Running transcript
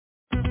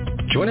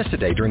Join us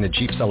today during the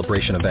Jeep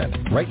Celebration event.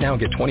 Right now,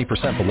 get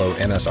 20% below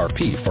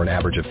MSRP for an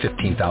average of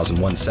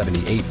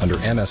 $15,178 under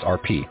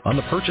MSRP on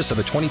the purchase of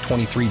a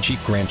 2023 Jeep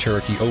Grand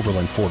Cherokee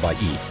Overland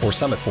 4xE or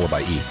Summit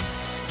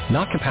 4xE.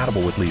 Not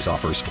compatible with lease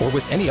offers or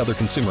with any other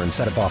consumer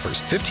incentive offers.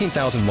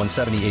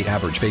 $15,178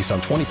 average based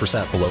on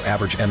 20% below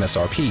average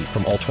MSRP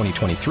from all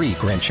 2023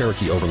 Grand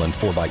Cherokee Overland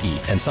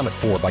 4xE and Summit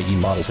 4xE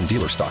models in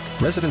dealer stock.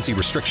 Residency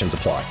restrictions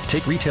apply.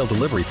 Take retail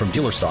delivery from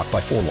dealer stock by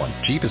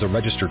 4/1. Jeep is a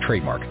registered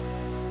trademark.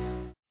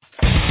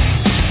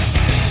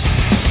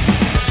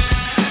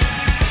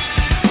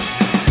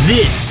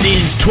 This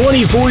is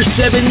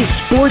 24/7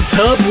 Sports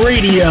Hub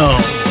Radio.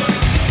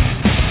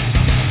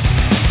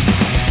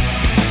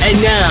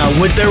 And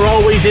now, with their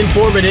always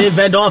informative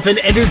and often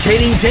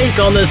entertaining take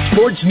on the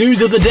sports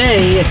news of the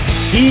day,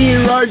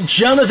 here are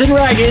Jonathan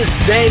Ragus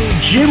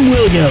and Jim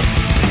Williams.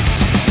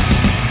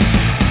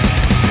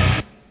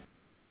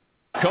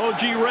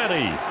 Koji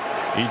ready.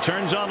 He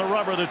turns on the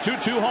rubber, the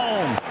 2-2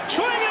 home.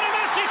 Swing and a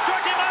miss, he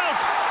struck him out.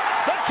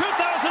 The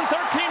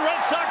 2013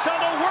 Red Sox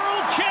are the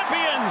world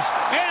champions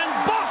and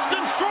Boston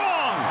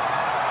strong.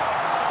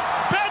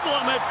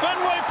 Bedlam at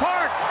Fenway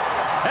Park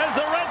as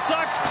the Red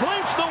Sox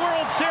clinch the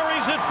World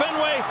Series at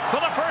Fenway for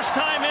the first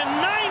time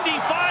in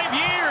 95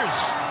 years.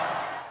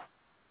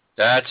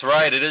 That's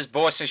right. It is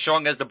Boston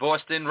strong as the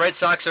Boston Red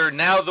Sox are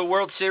now the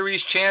World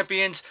Series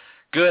champions.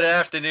 Good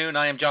afternoon.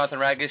 I am Jonathan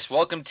Ragus.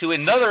 Welcome to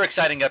another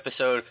exciting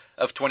episode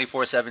of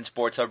 24/7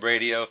 Sports Hub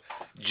Radio.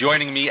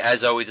 Joining me,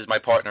 as always, is my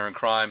partner in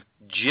crime,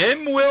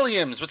 Jim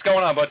Williams. What's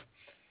going on, bud?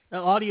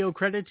 Audio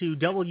credit to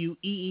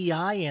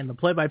WEEI and the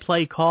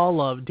play-by-play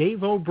call of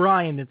Dave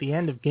O'Brien at the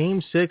end of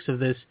Game 6 of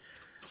this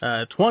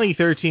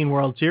 2013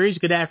 World Series.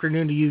 Good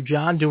afternoon to you,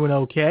 John. Doing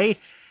okay.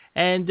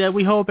 And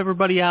we hope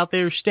everybody out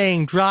there is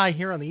staying dry.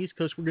 Here on the East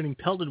Coast, we're getting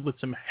pelted with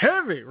some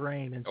heavy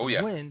rain and some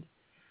wind.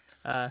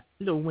 A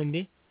little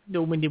windy,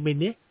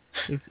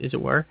 as it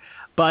were.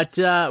 But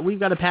we've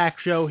got a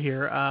packed show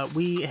here.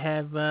 We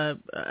have,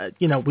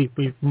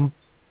 we've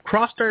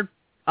crossed our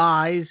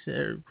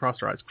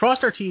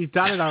T's,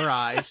 dotted our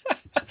I's.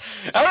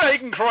 I don't know, you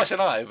can cross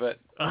an eye, but...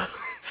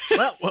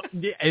 well,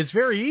 it's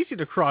very easy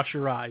to cross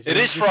your eyes. It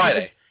is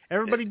Friday.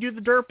 Everybody do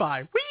the derp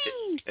eye.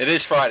 Whee! It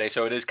is Friday,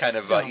 so it is kind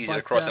of easy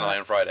to cross an eye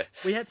on Friday.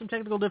 We had some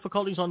technical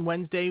difficulties on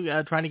Wednesday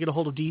trying to get a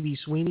hold of D.B.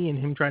 Sweeney and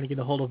him trying to get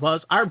a hold of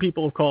us. Our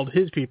people have called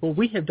his people.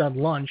 We have done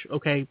lunch.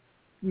 Okay,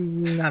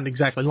 not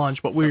exactly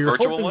lunch, but we're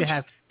hoping to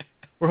have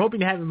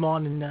him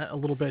on in a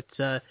little bit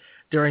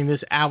during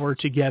this hour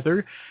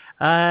together.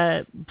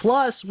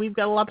 Plus, we've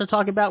got a lot to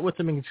talk about with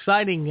some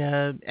exciting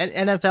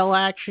NFL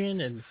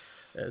action and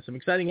some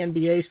exciting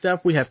NBA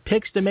stuff. We have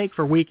picks to make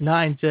for Week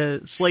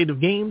 9's slate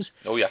of games.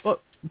 Oh, yeah.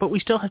 But we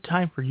still have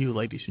time for you,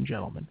 ladies and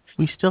gentlemen.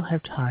 We still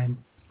have time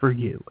for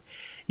you.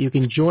 You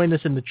can join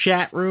us in the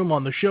chat room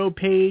on the show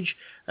page,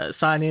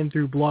 sign in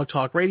through Blog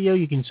Talk Radio.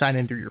 You can sign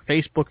in through your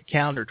Facebook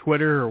account or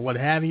Twitter or what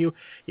have you.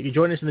 You can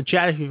join us in the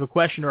chat if you have a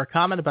question or a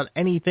comment about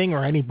anything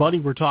or anybody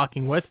we're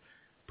talking with.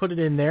 Put it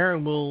in there,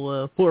 and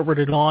we'll forward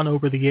it on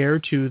over the air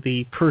to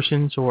the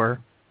persons or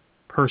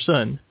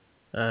person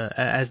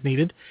as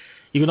needed.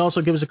 You can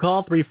also give us a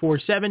call,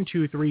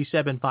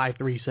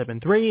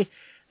 347-237-5373.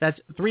 That's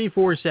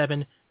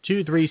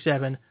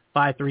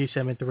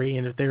 347-237-5373.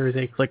 And if there is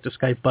a click to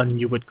Skype button,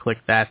 you would click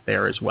that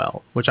there as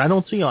well, which I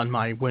don't see on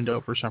my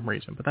window for some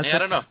reason. But that's I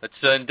don't know. It's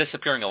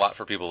disappearing a lot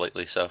for people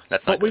lately, so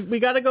that's not good. We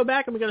got to go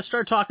back and we got to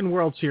start talking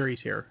World Series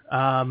here.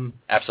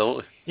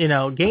 Absolutely.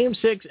 Game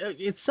 6,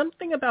 it's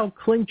something about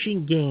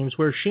clinching games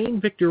where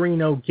Shane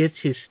Victorino gets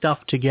his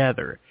stuff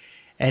together.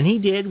 And he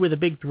did with a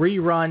big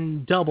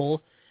 3-run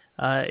double.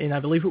 And I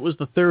believe it was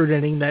the third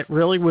inning that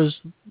really was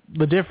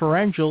the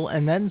differential,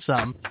 and then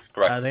some.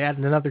 Correct. They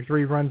added another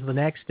 3 runs the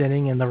next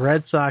inning, and the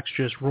Red Sox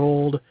just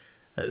rolled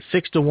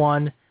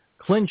 6-1,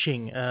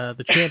 clinching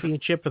the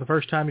championship for the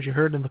first time, as you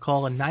heard in the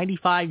call. In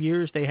 95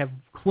 years, they have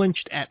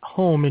clinched at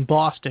home in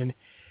Boston.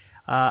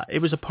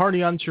 It was a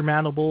party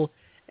unsurmountable,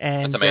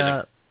 and that's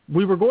amazing.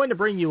 We were going to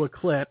bring you a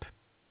clip.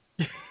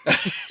 Do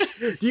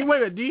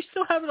you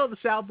still have it on the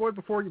soundboard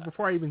before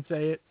I even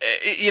say it?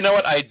 You know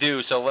what? I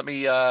do. So let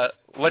me. Now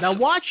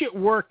watch it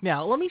work.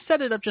 Now let me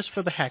set it up just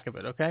for the heck of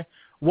it. Okay.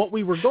 What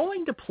we were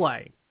going to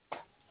play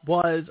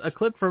was a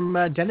clip from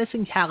Dennis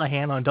and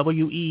Callahan on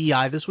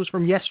WEEI. This was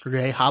from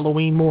yesterday,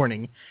 Halloween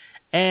morning,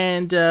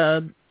 and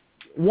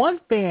one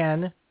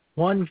fan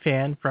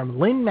from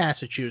Lynn,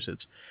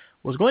 Massachusetts,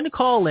 was going to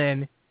call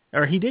in,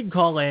 or he did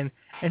call in,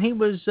 and he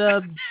was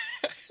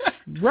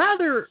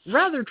rather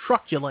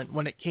truculent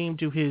when it came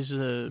to his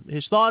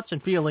thoughts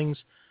and feelings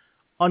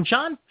on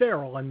John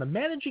Farrell and the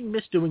managing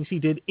misdoings he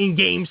did in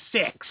Game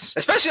 6.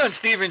 Especially on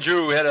Stephen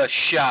Drew, who had a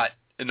shot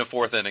in the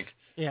 4th inning.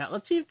 Yeah,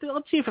 let's see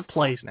if it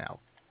plays now.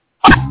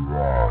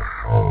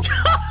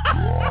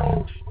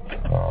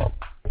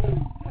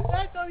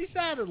 That's what he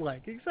sounded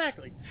like,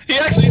 exactly. He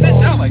actually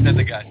did sound like that,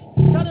 the guy.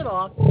 Cut it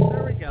off.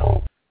 There we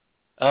go.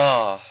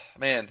 Oh,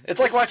 man. It's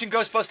like watching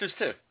Ghostbusters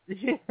 2.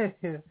 Yeah.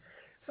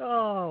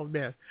 Oh,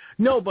 man.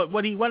 No, but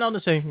what he went on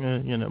to say,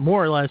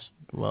 more or less,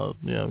 well,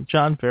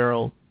 John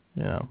Farrell,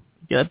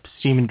 kept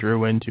Seaman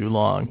Drew in too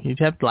long. He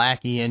kept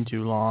Lackey in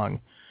too long.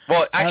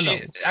 Well,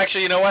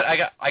 actually, you know what?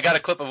 I got a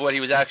clip of what he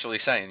was actually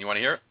saying. You want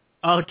to hear it?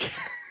 Okay.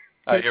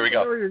 All right, here we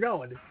go. Where you're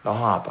going? The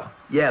hopper.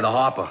 Yeah, the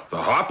hopper. The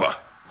hopper.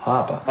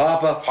 Hopper.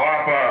 Hopper.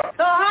 Hopper.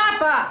 The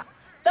hopper!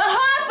 The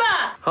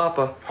hopper!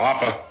 Hopper.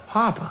 Hopper.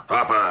 Hopper.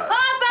 Hopper.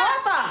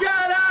 Hopper!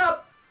 Shut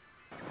up!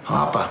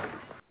 Hopper.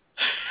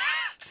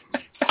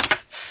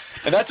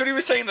 And that's what he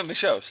was saying on the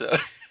show. So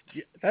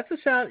that's the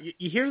sound.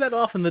 You hear that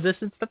off in the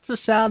distance? That's the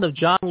sound of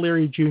John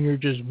Leary Jr.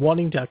 just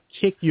wanting to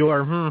kick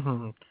your.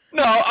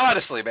 No,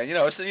 honestly, man.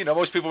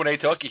 Most people when they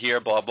talk, you hear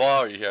blah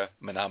blah, or you hear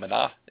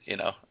mana.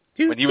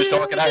 When he was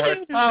talking, I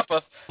heard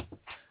hopper.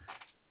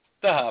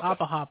 The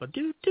hopper. Hopper.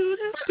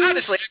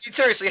 Honestly,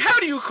 seriously, how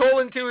do you call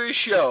into his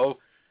show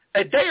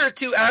a day or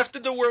two after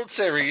the World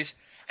Series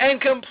and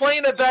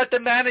complain about the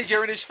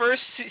manager in his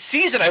first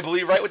season, I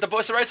believe, right, with the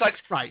Boston Red Sox,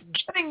 right,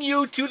 getting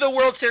you to the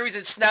World Series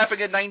and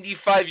snapping a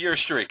 95-year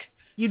streak?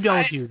 You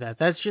don't do that.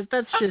 That's just.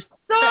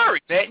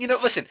 Sorry, man.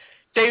 Listen,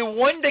 they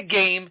won the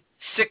game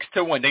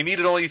 6-1. They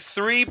needed only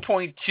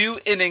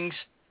 3.2 innings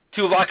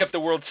to lock up the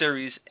World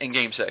Series in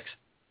Game 6.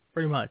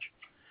 Pretty much.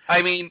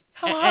 I mean,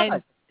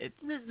 and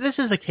this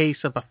is a case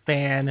of a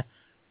fan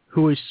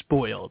who is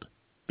spoiled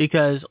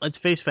because, let's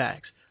face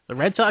facts, the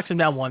Red Sox have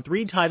now won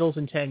 3 titles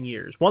in 10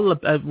 years,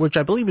 which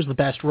I believe is the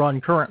best run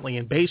currently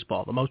in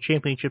baseball, the most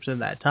championships in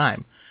that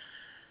time.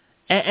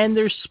 And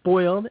they're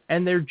spoiled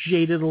and they're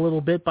jaded a little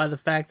bit by the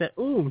fact that,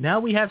 now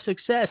we have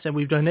success and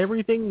we've done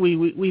everything.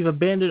 We've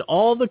abandoned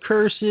all the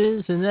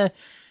curses and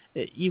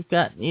you've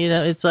got,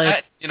 it's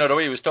like... the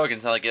way he was talking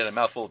sounded like he had a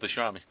mouthful of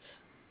pastrami.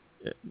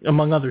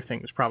 Among other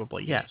things,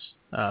 probably, yes.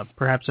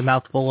 Perhaps a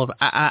mouthful of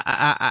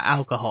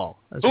alcohol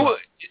as well.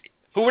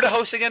 Who were the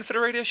hosts again for the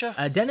radio show?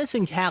 Dennis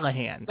and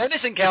Callahan. Dennis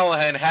and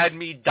Callahan had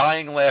me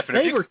dying laughing.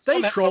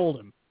 They trolled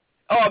him.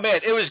 Oh, man,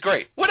 it was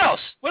great. What else?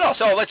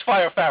 Oh, let's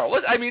fire Farrell.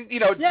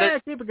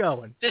 Keep it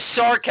going. This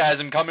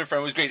sarcasm coming from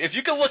him was great. If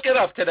you can look it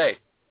up today,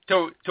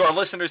 to our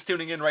listeners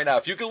tuning in right now,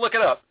 if you can look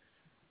it up,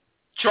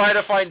 try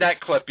to find that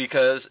clip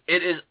because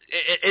it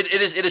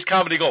is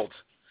comedy gold.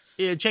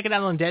 Yeah, check it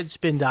out on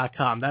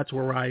Deadspin.com. That's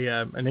where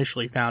I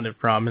initially found it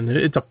from, and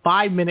it's a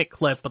 5-minute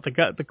clip, but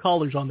the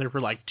caller's on there for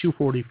like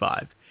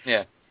 2:45.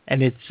 Yeah,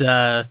 and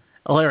it's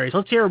hilarious.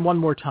 Let's hear it one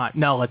more time.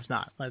 No, let's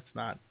not.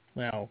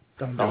 Well,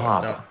 don't do it.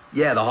 No.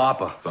 Yeah, the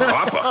hopper. The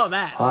hopper. Oh,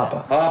 that. Hopper.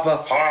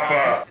 Hopper.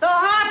 Hopper. The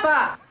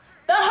hopper!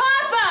 The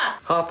hopper!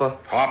 Hopper.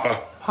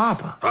 Hopper.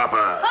 Hopper.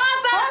 Hopper.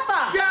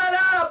 Hopper! Shut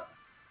up!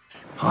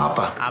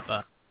 Hopper.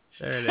 Hopper.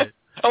 There it is.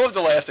 I love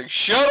the last thing.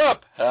 Shut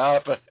up,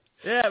 Hopper.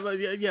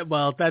 Yeah,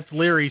 well, that's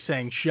Leary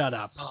saying shut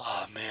up.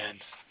 Oh, man.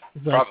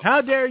 It's like,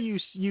 how dare you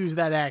use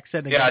that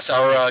accent again? Yes,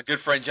 our good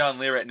friend John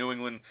Leary at New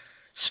England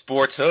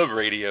Sports Hub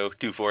Radio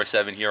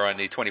 247 here on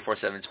the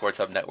 24/7 Sports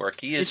Hub Network.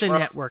 It's a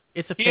network.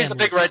 It's a family. He is a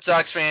big Red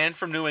Sox fan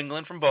from New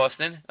England, from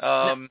Boston.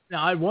 Now,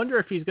 I wonder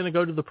if he's going to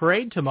go to the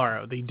parade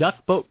tomorrow, the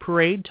Duck Boat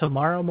Parade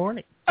tomorrow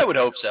morning. I would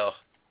hope so.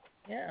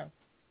 Yeah.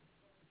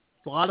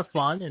 It's a lot of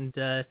fun.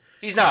 And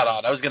he's not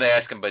on. I was going to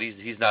ask him, but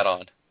he's not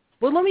on.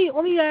 Well, let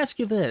me ask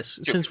you this,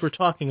 since we're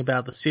talking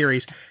about the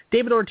series.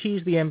 David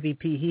Ortiz, the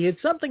MVP, he had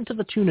something to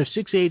the tune of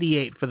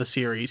 688 for the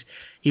series.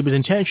 He was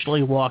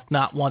intentionally walked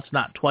not once,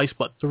 not twice,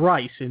 but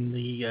thrice in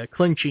the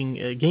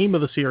clinching game of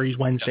the series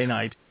Wednesday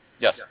night.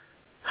 Yes.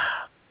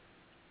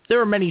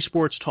 There are many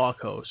sports talk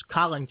hosts,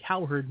 Colin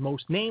Cowherd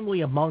most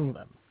namely among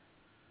them,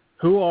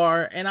 who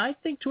are, and I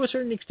think to a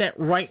certain extent,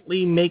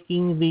 rightly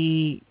making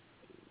the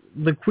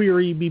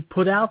query be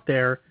put out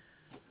there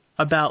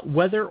about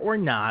whether or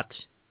not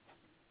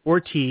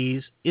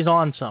Ortiz is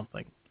on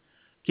something.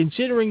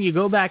 Considering you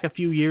go back a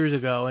few years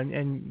ago,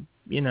 and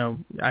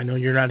I know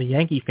you're not a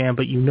Yankee fan,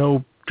 but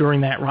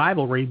during that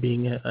rivalry,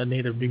 being a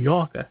native New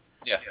Yorker,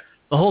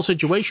 the whole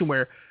situation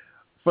where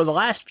for the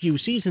last few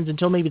seasons,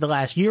 until maybe the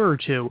last year or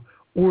two,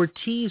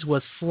 Ortiz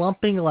was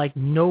slumping like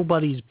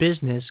nobody's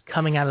business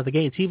coming out of the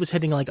gates. He was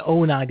hitting like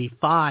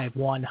 095,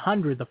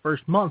 100 the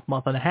first month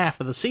and a half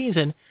of the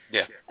season.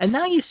 Yeah. And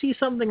now you see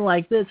something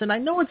like this, and I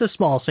know it's a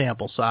small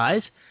sample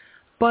size,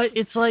 but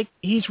it's like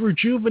he's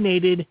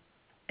rejuvenated,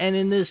 and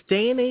in this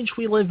day and age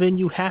we live in,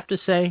 you have to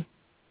say,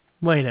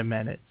 wait a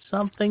minute,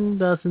 something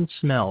doesn't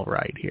smell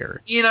right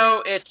here.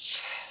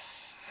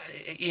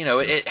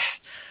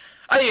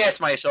 I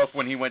asked myself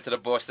when he went to the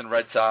Boston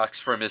Red Sox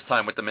from his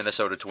time with the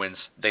Minnesota Twins,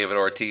 David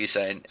Ortiz,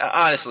 and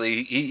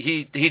honestly,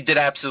 he did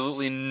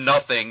absolutely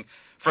nothing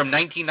from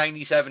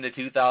 1997 to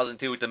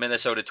 2002 with the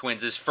Minnesota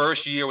Twins. His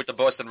first year with the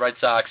Boston Red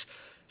Sox,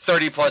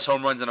 30-plus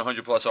home runs and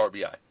 100-plus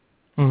RBI.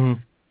 Mm-hmm.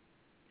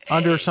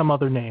 Under some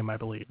other name, I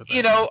believe.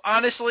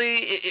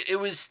 Honestly, it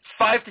was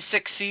 5 to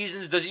 6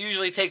 seasons. Does it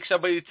usually take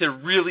somebody to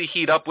really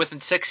heat up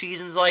within 6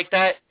 seasons like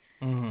that?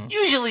 Mm-hmm.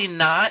 Usually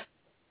not.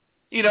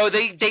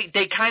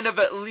 They kind of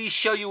at least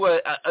show you a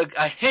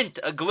hint,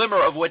 a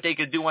glimmer of what they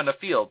could do on the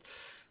field.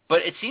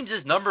 But it seems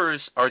his numbers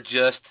are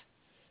just,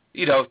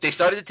 they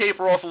started to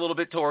taper off a little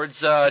bit towards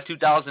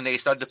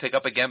 2008, started to pick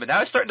up again, but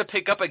now it's starting to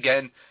pick up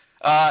again.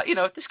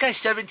 This guy's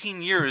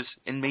 17 years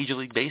in Major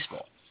League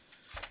Baseball.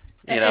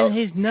 And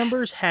his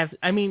numbers have,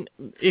 I mean,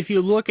 if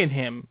you look at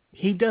him,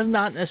 he does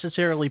not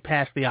necessarily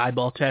pass the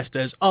eyeball test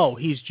as, oh,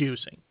 he's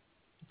juicing.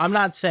 I'm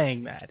not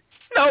saying that.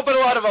 No, but a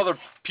lot of other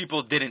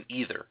people didn't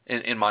either,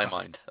 in my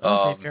mind.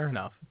 Okay, fair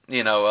enough.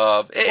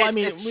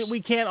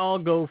 We can't all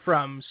go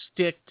from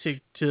stick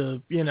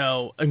to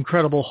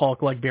Incredible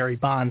Hulk like Barry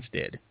Bonds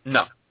did.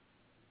 No.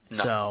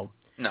 So.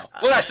 No.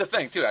 Well, that's the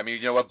thing, too. I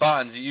mean, with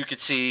Bonds, you could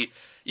see,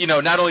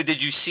 not only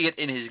did you see it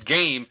in his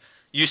game,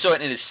 you saw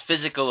it in his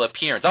physical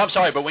appearance. I'm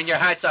sorry, but when your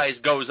hat size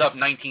goes up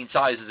 19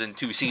 sizes in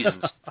 2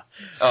 seasons.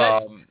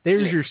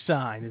 There's your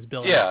sign, is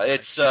Bill. Yeah,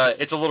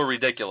 it's a little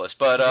ridiculous.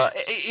 But,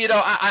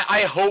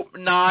 I hope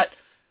not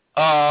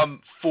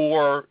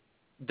for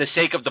the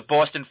sake of the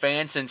Boston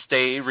fans, since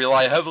they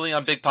rely heavily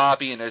on Big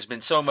Papi, and there's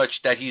been so much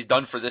that he's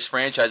done for this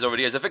franchise over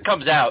the years. If it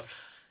comes out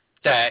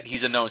that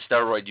he's a known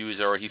steroid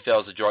user or he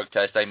fails a drug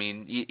test, I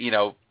mean,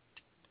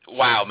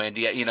 wow, man,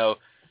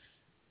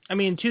 I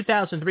mean, in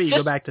 2003, you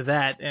go back to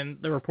that, and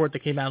the report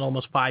that came out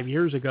almost 5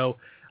 years ago,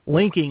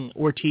 linking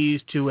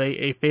Ortiz to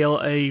a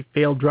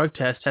failed drug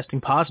test, testing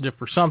positive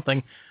for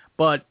something,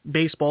 but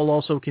baseball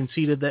also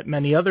conceded that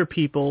many other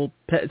people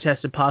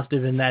tested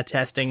positive in that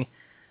testing,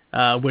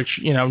 which,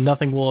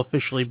 nothing will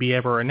officially be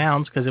ever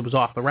announced because it was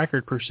off the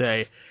record per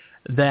se,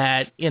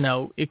 that,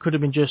 it could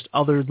have been just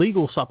other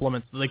legal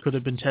supplements that they could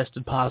have been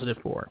tested positive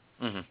for.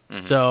 Mm-hmm,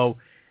 mm-hmm. So,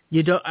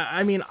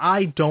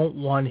 I don't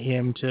want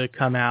him to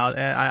come out.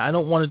 I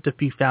don't want it to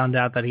be found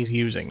out that he's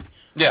using.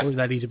 Yeah. Or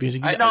that he's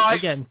abusing.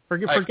 Again,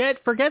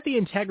 forget the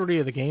integrity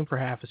of the game for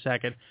half a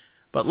second.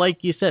 But like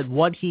you said,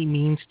 what he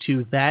means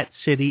to that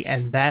city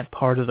and that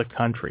part of the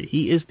country.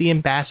 He is the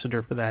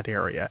ambassador for that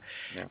area.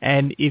 Yeah.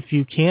 And if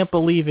you can't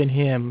believe in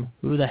him,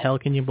 who the hell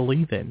can you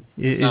believe in?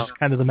 Is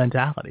kind of the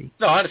mentality.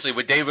 No, honestly,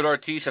 with David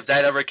Ortiz, if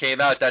that ever came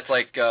out, that's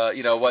like,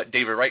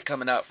 David Wright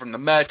coming out from the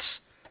Mets.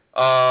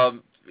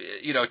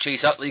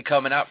 Chase Utley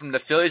coming out from the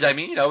Phillies. I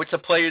mean, it's a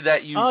player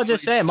that you... Oh,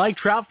 just saying, Mike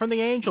Trout from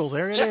the Angels.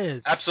 There it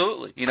is.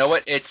 Absolutely. You know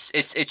what?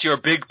 It's your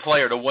big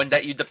player, the one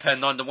that you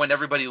depend on, the one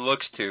everybody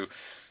looks to.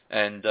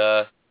 And,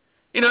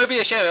 it'd be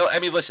a shame. I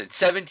mean, listen,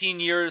 17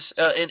 years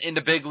in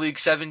the big league,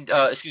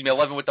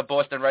 11 with the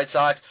Boston Red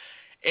Sox.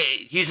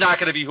 He's not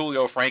going to be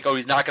Julio Franco.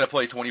 He's not going to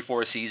play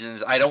 24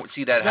 seasons. I don't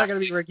see that happening. He's not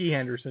going to be Ricky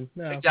Henderson.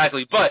 No.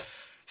 Exactly. But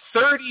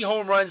 30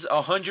 home runs,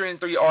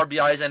 103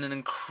 RBIs, and an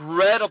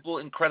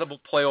incredible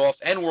playoff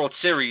and World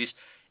Series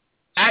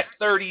at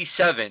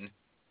 37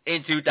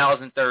 in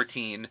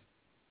 2013.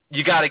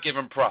 You got to give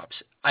him props.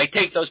 I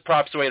take those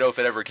props away if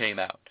it ever came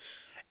out.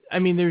 I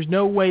mean, there's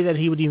no way that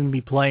he would even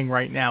be playing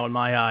right now in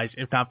my eyes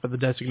if not for the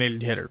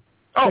designated hitter.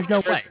 There's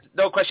no way.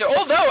 No question.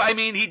 Although, I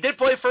mean, he did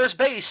play first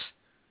base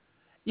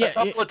a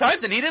couple of times,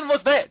 and he didn't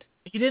look bad.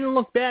 He didn't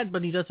look bad,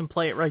 but he doesn't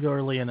play it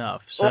regularly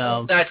enough. So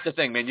well, that's the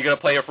thing, man. You're going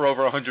to play it for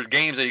over 100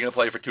 games, or you're going to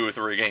play it for 2 or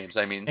 3 games.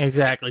 I mean,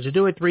 exactly. To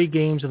do it 3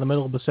 games in the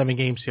middle of a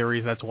 7-game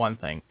series, that's one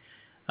thing.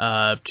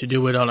 To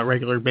do it on a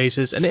regular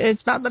basis, and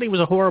it's not that he was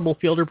a horrible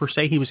fielder per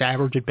se. He was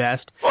average at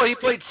best. Well, he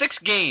played 6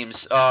 games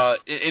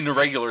in the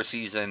regular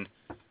season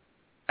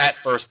at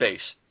first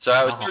base. So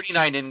that was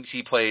 39 innings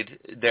he played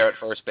there at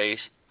first base.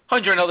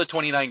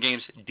 129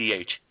 games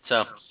DH.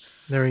 So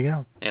there you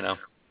go.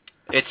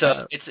 It's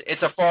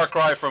a far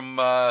cry from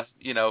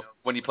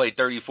when he played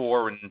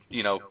 34 and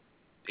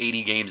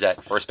 80 games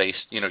at first base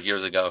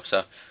years ago.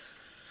 So,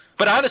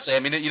 but honestly, I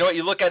mean,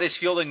 you look at his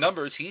fielding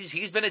numbers.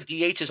 He's been a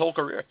DH his whole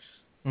career.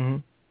 Mm-hmm.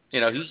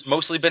 He's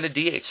mostly been a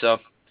DH. So,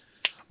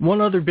 one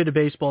other bit of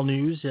baseball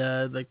news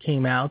that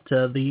came out: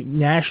 the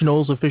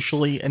Nationals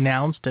officially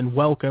announced and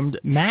welcomed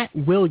Matt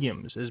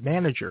Williams as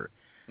manager.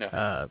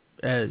 Yeah.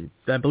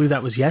 I believe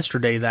that was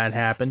yesterday that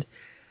happened.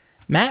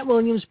 Matt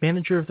Williams,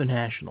 manager of the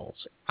Nationals.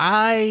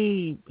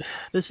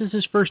 This is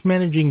his first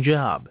managing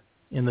job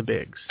in the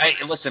bigs. Hey,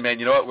 listen, man,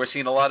 you know what? We're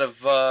seeing a lot of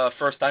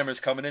first-timers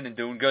coming in and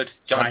doing good.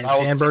 Ryan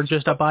Sandberg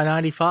just up by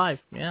 95.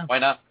 Yeah. Why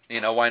not?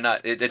 Why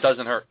not? It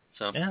doesn't hurt.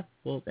 So. Yeah.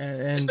 Well,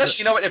 and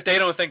especially, if they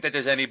don't think that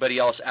there's anybody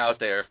else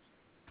out there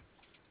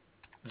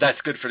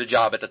that's good for the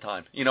job at the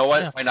time. You know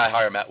what? Yeah. Why not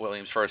hire Matt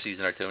Williams for a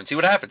season or 2 and see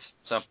what happens?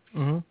 So.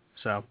 Mm-hmm.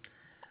 So,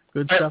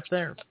 good stuff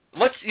there.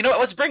 Let's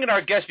bring in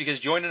our guest, because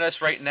joining us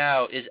right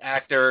now is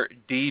actor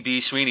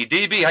D.B. Sweeney.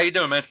 D.B., how you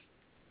doing, man?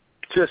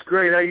 Just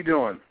great. How you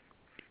doing?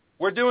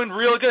 We're doing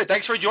real good.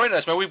 Thanks for joining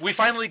us, man. We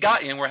finally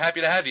got you, and we're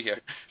happy to have you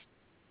here.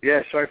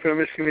 Yeah, sorry for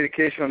the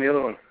miscommunication on the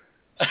other one.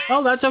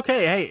 Oh, that's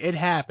okay. Hey, it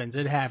happens.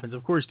 It happens.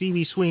 Of course,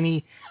 D.B.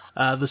 Sweeney,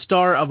 the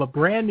star of a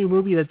brand new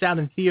movie that's out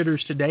in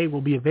theaters today,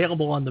 will be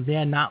available on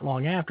demand not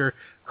long after,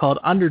 called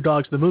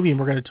Underdogs, the movie, and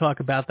we're going to talk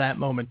about that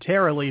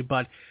momentarily.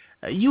 But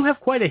you have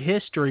quite a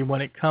history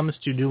when it comes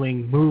to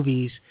doing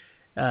movies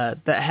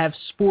that have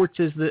sports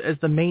as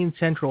the main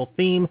central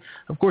theme.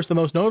 Of course, the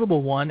most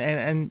notable one,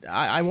 and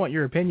I want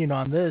your opinion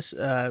on this,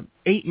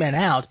 8 Men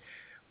Out,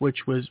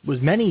 which was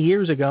many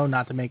years ago,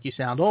 not to make you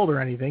sound old or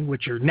anything,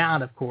 which you're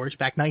not, of course,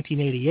 back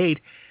 1988.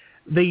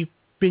 They've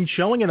been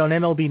showing it on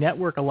MLB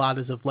Network a lot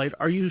as of late.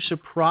 Are you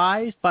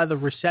surprised by the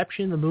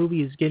reception the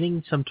movie is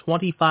getting some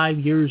 25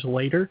 years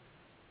later?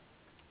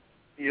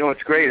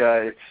 It's great.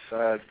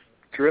 It's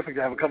terrific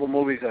to have a couple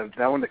movies.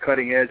 That one, The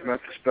Cutting Edge,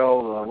 Memphis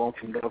Belle,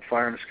 Lonesome Dove,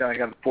 Fire in the Sky. I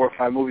got 4 or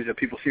 5 movies that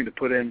people seem to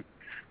put in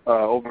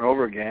over and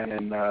over again.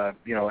 And,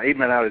 8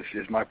 Men Out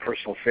is my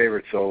personal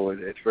favorite, so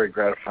it's very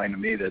gratifying to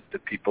me that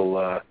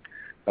people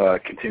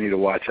continue to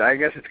watch. I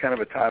guess it's kind of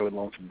a tie with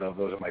Lonesome Dove.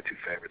 Those are my 2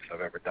 favorites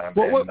I've ever done.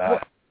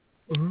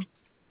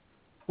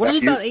 What is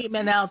it about 8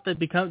 Men Out that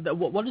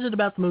what is it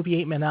about the movie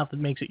 8 Men Out that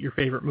makes it your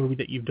favorite movie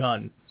that you've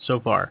done so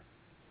far?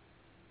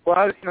 Well,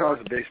 I was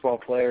a baseball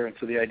player, and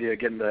so the idea of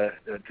getting to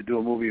do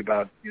a movie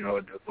about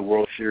the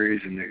World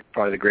Series and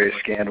probably the greatest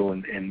scandal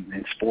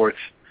in sports,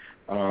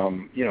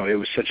 it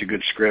was such a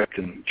good script,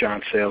 and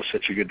John Sayles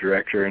such a good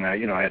director, and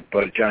I had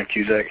John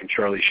Cusack and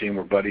Charlie Sheen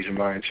were buddies of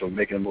mine, so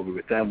making a movie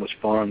with them was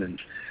fun, and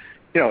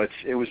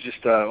it was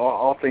just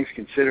all things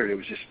considered, it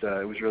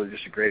was really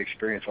just a great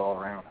experience all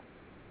around.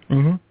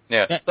 Mm-hmm.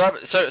 Yeah.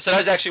 So that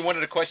was actually one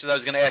of the questions I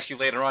was going to ask you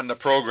later on in the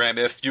program.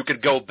 If you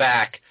could go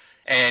back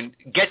and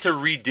get to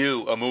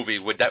redo a movie,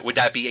 would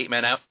that be 8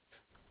 Men Out?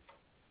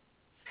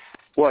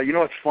 Well,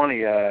 it's funny.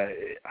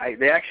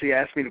 They actually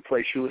asked me to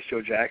play Shoeless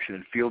Joe Jackson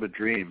in Field of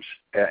Dreams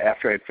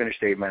after I had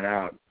finished 8 Men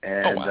Out,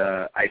 and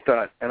I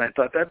thought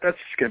that's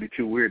going to be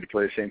too weird to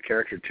play the same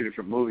character in 2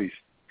 different movies.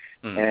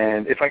 Mm-hmm.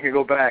 And if I could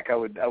go back, I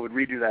would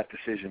redo that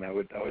decision. I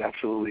would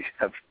absolutely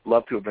have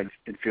loved to have been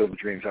in Field of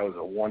Dreams. That was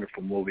a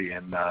wonderful movie,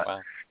 and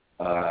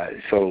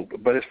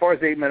but as far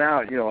as 8 Men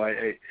Out,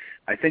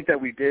 I think that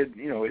we did.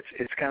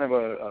 It's kind of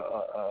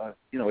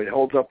it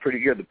holds up pretty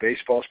good. The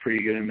baseball's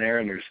pretty good in there,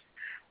 and there's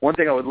one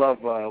thing I would love.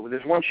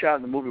 There's one shot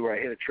in the movie where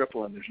I hit a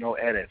triple and there's no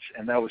edits,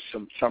 and that was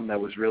something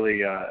that was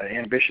really an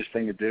ambitious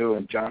thing to do.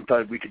 And John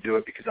thought we could do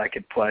it because I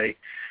could play,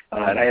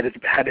 and I had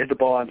to hit the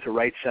ball into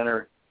right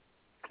center,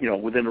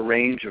 within a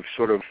range of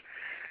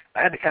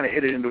I had to kind of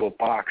hit it into a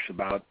box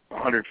about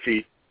 100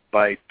 feet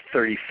by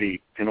 30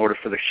 feet in order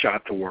for the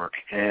shot to work.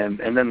 And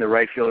then the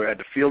right fielder had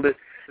to field it,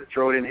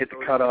 throw it in, hit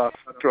the cutoff,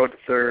 throw it to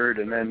third,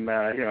 and then,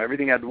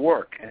 everything had to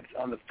work. And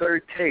on the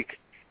third take,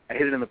 I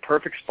hit it in the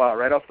perfect spot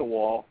right off the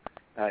wall.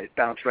 It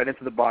bounced right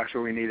into the box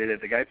where we needed it.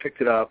 The guy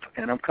picked it up,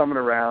 and I'm coming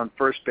around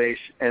first base,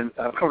 and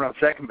I'm coming around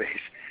second base,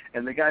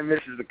 and the guy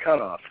misses the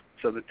cutoff,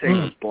 so the take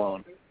was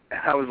blown. And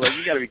I was like,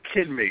 you got to be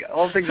kidding me.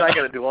 All the things I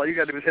got to do, all you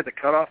got to do is hit the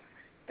cutoff.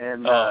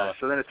 And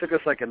so then it took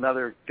us like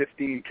another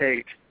 15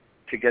 takes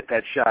to get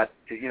that shot,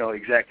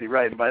 exactly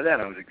right. And by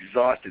then I was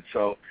exhausted.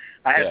 So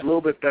I had a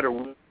little bit better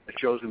that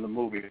shows in the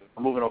movie.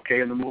 I'm moving okay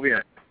in the movie.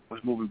 I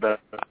was moving better.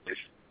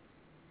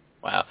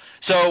 Wow.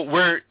 So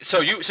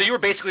you were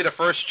basically the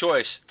first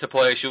choice to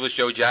play Shoeless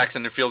Joe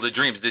Jackson in Field of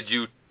Dreams. Did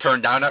you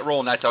turn down that role,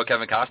 and that's how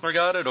Kevin Costner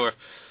got it, or?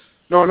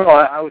 No.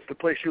 I was to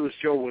play Shoeless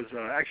Joe was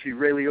actually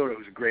Ray Liotta,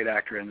 who's a great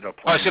actor, ended up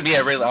playing. Oh, it should be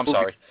Ray Liotta. I'm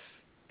sorry.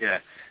 Yeah.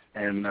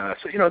 And that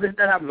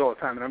happens all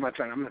the time, and I'm not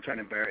trying to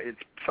embarrass it.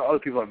 So other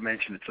people have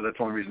mentioned it, so that's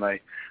the only reason I'm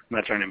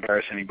not trying to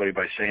embarrass anybody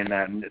by saying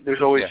that. And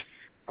there's always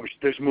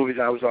there's movies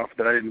I was offered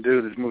that I didn't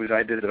do. There's movies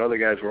I did that other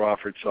guys were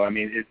offered. So I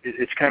mean,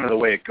 it's kind of the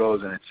way it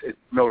goes, and it's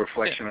no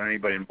reflection on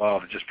anybody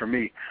involved. It's just for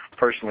me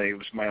personally, it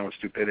was my own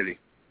stupidity.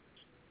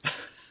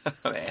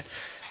 Man,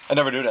 I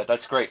never knew that.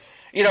 That's great.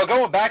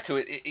 Going back to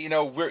it,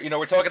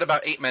 we're talking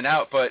about 8 Men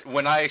Out, but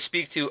when I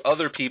speak to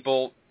other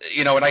people,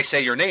 and I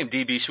say your name,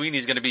 D.B. Sweeney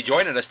is going to be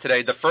joining us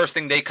today, the first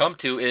thing they come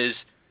to is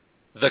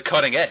The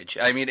Cutting Edge.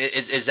 I mean,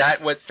 is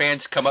that what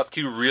fans come up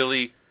to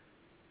really,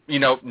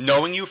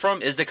 knowing you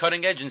from, is The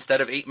Cutting Edge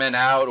instead of 8 Men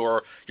Out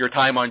or your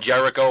time on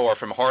Jericho or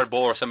from Hardball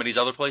or some of these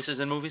other places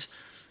in movies?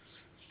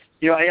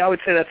 I would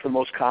say that's the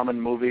most common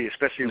movie,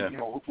 especially,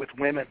 with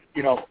women,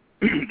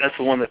 that's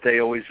the one that they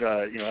always,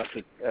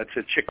 that's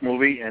a chick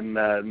movie, and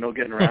no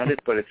getting around it.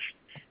 But it's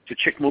a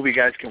chick movie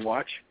guys can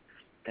watch,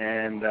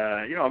 and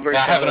I'm very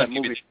proud of that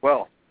movie as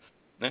well.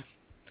 Yeah.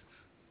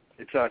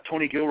 It's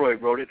Tony Gilroy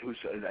wrote it, who's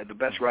the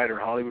best writer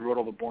in Hollywood. Wrote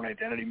all the Bourne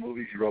Identity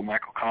movies. He wrote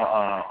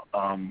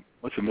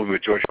what's the movie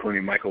with George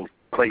Clooney, Michael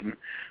Clayton,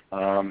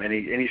 and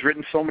he's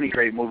written so many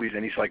great movies,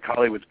 and he's like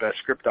Hollywood's best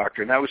script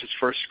doctor, and that was his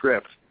first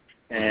script.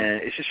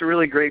 And it's just a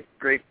really great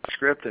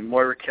script, and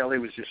Moira Kelly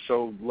was just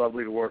so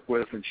lovely to work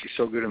with, and she's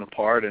so good in the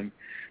part. And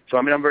so,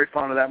 I mean, I'm very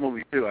fond of that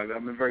movie, too. I've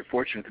been very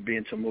fortunate to be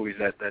in some movies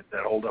that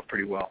hold up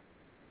pretty well.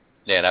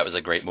 Yeah, that was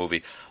a great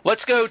movie.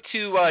 Let's go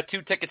to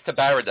 2 Tickets to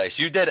Paradise.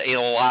 You did a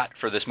lot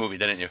for this movie,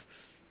 didn't you?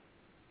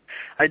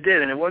 I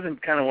did, and it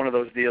wasn't kind of one of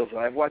those deals.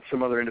 I've watched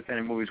some other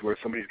independent movies where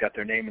somebody's got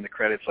their name in the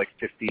credits like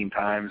 15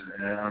 times,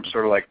 and I'm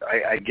sort of like,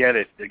 I get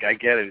it. I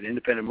get it. An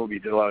independent movie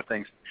did a lot of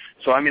things.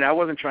 So, I mean, I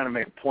wasn't trying to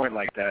make a point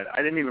like that.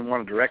 I didn't even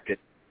want to direct it.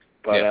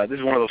 But this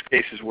is one of those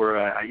cases where,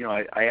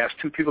 I asked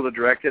 2 people to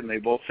direct it, and they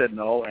both said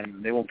no,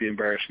 and they won't be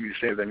embarrassed for me to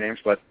say their names.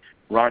 But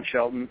Ron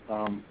Shelton,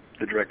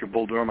 the director of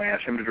Bull Durham, I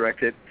asked him to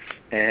direct it,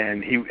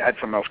 and he had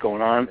something else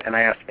going on. And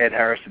I asked Ed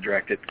Harris to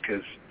direct it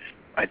because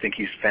I think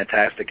he's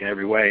fantastic in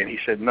every way. And he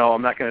said, no,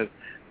 I'm not going to.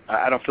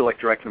 I don't feel like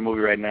directing a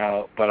movie right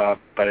now, but I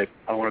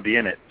want to be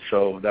in it.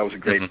 So that was a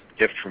great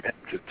gift from him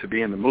to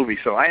be in the movie.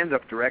 So I ended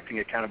up directing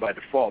it kind of by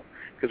default,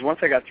 because once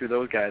I got through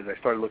those guys, I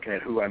started looking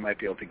at who I might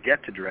be able to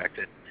get to direct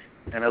it.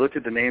 And I looked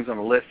at the names on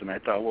the list, and I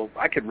thought, well,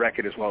 I could wreck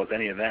it as well as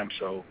any of them.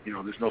 So,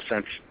 there's no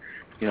sense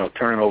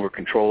turning over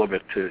control of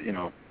it to,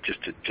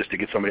 just to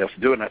get somebody else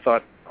to do it. And I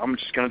thought, I'm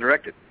just going to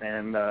direct it.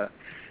 And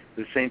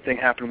the same thing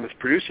happened with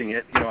producing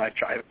it. I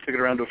took it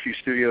around to a few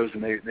studios,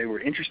 and they were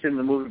interested in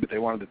the movie, but they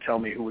wanted to tell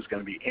me who was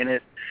going to be in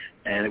it.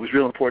 And it was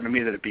real important to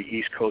me that it be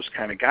East Coast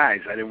kind of guys.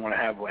 I didn't want to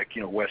have,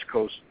 West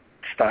Coast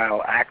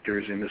style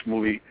actors in this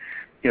movie,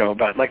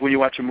 about like when you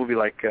watch a movie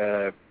like,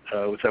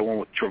 what's that one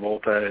with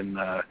Travolta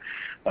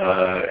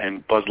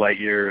and Buzz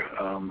Lightyear,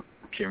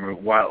 I can't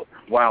remember, Wild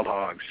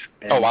Hogs.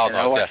 And, Wild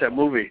Hogs, I watched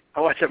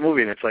that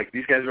movie, and it's like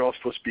these guys are all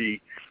supposed to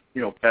be,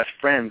 best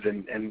friends,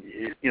 and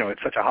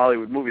it's such a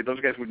Hollywood movie. Those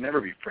guys would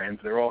never be friends.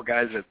 They're all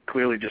guys that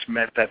clearly just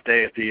met that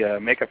day at the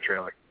makeup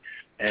trailer.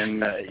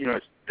 And,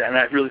 and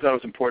I really thought it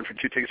was important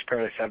for Two Tickets to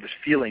Paradise to have this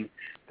feeling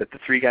that the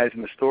three guys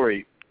in the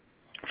story,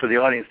 for the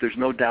audience, there's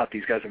no doubt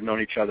these guys have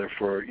known each other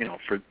for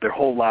their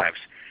whole lives.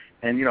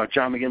 And,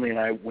 John McGinley and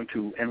I went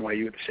to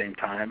NYU at the same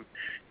time.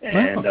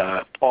 And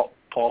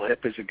Paul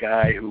Hipp is a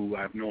guy who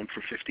I've known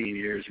for 15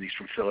 years, and he's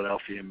from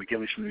Philadelphia, and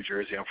McGinley's from New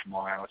Jersey. I'm from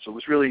Long Island. So it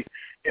was really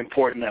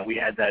important that we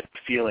had that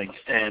feeling.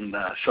 And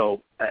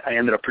so I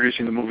ended up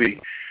producing the movie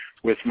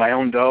with my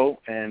own dough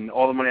and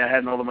all the money I had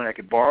and all the money I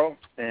could borrow.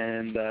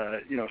 And,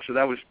 so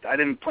that was, I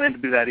didn't plan to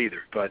do that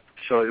either. But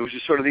so it was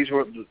just sort of, these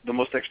were the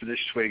most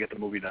expeditious way to get the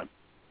movie done.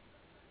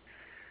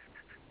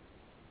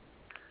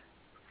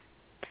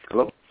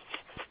 Hello?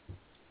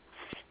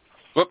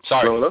 Whoops,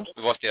 sorry. Hello?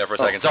 We lost you there for a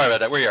second. Sorry about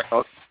that. We're here.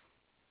 Oh.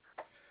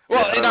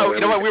 Well, you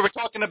know what, we were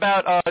talking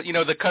about,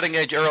 the cutting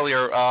edge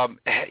earlier.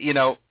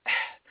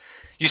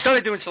 You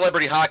started doing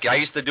celebrity hockey. I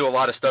used to do a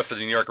lot of stuff for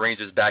the New York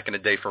Rangers back in the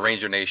day for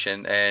Ranger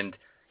Nation, and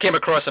came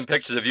across some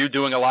pictures of you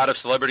doing a lot of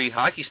celebrity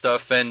hockey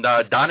stuff and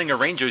donning a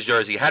Rangers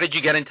jersey. How did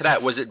you get into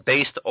that? Was it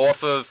based off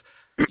of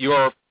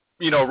your,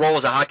 role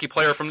as a hockey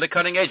player from the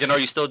cutting edge, and are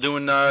you still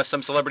doing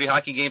some celebrity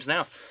hockey games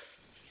now?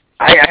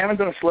 I haven't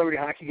done a celebrity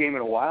hockey game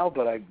in a while,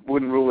 but I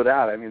wouldn't rule it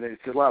out. I mean,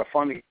 it's a lot of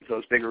fun to get to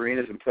those big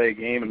arenas and play a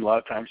game, and a lot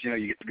of times,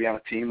 you get to be on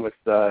a team with,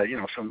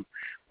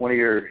 one of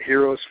your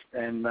heroes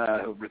and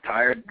a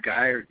retired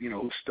guy or,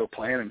 who's still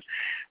playing.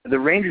 And the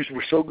Rangers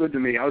were so good to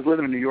me. I was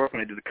living in New York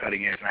when I did the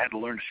cutting edge, and I had to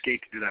learn to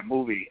skate to do that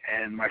movie.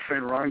 And my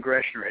friend Ron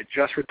Greshner had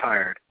just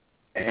retired,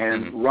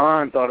 and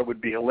Ron thought it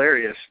would be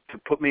hilarious to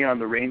put me on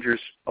the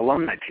Rangers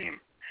alumni team.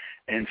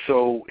 And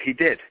so he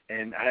did,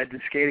 and I had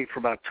been skating for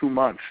about 2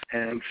 months,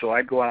 and so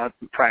I'd go out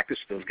and practice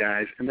with those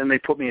guys, and then they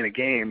put me in a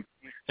game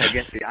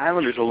against the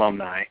Islanders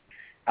alumni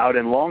out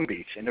in Long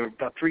Beach, and there were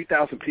about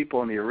 3,000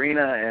 people in the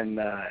arena,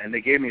 and they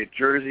gave me a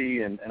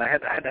jersey, and I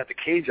had to have the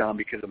cage on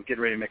because I'm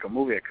getting ready to make a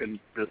movie. I couldn't,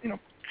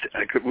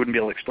 wouldn't be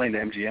able to explain to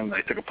MGM that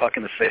I took a puck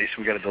in the face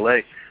and we got a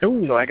delay.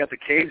 Ooh. So I got the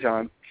cage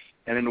on,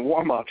 and in the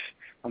warm-ups,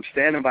 I'm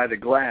standing by the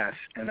glass,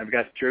 and I've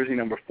got jersey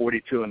number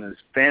 42, and this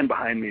fan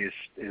behind me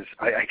is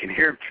I can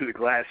hear him through the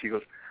glass. He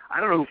goes, I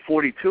don't know who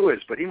 42 is,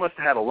 but he must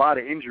have had a lot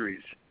of injuries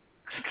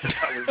because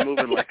I was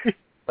moving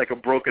like a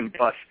broken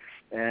bus.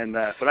 And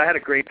but I had a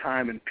great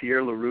time, and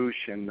Pierre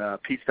LaRouche and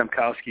Pete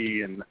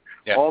Stemkowski and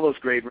all those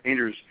great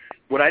Rangers.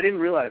 What I didn't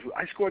realize,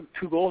 I scored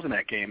 2 goals in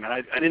that game, and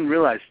I didn't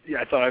realize,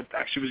 I thought I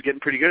actually was getting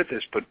pretty good at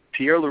this, but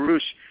Pierre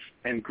LaRouche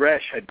and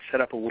Gresh had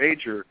set up a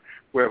wager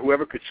where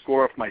whoever could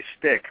score off my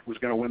stick was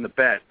going to win the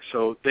bet.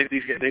 So they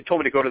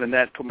told me to go to the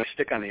net, put my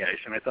stick on the ice,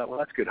 and I thought, well,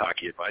 that's good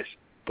hockey advice.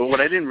 But what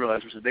I didn't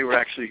realize was that they were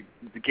actually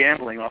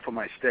gambling off of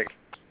my stick.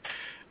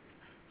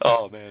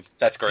 Oh, man.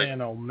 That's great.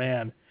 Man, oh,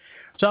 man.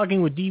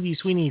 Talking with D.B.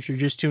 Sweeney, if you're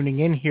just tuning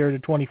in here to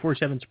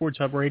 24/7 Sports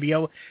Hub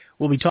Radio.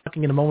 We'll be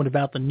talking in a moment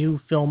about the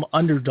new film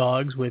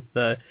Underdogs with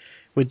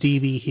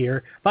D.B.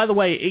 here. By the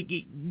way,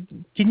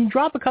 can you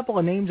drop a couple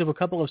of names of a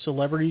couple of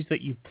celebrities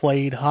that you've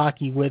played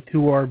hockey with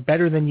who are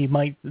better than you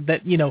might,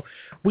 that,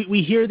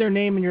 we hear their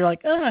name and you're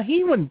like,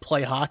 he wouldn't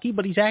play hockey,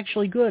 but he's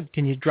actually good.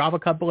 Can you drop a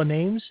couple of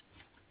names?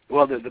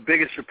 Well, the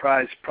biggest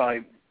surprise,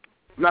 probably,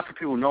 not for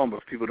people who know him,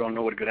 but for people who don't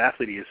know what a good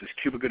athlete he is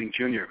Cuba Gooding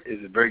Jr.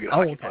 is a very good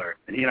hockey player.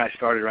 And he and I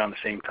started around the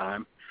same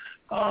time.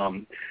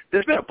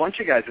 There's been a bunch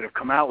of guys that have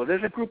come out with.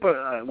 There's a group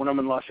of when I'm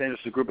in Los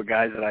Angeles, a group of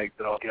guys that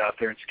I'll get out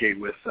there and skate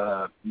with.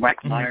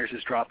 Mike Myers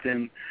has dropped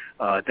in.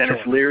 Dennis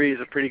Leary is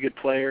a pretty good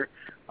player.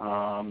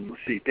 Let's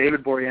see,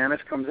 David Boreanaz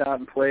comes out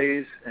and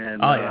plays,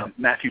 and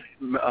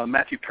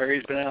Matthew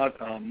Perry's been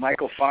out.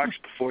 Michael Fox,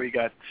 before he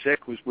got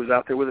sick, was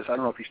out there with us. I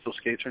don't know if he still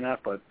skates or not,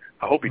 but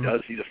I hope he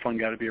does. He's a fun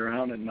guy to be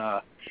around. And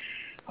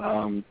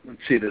let's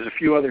see, there's a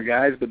few other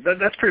guys, but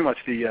that's pretty much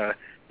the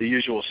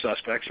usual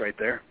suspects right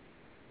there.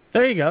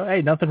 There you go.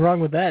 Hey, nothing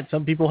wrong with that.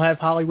 Some people have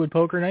Hollywood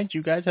poker nights.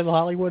 You guys have a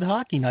Hollywood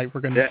hockey night, for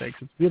goodness sakes.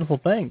 It's a beautiful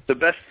thing. The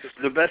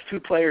best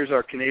 2 players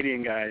are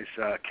Canadian guys,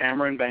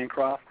 Cameron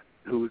Bancroft,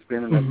 who's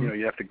been in,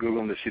 you have to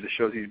Google him to see the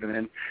shows he's been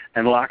in,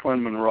 and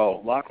Lachlan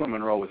Monroe. Lachlan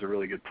Monroe was a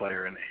really good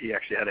player, and he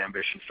actually had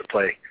ambitions to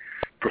play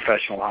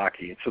professional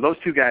hockey. And so those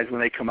 2 guys,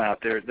 when they come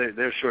out, they're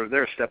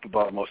a step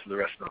above most of the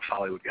rest of those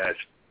Hollywood guys.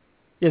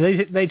 Yeah,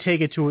 they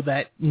take it to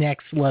that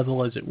next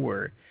level, as it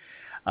were.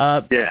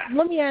 Let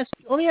me ask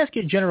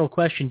you a general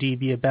question,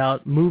 DB,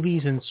 about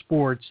movies and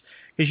sports,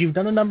 because you've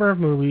done a number of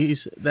movies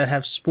that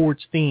have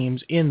sports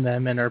themes in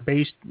them and are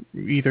based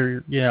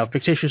either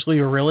fictitiously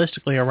or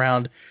realistically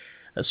around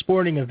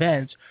sporting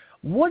events.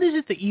 What is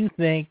it that you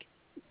think,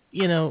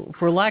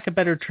 for lack of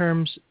better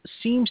terms,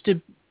 seems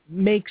to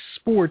make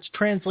sports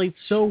translate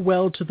so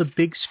well to the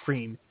big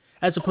screen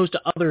as opposed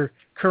to other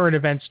current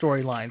event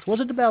storylines?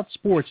 What's it about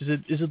sports? Is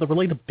it the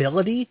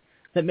relatability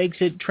that makes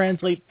it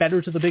translate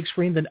better to the big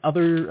screen than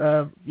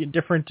other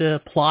different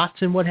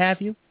plots and what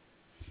have you?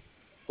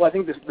 Well, I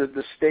think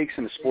the stakes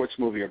in a sports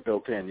movie are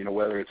built in.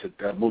 Whether it's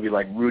a movie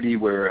like Rudy,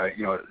 where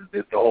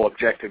the whole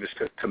objective is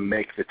to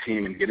make the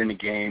team and get in a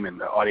game, and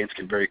the audience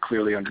can very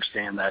clearly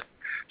understand that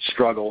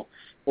struggle,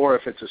 or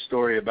if it's a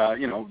story about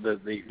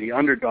the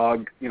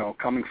underdog,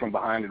 coming from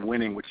behind and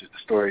winning, which is the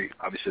story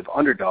obviously of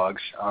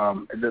Underdogs.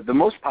 The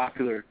most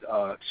popular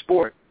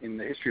sport in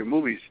the history of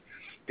movies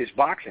is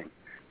boxing.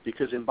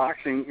 Because in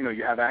boxing,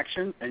 you have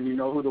action, and you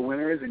know who the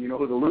winner is, and you know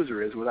who the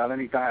loser is without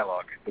any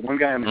dialogue. The one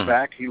guy on his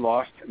back, he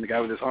lost, and the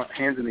guy with his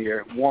hands in the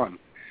air won.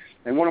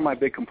 And one of my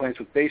big complaints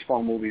with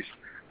baseball movies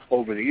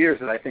over the years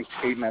that I think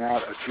 8 Men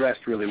Out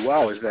addressed really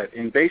well is that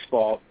in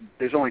baseball,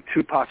 there's only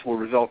 2 possible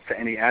results to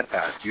any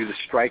at-bat. You either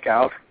strike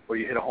out or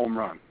you hit a home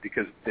run,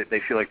 because they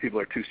feel like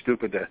people are too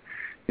stupid to,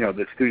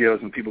 the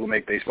studios and people who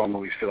make baseball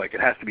movies feel like it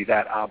has to be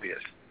that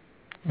obvious.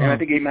 And I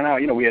think 8 Men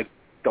Out, we had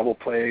double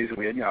plays, and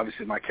we had,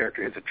 obviously my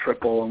character hits a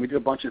triple, and we did a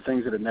bunch of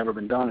things that had never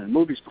been done in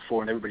movies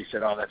before, and everybody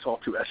said, oh, that's all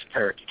too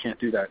esoteric, you can't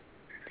do that.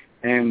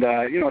 And,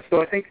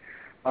 so I think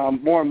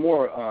more and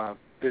more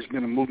there's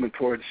been a movement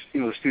towards,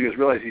 the studios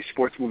realize these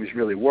sports movies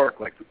really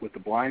work, like with The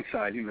Blind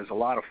Side. There's a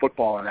lot of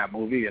football in that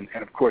movie, and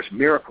of course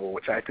Miracle,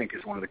 which I think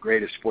is one of the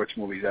greatest sports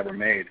movies ever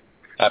made.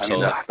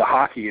 Absolutely. I mean, the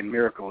hockey in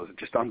Miracle is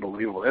just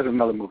unbelievable. There's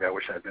another movie I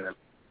wish I'd been in.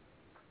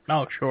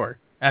 Oh, sure.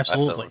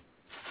 Absolutely.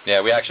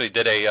 Yeah, we actually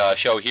did a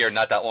show here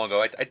not that long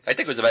ago. I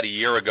think it was about a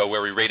year ago,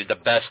 where we rated the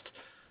best,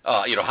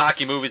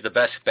 hockey movies, the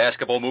best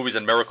basketball movies,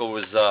 and Miracle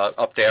was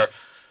up there.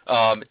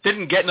 It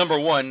didn't get number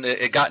 1.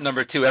 It got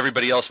number 2.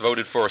 Everybody else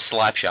voted for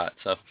Slapshot.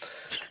 So.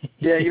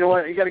 Yeah, you know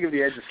what? You got to give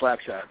the edge to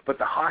Slapshot. But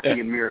the hockey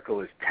in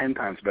Miracle is 10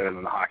 times better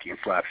than the hockey in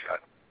Slapshot.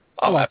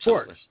 Oh,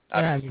 absolutely. Of course.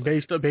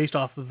 Absolutely. Yeah, based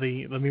off of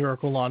the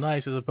Miracle on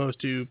Ice as opposed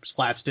to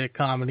slapstick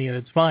comedy at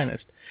its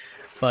finest.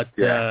 But,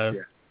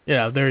 there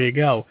you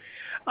go.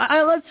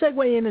 Let's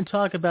segue in and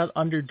talk about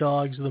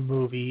Underdogs, the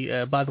movie.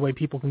 By the way,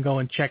 people can go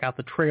and check out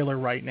the trailer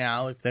right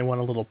now if they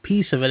want a little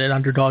piece of it at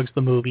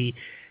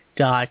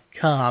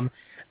underdogsthemovie.com.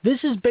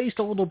 This is based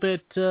a little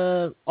bit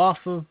off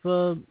of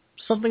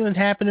something that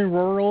happened in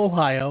rural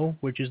Ohio,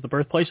 which is the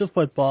birthplace of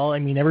football. I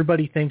mean,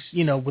 everybody thinks,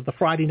 with the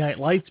Friday Night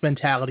Lights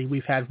mentality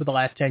we've had for the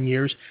last 10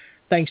 years,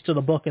 thanks to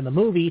the book and the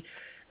movie,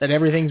 that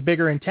everything's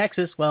bigger in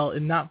Texas. Well,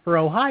 not for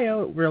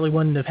Ohio. It really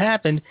wouldn't have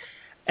happened.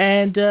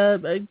 And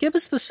give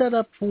us the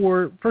setup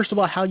for, first of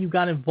all, how you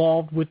got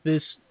involved with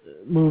this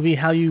movie,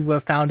 how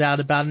you found out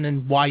about it,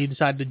 and why you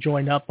decided to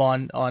join up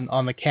on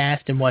the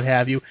cast and what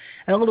have you,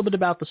 and a little bit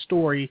about the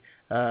story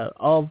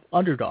of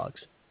Underdogs.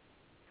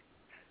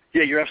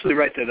 Yeah, you're absolutely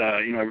right that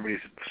everybody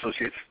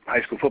associates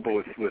high school football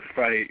with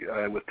Friday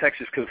with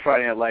Texas because of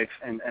Friday Night Lights,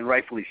 and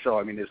rightfully so.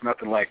 I mean, there's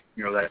nothing like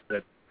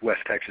that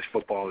West Texas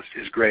football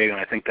is great, and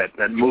I think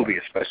that movie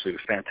especially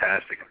was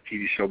fantastic, a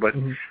TV show. But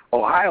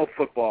Ohio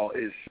football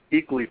is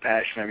equally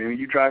passionate. I mean, when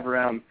you drive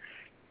around,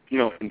 we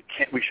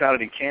shot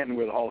it in Canton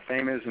where the Hall of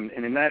Fame is, and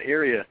in that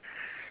area,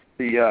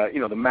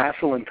 the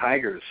Massillon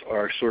Tigers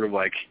are sort of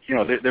like,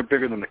 they're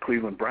bigger than the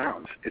Cleveland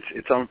Browns.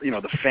 It's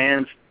the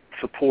fans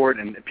support,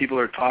 and people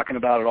are talking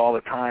about it all the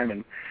time,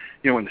 and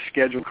when the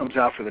schedule comes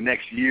out for the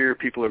next year,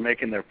 people are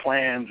making their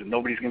plans, and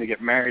nobody's going to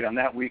get married on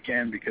that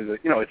weekend because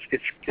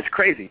it's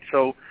crazy.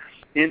 So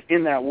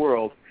in that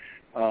world,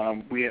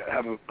 we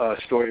have a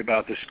story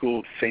about the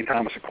school, St.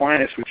 Thomas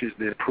Aquinas, which is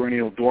the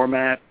perennial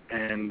doormat,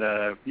 and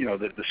the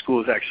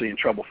school is actually in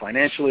trouble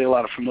financially. A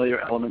lot of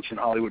familiar elements in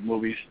Hollywood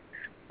movies,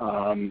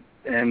 and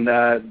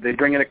they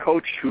bring in a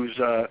coach who's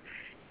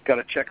got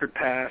a checkered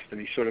past, and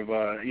he's sort of,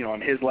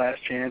 on his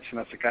last chance, and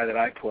that's the guy that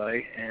I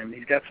play. And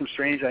he's got some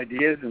strange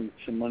ideas and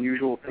some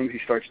unusual things he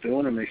starts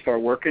doing, and they start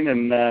working,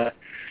 and the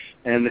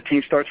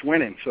team starts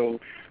winning. So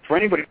for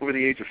anybody over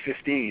the age of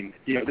 15,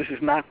 this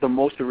is not the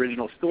most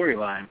original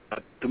storyline,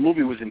 but the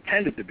movie was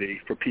intended to be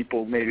for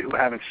people maybe who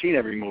haven't seen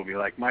every movie.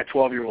 Like my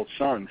 12-year-old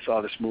son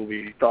saw this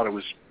movie, he thought it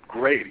was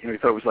great. He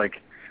thought it was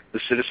like the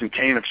Citizen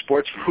Kane of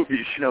sports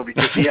movies,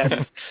 because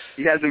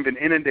he hasn't been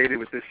inundated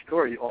with this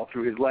story all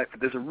through his life. But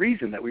there's a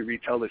reason that we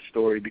retell this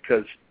story,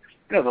 because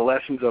the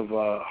lessons of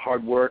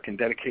hard work and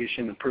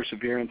dedication and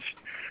perseverance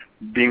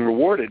being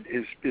rewarded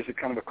is a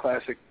kind of a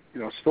classic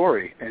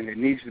story, and it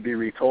needs to be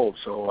retold.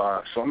 So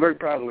I'm very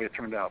proud of the way it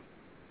turned out.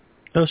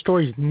 Those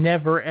stories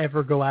never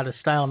ever go out of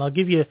style, and I'll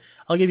give you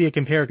a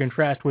compare and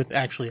contrast with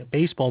actually a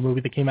baseball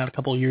movie that came out a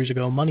couple of years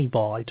ago,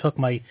 Moneyball. I took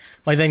my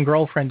then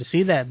girlfriend to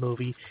see that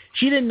movie.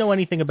 She didn't know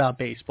anything about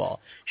baseball.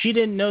 She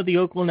didn't know the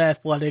Oakland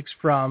Athletics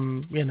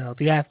from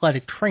the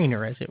athletic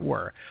trainer, as it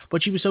were.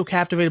 But she was so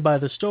captivated by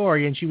the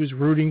story, and she was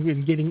rooting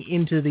and getting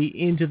into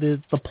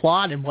the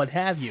plot and what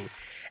have you.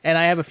 And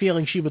I have a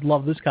feeling she would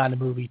love this kind of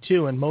movie,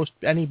 too. And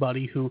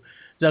anybody who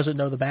doesn't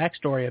know the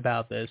backstory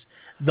about this,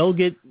 they'll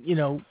get,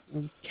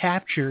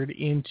 captured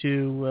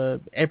into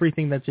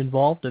everything that's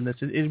involved in this.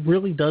 It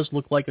really does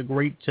look like a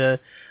great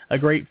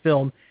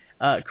film.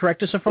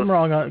 Correct me if I'm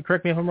wrong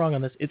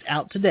on this. It's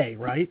out today,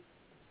 right?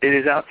 It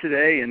is out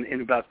today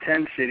in about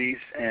 10 cities,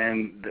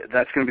 and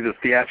that's going to be the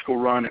theatrical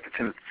run. If it's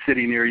in a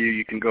city near you,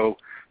 you can go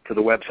to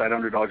the website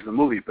Underdogs the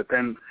movie. But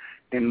then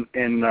in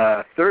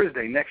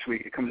Thursday next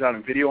week, it comes out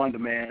in video on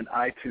demand,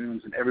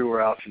 iTunes, and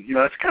everywhere else. And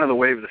that's kind of the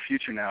wave of the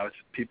future now. Is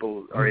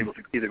people are able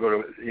to either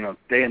go to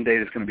day and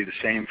date is going to be the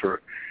same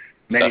for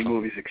many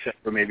movies, except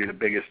for maybe the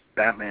biggest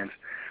Batmans.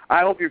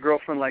 I hope your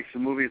girlfriend likes the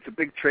movie. It's a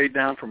big trade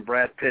down from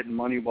Brad Pitt and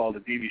Moneyball to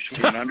D.B.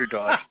 Sweeney and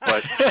Underdogs,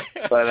 but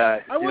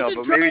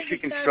maybe she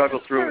can struggle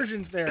through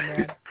it. There,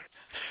 man.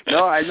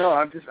 No, I know.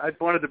 I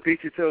wanted to beat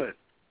you to it.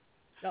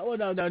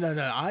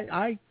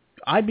 No.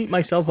 I beat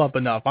myself up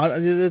enough.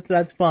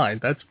 That's fine.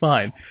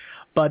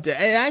 But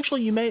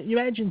actually, you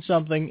mentioned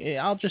something.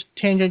 I'll just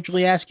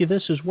tangentially ask you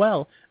this as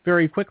well,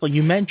 very quickly.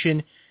 You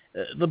mentioned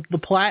the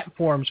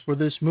platforms for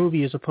this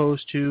movie as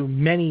opposed to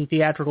many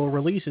theatrical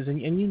releases,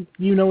 and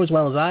you know as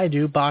well as I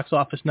do, box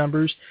office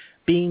numbers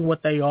being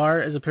what they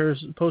are as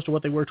opposed to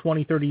what they were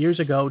 20, 30 years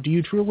ago. Do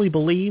you truly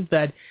believe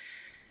that,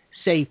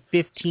 say,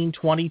 15,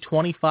 20,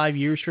 25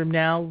 years from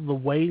now, the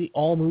way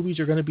all movies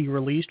are going to be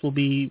released will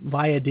be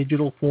via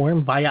digital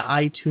form, via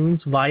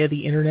iTunes, via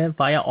the Internet,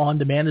 via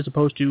on-demand, as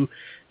opposed to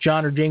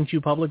John or James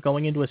Hugh Public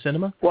going into a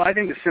cinema? Well, I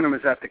think the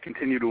cinemas have to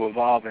continue to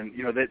evolve, and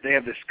they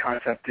have this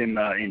concept in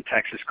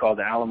Texas called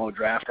the Alamo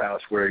Drafthouse,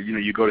 where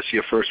you go to see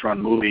a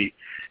first-run movie,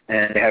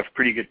 and they have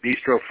pretty good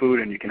bistro food,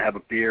 and you can have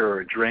a beer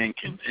or a drink,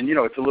 and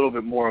it's a little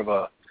bit more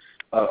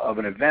of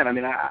an event. I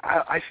mean,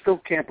 I still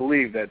can't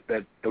believe that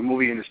the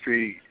movie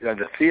industry,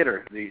 the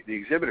theater, the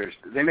exhibitors,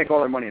 they make all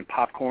their money in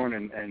popcorn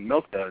and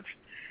milk duds.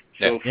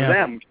 So for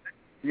them,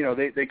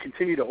 they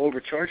continue to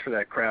overcharge for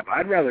that crap.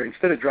 I'd rather,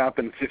 instead of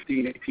dropping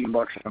 $15,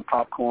 $18 on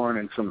popcorn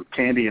and some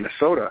candy and a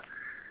soda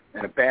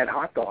and a bad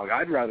hot dog,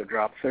 I'd rather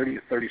drop $30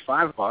 to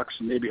 $35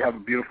 and maybe have a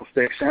beautiful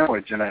steak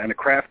sandwich and a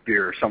craft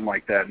beer or something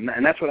like that.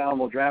 And that's what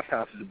Alamo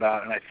Drafthouse is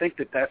about. And I think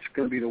that's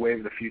going to be the wave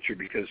of the future,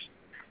 because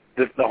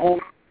the home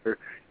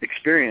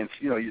experience,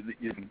 you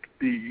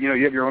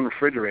have your own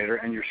refrigerator,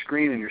 and your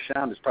screen and your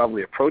sound is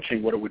probably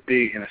approaching what it would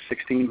be in a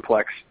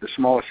 16-plex, the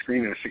smallest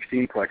screen in a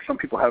 16-plex. Some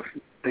people have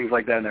things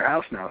like that in their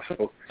house now.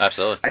 So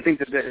absolutely, I think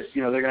that they're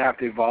going to have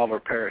to evolve or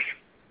perish.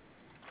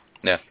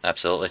 Yeah,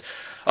 absolutely.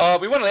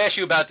 We wanted to ask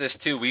you about this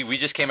too. We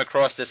just came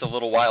across this a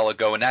little while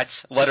ago, and that's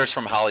Letters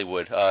from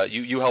Hollywood.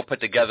 You helped put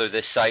together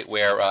this site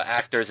where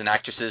actors and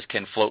actresses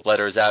can float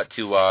letters out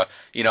to our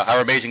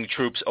amazing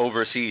troops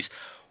overseas.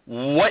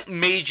 What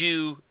made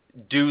you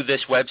do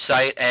this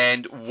website,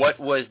 and what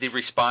was the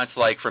response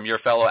like from your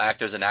fellow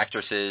actors and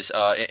actresses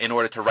in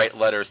order to write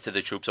letters to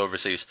the troops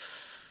overseas?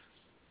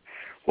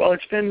 Well,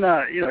 it's been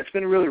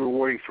really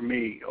rewarding for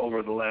me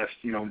over the last,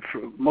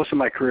 for most of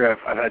my career,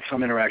 I've had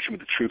some interaction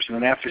with the troops, and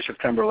then after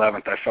September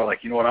 11th, I felt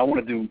like, what I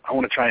want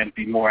to try and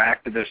be more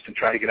activist and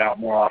try to get out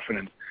more often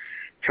and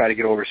try to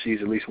get overseas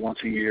at least once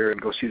a year and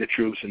go see the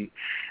troops, and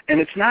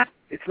it's not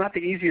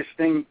the easiest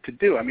thing to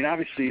do. I mean,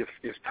 obviously,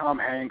 if Tom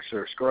Hanks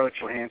or Scarlett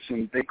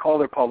Johansson, they call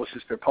their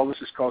publicist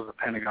calls the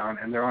Pentagon,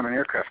 and they're on an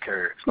aircraft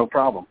carrier, it's no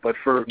problem. But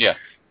for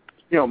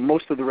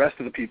most of the rest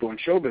of the people in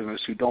show business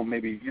who don't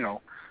maybe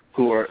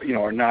who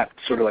are not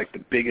sort of like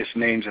the biggest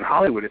names in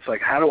Hollywood, it's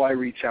like, how do I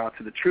reach out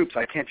to the troops?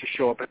 I can't just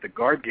show up at the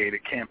guard gate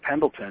at Camp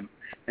Pendleton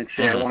and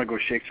say I want to go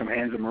shake some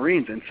hands of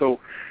Marines. And so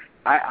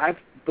I've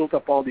built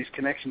up all these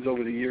connections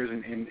over the years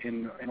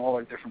in all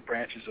our different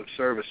branches of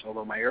service,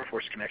 although my Air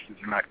Force connections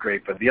are not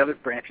great. But the other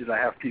branches, I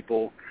have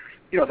people,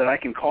 that I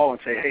can call and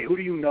say, hey, who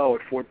do you know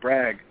at Fort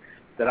Bragg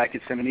that I could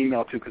send an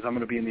email to, because I'm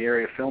going to be in the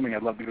area filming.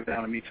 I'd love to go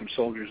down and meet some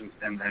soldiers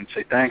and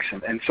say thanks.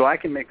 And so I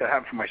can make that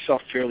happen for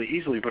myself fairly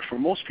easily, but for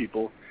most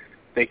people,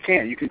 they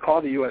can't. You can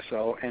call the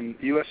USO, and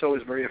the USO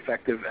is very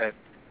effective at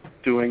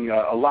doing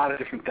a lot of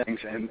different things,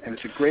 and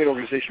it's a great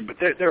organization, but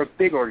they're a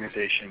big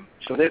organization,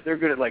 so they're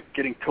good at like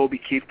getting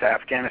Toby Keith to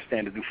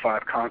Afghanistan to do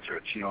 5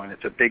 concerts, and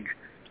it's a big,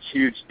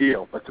 huge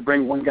deal. But to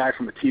bring one guy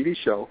from a TV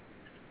show,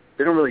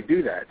 they don't really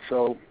do that.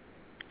 So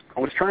I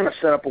was trying to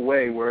set up a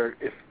way where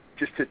if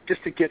just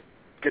to get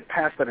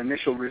past that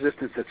initial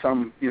resistance that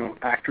some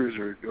actors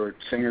or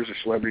singers or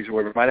celebrities or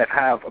whatever might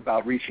have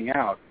about reaching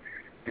out,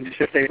 and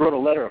just if they wrote a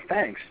letter of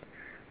thanks,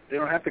 they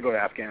don't have to go to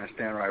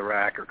Afghanistan or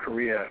Iraq or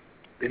Korea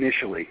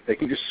initially. They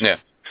can just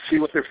see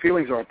what their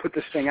feelings are, put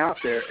this thing out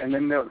there, and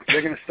then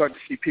they're going to start to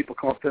see people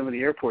come up to them in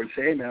the airport and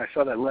say, hey, man, I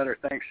saw that letter.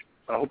 Thanks.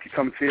 I hope you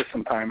come and see us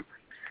sometime.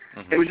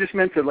 Mm-hmm. It was just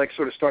meant to like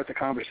sort of start the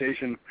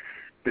conversation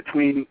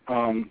between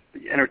the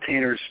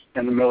entertainers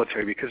and the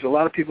military, because a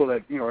lot of people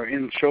that are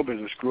in show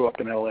business grew up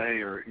in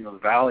L.A. or the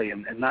Valley,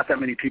 and not that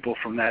many people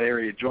from that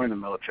area join the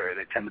military.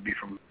 They tend to be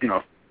from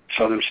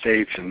southern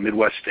states and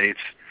Midwest states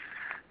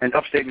and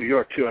upstate New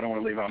York too. I don't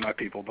want to leave out my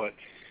people, but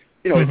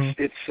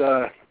it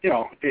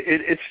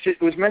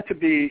was meant to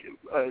be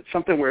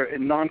something where,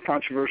 in a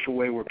non-controversial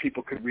way, where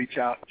people could reach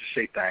out and just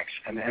say thanks,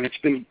 and it's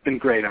been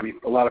great. I mean,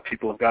 a lot of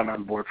people have gotten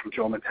on board, from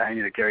Joe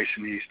Montagna to Gary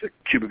Sinise to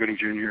Cuba Gooding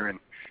Jr., and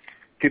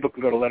people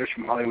can go to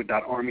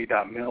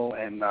lettersfromhollywood.army.mil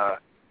and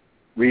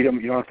read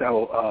them. You don't have to have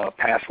a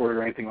password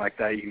or anything like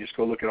that. You can just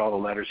go look at all the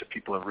letters that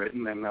people have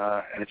written, and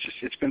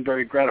it's been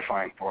very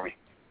gratifying for me.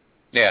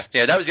 Yeah,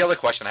 that was the other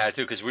question I had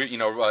too, because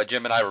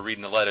Jim and I were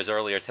reading the letters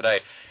earlier today.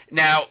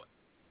 Now,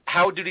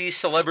 how do these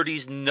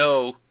celebrities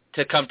know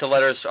to come to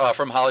Letters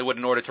from Hollywood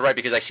in order to write?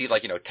 Because I see,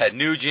 Ted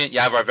Nugent, you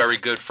have our very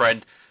good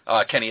friend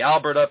Kenny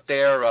Albert up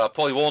there,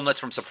 Paulie Walnuts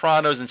from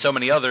Sopranos, and so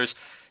many others.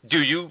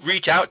 Do you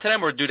reach out to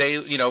them, or do they,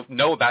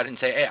 know about it and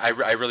say, hey,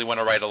 I really want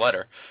to write a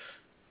letter?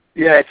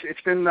 Yeah,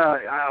 it's been.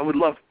 I would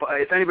love,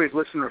 if anybody's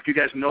listening, or if you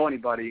guys know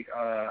anybody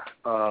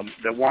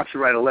that wants to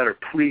write a letter,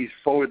 please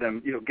forward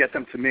them. Get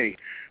them to me.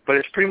 But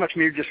it's pretty much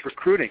me just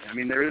recruiting. I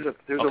mean, there's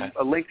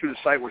a link through the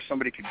site where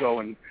somebody could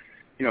go and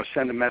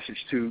send a message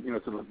to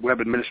to the web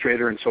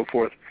administrator and so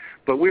forth.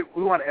 But we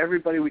want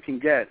everybody we can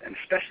get, and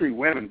especially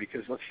women,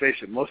 because let's face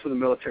it, most of the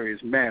military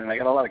is men, and I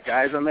got a lot of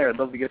guys on there. I'd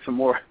love to get some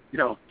more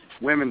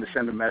women to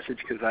send a message,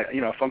 because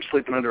if I'm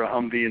sleeping under a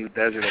Humvee in the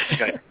desert, I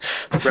think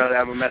I'd rather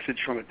have a message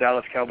from a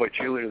Dallas Cowboy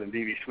cheerleader than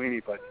D.B.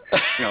 Sweeney. But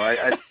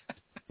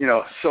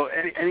so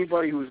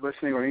anybody who's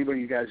listening, or anybody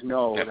you guys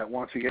know that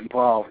wants to get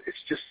involved, it's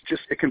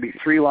just it can be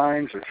 3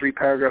 lines or 3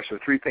 paragraphs or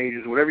 3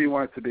 pages, whatever you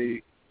want it to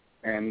be,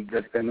 and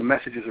the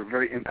messages are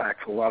very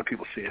impactful. A lot of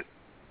people see it.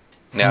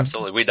 Yeah,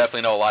 absolutely. We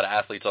definitely know a lot of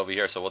athletes over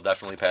here, so we'll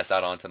definitely pass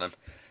that on to them.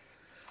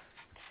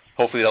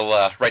 Hopefully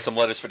they'll write some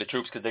letters for the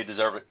troops, because they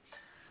deserve it.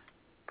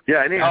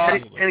 Yeah, and he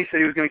said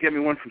he was going to get me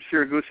one from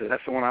Siragusa.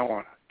 That's the one I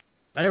want.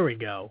 There we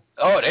go.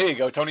 Oh, there you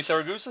go, Tony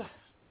Siragusa?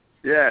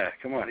 Yeah,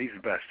 come on, he's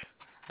the best.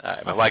 All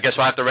right, well, I guess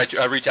we'll have to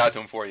reach out to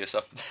him for you.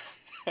 So,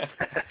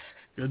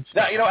 good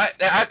stuff. Now, I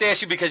have to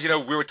ask you, because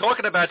we were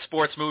talking about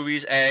sports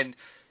movies, and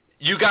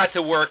you got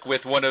to work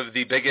with one of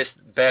the biggest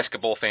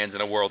basketball fans in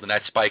the world, and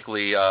that's Spike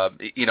Lee.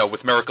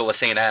 With Miracle of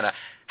St. Anna.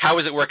 How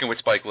is it working with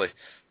Spike Lee?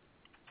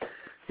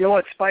 You know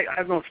what, Spike?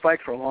 I've known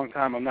Spike for a long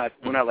time. We're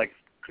not like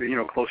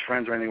close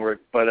friends or anything.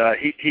 But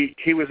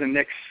he was a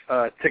Knicks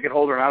ticket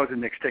holder, and I was a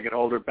Knicks ticket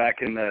holder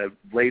back in the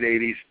late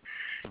 '80s.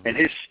 And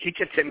he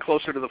kept getting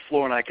closer to the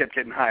floor, and I kept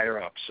getting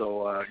higher up.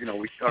 So our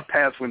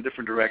paths went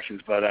different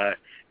directions. But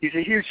he's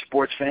a huge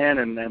sports fan,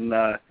 and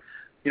I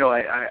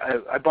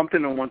bumped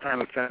into him one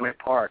time at Fenway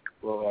Park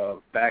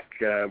back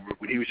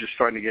when he was just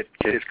starting to get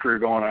his career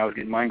going, and I was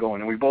getting mine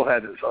going. And we both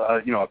had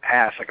a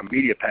pass, like a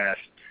media pass,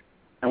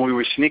 and we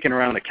were sneaking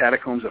around the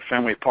catacombs of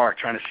Fenway Park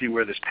trying to see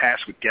where this pass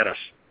would get us.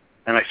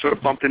 And I sort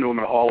of bumped into him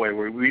in the hallway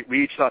where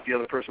we each thought the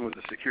other person was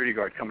the security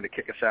guard coming to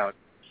kick us out.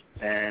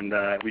 And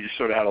we just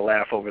sort of had a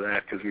laugh over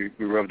that, because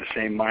we were of the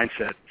same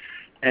mindset.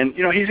 And,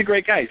 he's a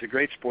great guy. He's a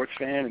great sports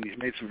fan, and he's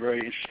made some very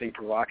interesting,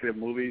 provocative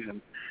movies.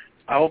 And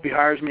I hope he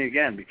hires me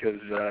again, because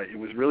it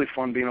was really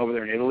fun being over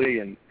there in Italy.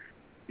 And,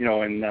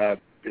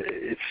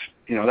 it's,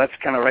 that's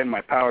kind of right in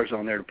my power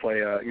zone there to play,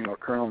 a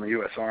colonel in the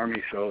U.S.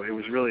 Army. So it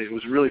was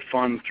really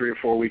fun 3 or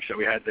 4 weeks that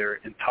we had there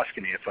in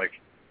Tuscany. It's like,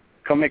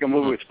 come make a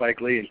movie with Spike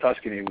Lee in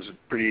Tuscany. It was a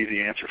pretty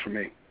easy answer for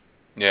me.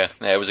 Yeah,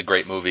 it was a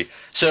great movie.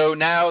 So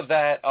now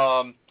that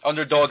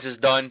Underdogs is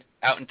done,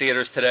 out in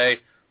theaters today,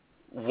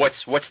 what's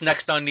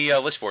next on the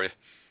list for you?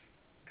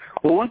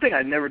 Well, one thing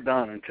I'd never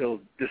done until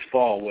this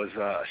fall was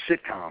a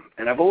sitcom.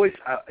 And I've always,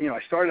 I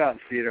started out in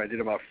theater. I did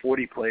about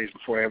 40 plays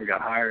before I ever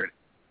got hired.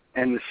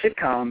 And the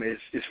sitcom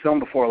is filmed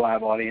before a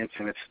live audience,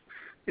 and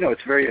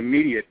it's very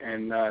immediate.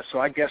 And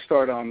so I guest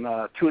starred on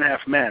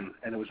 2.5 Men,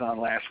 and it was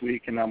on last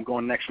week, and I'm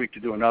going next week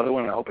to do another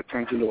one. I hope it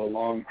turns into a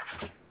long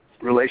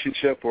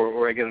relationship,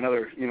 or I get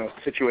another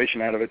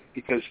situation out of it,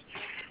 because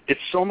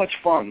it's so much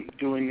fun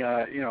doing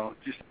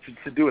just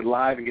to do it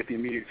live and get the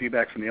immediate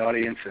feedback from the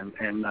audience,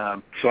 and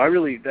so I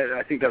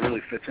think that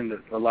really fits into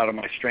a lot of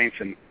my strengths.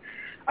 And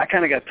I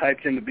kind of got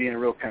typed into being a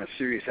real kind of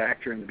serious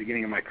actor in the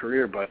beginning of my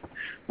career, but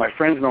my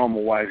friends know I'm a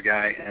wise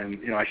guy, and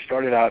I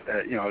started out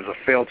as a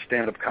failed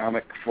stand-up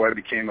comic before I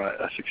became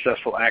a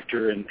successful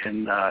actor, and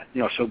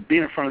so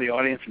being in front of the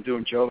audience and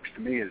doing jokes,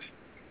 to me,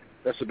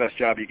 that's the best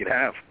job you could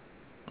have.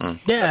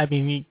 Yeah, I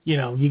mean,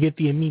 you get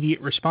the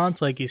immediate response,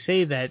 like you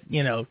say, that,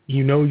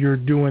 you're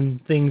doing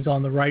things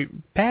on the right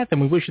path,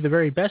 and we wish you the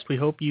very best. We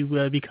hope you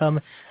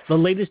become the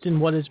latest in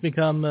what has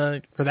become,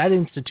 for that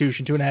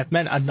institution, 2.5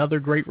 Men,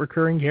 another great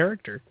recurring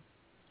character.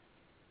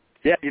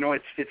 Yeah,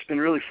 it's been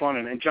really fun,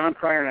 and John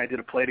Pryor and I did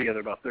a play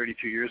together about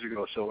 32 years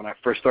ago, so when I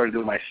first started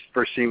doing my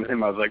first scene with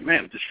him, I was like,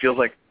 man, it just feels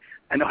like,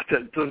 I know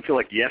it doesn't feel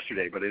like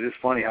yesterday, but it is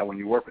funny how when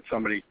you work with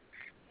somebody,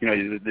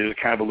 there's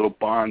kind of a little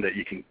bond that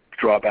you can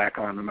draw back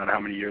on no matter how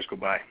many years go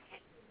by.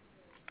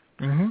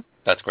 Mm-hmm.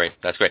 That's great.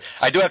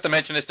 I do have to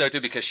mention this, though,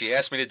 too, because she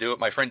asked me to do it.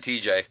 My friend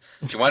TJ,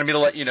 she wanted me to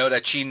let you know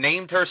that she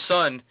named her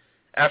son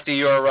after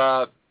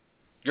your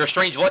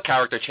Strange Luck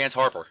character, Chance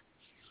Harper.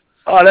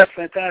 Oh, that's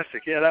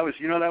fantastic. Yeah, that was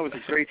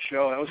a great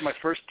show. That was my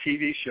first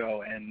TV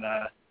show, and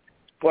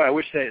Boy, I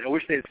wish they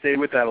had stayed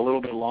with that a little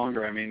bit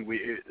longer. I mean,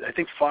 I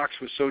think Fox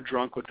was so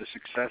drunk with the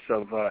success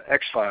of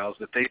X-Files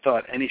that they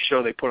thought any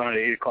show they put on at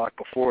 8 o'clock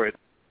before it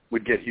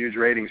would get huge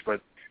ratings.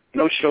 But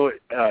no show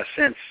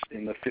since,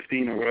 in the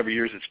 15 or whatever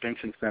years it's been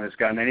since then, has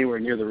gotten anywhere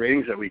near the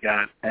ratings that we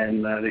got,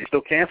 and they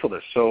still canceled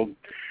us. So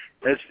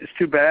it's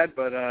too bad.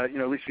 But at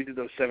least we did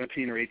those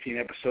 17 or 18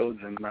 episodes,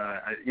 and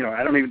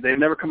they've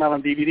never come out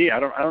on DVD.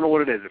 I don't know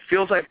what it is. It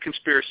feels like a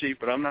conspiracy,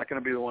 but I'm not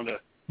going to be the one to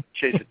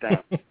chase it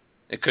down.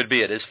 It could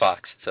be. It is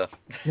Fox. So.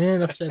 Yeah,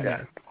 enough said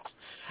that.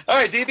 All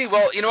right, DB.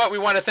 Well, you know what? We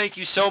want to thank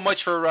you so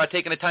much for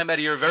taking the time out of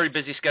your very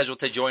busy schedule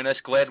to join us.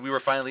 Glad we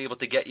were finally able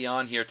to get you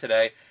on here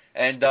today,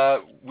 and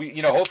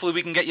hopefully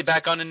we can get you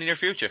back on in the near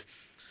future.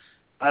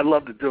 I'd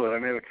love to do it. I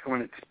may come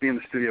in and be in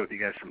the studio with you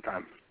guys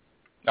sometime.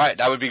 All right,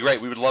 that would be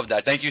great. We would love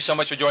that. Thank you so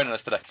much for joining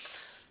us today.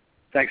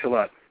 Thanks a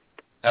lot.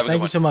 Have a good one.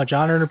 Thank you so much.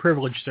 Honor and a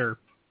privilege, sir.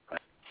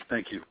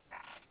 Thank you.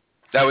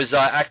 That was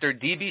actor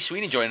D.B.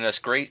 Sweeney joining us.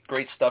 Great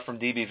stuff from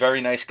D.B. Very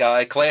nice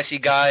guy, classy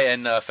guy,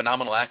 and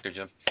phenomenal actor,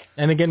 Jim.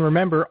 And again,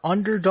 remember,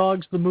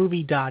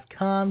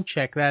 underdogsthemovie.com.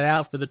 Check that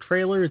out for the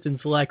trailer. It's in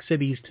select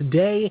cities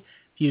today. A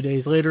few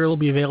days later, it'll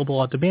be available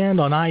on demand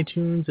on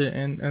iTunes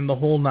and the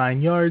whole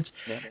 9 yards.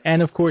 Yeah.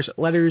 And, of course,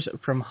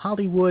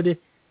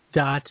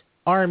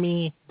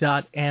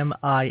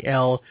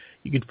 lettersfromhollywood.army.mil.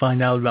 You can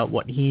find out about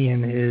what he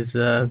and his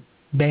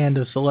band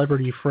of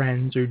celebrity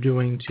friends are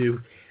doing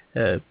to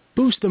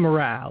boost the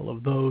morale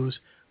of those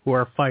who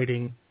are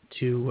fighting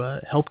to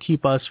help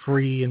keep us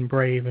free and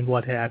brave and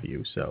what have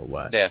you. So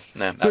good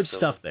absolutely.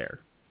 Stuff there.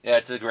 Yeah,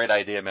 it's a great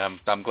idea, man.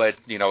 I'm glad,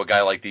 a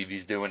guy like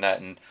DB's doing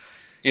that. And,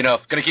 going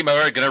to keep my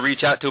word, going to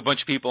reach out to a bunch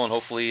of people, and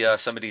hopefully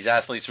some of these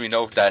athletes we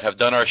know that have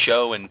done our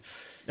show and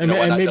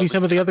maybe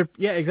some of the other,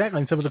 exactly,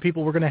 and some of the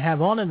people we're going to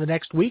have on in the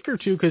next week or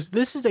two, because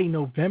this is a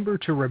November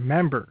to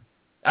remember.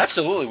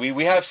 Absolutely.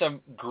 We have some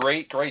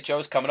great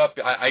shows coming up.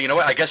 You know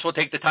what? I guess we'll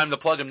take the time to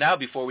plug them now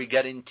before we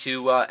get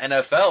into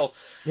NFL.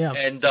 Yeah.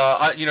 And,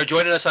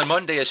 joining us on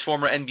Monday is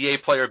former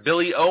NBA player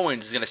Billy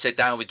Owens is going to sit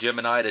down with Jim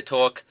and I to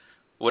talk,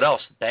 what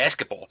else?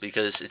 Basketball,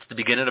 because it's the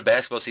beginning of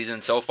basketball season.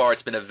 And so far,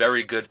 it's been a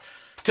very good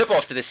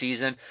tip-off to the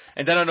season.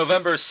 And then on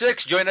November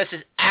 6th, joining us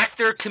is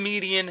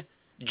actor-comedian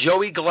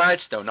Joey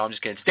Gladstone. No, I'm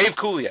just kidding. It's Dave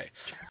Coulier.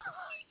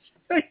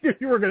 I knew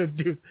you were going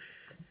to do.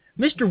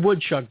 Mr.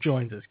 Woodchuck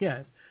joins us. Yeah.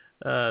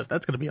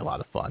 That's going to be a lot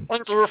of fun.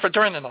 Thank you for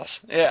joining us.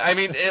 Yeah, I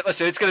mean,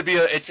 listen, it's going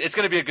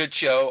to be a good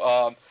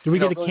show. Do we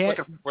get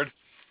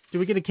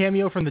a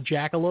cameo from the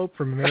Jackalope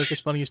from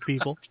America's Funniest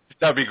People?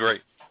 That'd be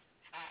great.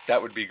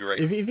 That would be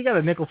great. If he got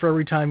a nickel for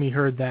every time he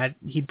heard that,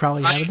 he'd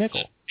probably have a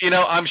nickel.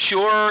 I'm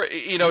sure,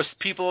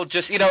 people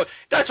just,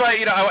 that's why,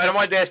 I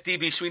wanted to ask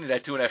D.B. Sweeney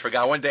that too, and I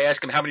forgot. I wanted to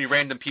ask him how many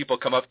random people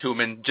come up to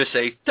him and just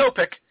say, "Toe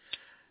pick."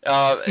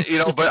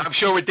 But I'm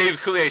sure with Dave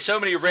Coulier, so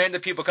many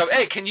random people come,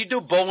 "Hey, can you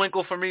do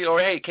Bullwinkle for me?" Or,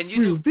 "Hey, can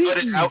you do Put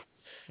It Out?"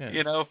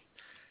 Yeah.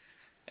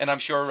 And I'm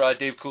sure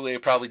Dave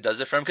Coulier probably does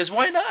it for him, because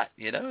why not?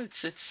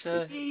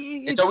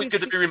 It's always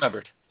good to be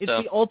remembered. It's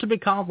the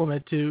ultimate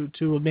compliment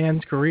to a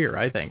man's career,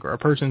 I think, or a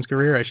person's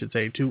career, I should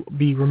say, to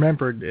be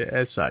remembered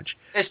as such.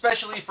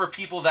 Especially for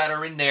people that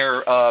are in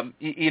their,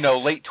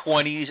 late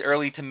 20s,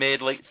 early to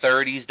mid, late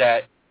 30s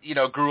that,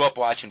 grew up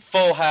watching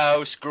Full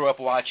House, grew up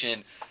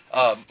watching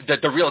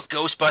the real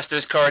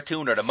Ghostbusters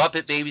cartoon or the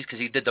Muppet Babies, because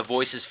he did the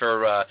voices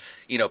for,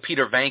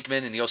 Peter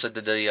Venkman, and he also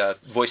did the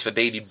voice for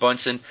Baby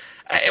Bunsen.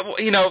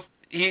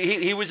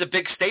 He was a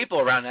big staple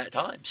around that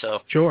time.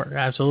 So sure,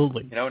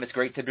 absolutely. And it's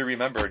great to be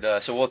remembered.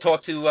 So we'll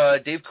talk to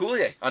Dave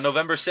Coulier on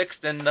November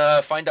 6th and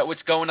find out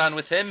what's going on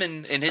with him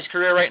in his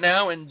career right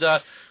now, and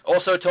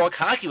also talk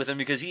hockey with him,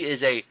 because he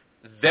is a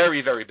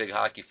very, very big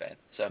hockey fan.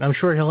 So I'm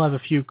sure he'll have a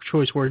few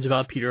choice words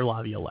about Peter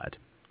Laviolette.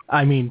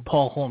 I mean,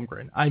 Paul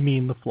Holmgren. I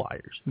mean, the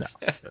Flyers. No.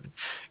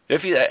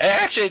 If he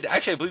actually, I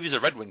believe he's a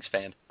Red Wings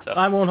fan. So.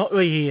 I won't. Well,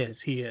 he is.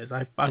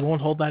 I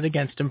won't hold that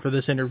against him for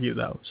this interview,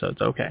 though. So it's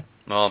okay.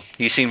 Well,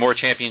 he's seen more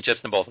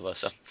championships than both of us.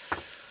 So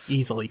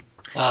easily.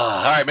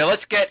 All right, man.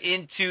 Let's get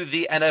into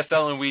the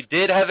NFL, and we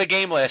did have a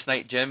game last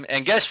night, Jim.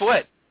 And guess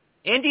what?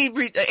 Andy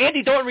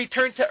Dalton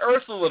returned to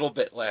earth a little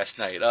bit last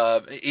night.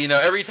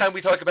 Every time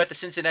we talk about the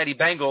Cincinnati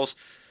Bengals,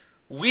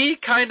 we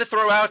kind of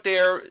throw out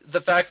there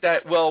the fact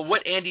that, well,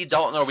 what Andy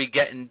Dalton are we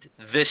getting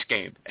this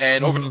game?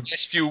 And over the last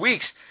few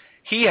weeks,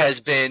 he has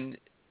been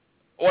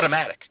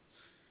automatic.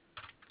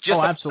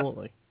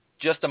 Absolutely.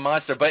 Just a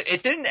monster. But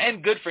it didn't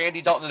end good for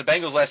Andy Dalton and the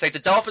Bengals last night. The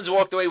Dolphins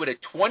walked away with a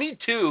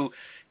 22-20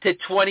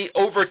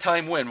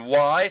 overtime win.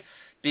 Why?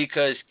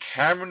 Because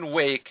Cameron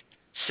Wake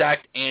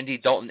sacked Andy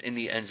Dalton in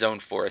the end zone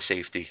for a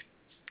safety.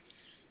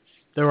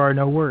 There are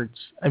no words.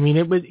 I mean,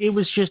 it was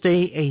just a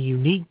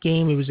unique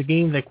game. It was a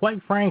game that,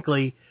 quite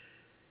frankly,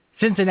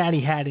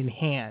 Cincinnati had in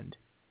hand,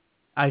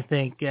 I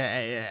think,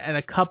 at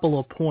a couple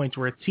of points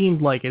where it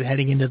seemed like it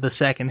heading into the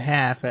second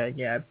half.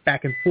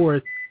 Back and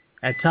forth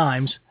at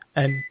times.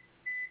 And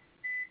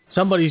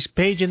somebody's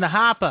paging the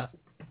hopper.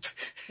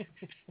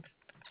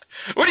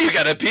 What do you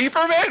got, a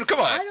beeper, man?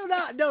 Come on. I don't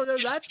know. No,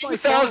 that's my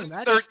phone.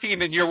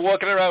 2013, and you're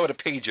walking around with a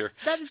pager.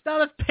 That is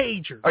not a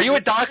pager. Are you a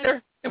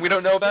doctor? And we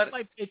don't know about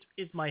it?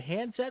 It's my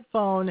handset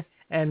phone,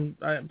 and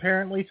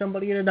apparently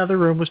somebody in another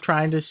room was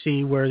trying to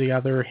see where the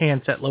other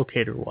handset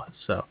locator was.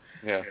 So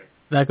yeah,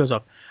 that goes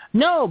off.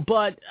 No,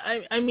 but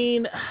I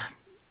mean,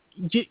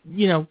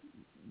 you know,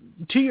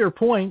 to your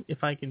point,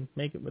 if I can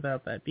make it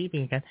without that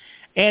beeping again,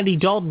 Andy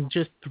Dalton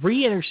just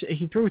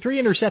he threw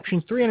 3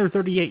 interceptions,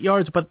 338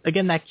 yards, but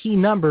again, that key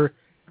number,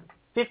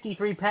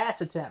 53 pass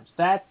attempts.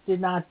 That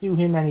did not do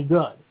him any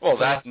good. Well,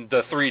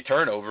 the 3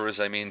 turnovers,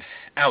 I mean,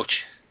 ouch.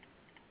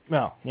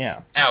 Well,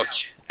 yeah. Ouch.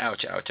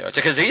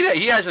 Because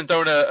he hasn't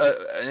thrown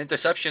an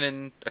interception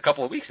in a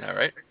couple of weeks now,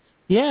 right?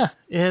 Yeah,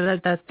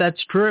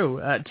 that's true.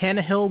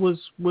 Tannehill was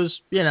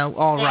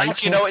all right.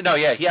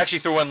 Actually, he actually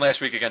threw one last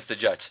week against the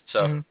Jets.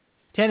 So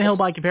Tannehill,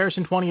 by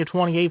comparison, 20 of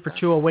 28 for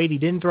 208. He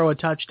didn't throw a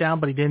touchdown,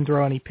 but he didn't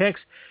throw any picks.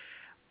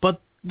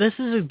 But this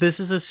is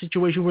a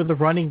situation where the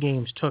running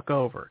games took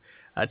over.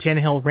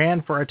 Tannehill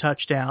ran for a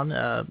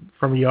touchdown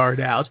from a yard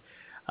out,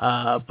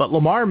 but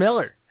Lamar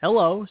Miller,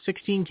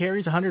 16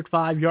 carries,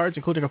 105 yards,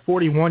 including a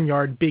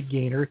 41-yard big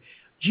gainer.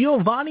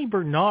 Giovanni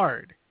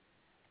Bernard,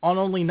 on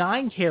only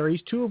 9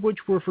 carries, 2 of which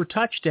were for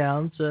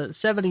touchdowns,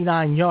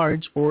 79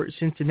 yards for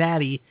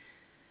Cincinnati.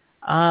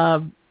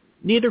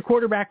 Neither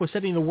quarterback was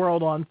setting the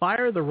world on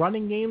fire. The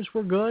running games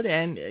were good,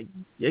 and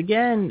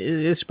again,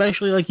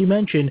 especially like you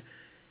mentioned,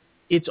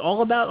 it's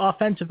all about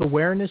offensive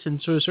awareness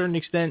and to a certain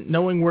extent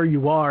knowing where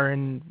you are.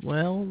 And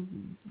well,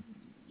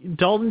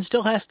 Dalton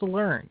still has to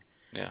learn.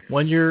 Yeah.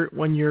 When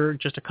you're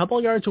just a couple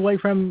yards away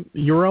from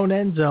your own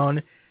end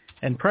zone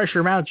and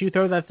pressure mounts, you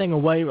throw that thing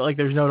away like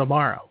there's no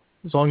tomorrow,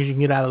 as long as you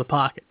can get out of the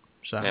pocket.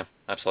 So yeah,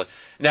 absolutely.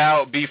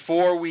 Now,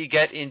 before we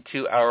get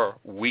into our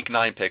Week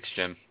 9 picks,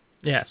 Jim.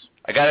 Yes.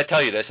 I got to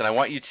tell you this, and I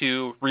want you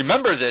to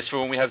remember this for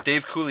when we have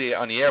Dave Coulier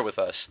on the air with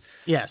us.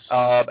 Yes.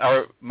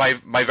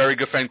 My very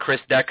good friend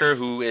Chris Decker,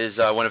 who is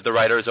one of the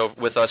writers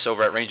with us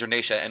over at Ranger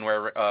Nation,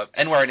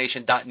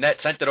 NYRNation.net,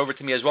 sent it over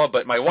to me as well.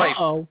 But my wife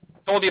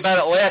told me about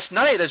it last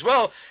night as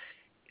well.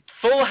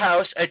 Full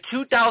House, a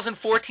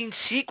 2014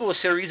 sequel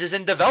series, is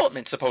in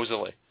development,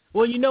 supposedly.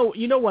 Well, you know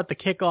what the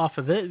kickoff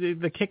of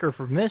the kicker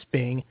from this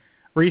being.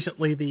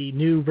 Recently, the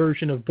new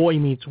version of Boy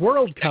Meets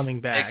World coming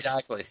back.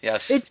 Exactly,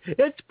 yes.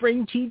 It's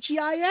bring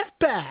TGIF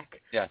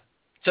back. Yeah.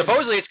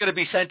 Supposedly it's going to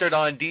be centered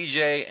on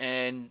DJ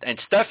and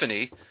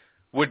Stephanie.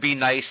 Would be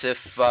nice if,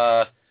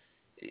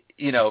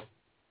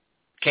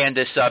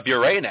 Candace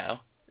Bure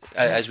now,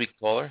 as we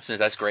call her, since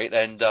that's great,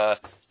 and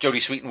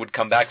Jodie Sweetin would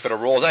come back for the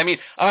roles. I mean,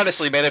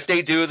 honestly, man, if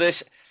they do this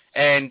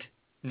and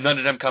none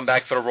of them come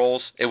back for the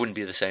roles, it wouldn't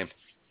be the same.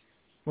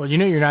 Well,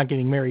 you're not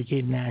getting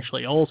Mary-Kate and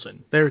Ashley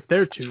Olsen. They're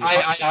too.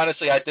 I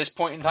honestly, at this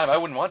point in time, I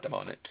wouldn't want them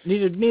on it.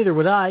 Neither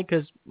would I,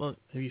 because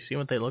have you seen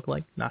what they look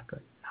like? Not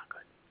good.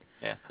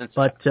 Yeah.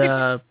 But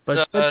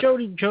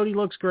Jodie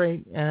looks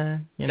great.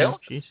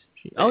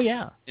 Oh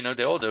yeah.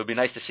 They all do. It'd be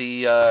nice to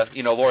see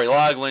Lori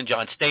Loughlin,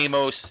 John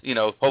Stamos.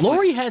 Hopefully.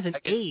 Lori hasn't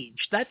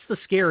aged. That's the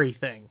scary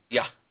thing.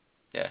 Yeah.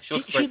 Yeah,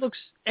 she looks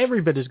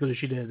every bit as good as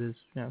she did as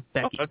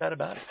Becky. No doubt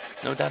about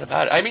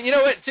it. I mean, you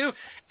know what, too?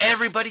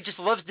 Everybody just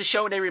loves the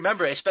show and they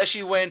remember it,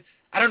 especially when,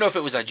 I don't know if it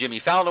was on Jimmy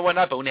Fallon or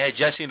whatnot, but when they had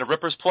Jesse and the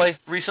Rippers play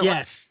recently.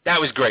 Yes.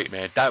 That was great,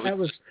 man. That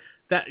was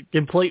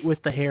complete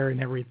with the hair and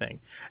everything.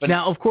 But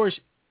now, of course,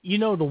 the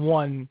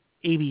one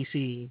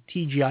ABC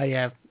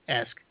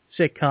TGIF-esque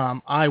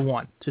sitcom I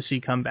want to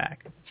see come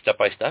back. Step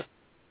by Step?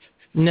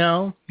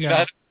 No.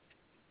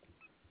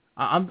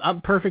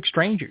 I'm Perfect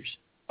Strangers.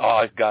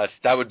 Oh, God,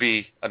 that would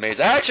be amazing.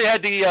 I actually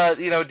had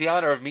the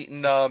honor of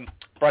meeting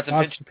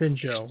Bronson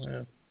Pinchot.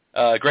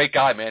 Yeah. Great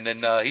guy, man,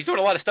 and he's doing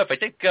a lot of stuff. I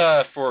think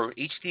for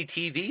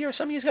HDTV or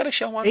something, he's got a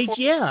show on.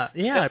 Yeah,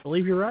 I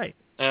believe you're right.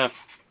 Yeah,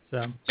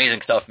 so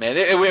amazing stuff, man.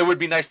 It would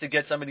be nice to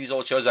get some of these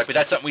old shows back, but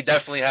that's something we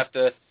definitely have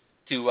to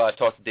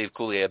talk to Dave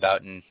Coulier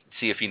about and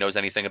see if he knows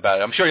anything about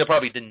it. I'm sure he'll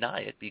probably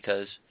deny it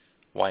because.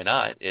 Why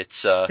not? It's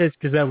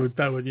because that would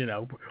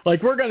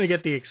like we're going to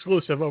get the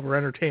exclusive over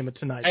Entertainment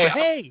Tonight.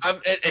 Hey,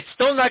 it's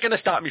still not going to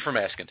stop me from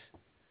asking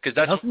because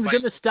that's nothing's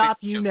going to stop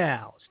you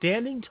now.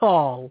 Standing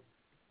tall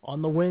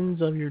on the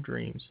winds of your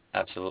dreams.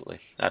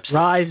 Absolutely.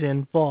 Rise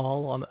and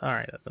fall on. All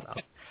right, that's enough.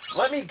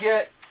 Let me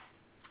get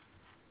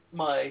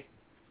my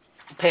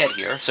pad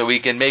here so we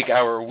can make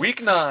our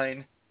Week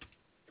 9.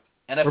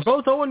 We're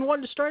both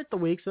 0-1 to start the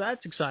week, so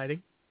that's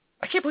exciting.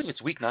 I can't believe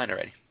it's Week 9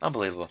 already.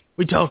 Unbelievable.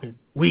 We're talking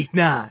Week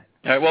 9.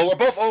 All right, well, we're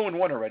both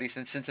 0-1 already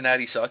since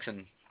Cincinnati sucks,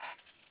 and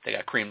they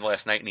got creamed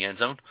last night in the end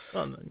zone.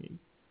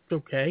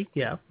 Okay,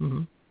 yeah.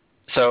 Mm-hmm.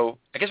 So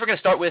I guess we're going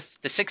to start with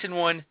the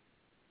 6-1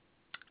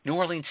 New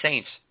Orleans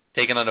Saints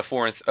taking on the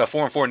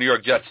 4-4 New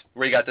York Jets.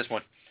 Where you got this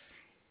one?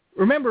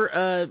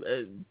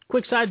 Remember,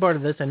 quick sidebar to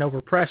this. I know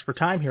we're pressed for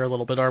time here a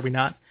little bit, are we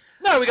not?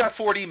 No, we got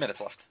 40 minutes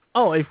left.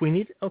 Oh, if we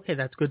need... Okay,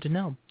 that's good to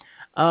know.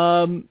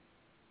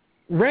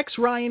 Rex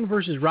Ryan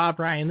versus Rob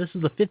Ryan. This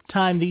is the 5th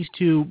time these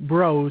two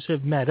bros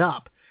have met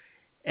up.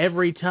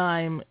 Every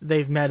time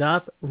they've met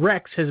up,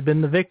 Rex has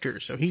been the victor,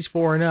 so he's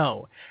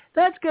 4-0.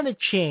 That's going to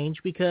change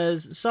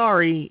because,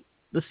 sorry,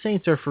 the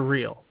Saints are for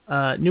real.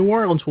 New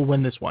Orleans will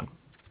win this one.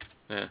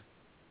 Yeah.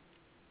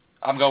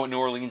 I'm going New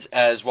Orleans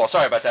as well.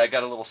 Sorry about that. I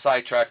got a little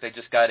sidetracked. I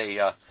just got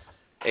a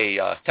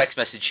text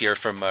message here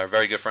from a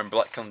very good friend,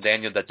 Black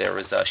Daniel, that there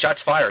was shots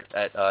fired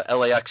at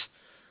LAX.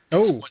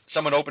 Oh.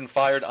 Someone opened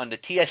fired on the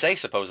TSA,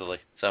 supposedly.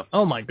 So.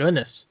 Oh, my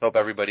goodness. Hope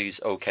everybody's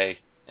okay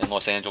in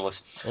Los Angeles.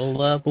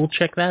 We'll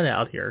check that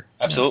out here.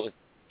 Absolutely.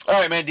 All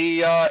right, man.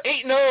 The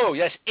 8-0,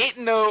 yes,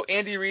 8-0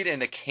 Andy Reid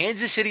and the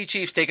Kansas City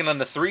Chiefs taking on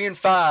the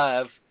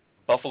 3-5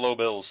 Buffalo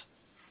Bills.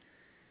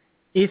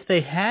 If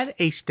they had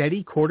a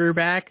steady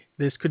quarterback,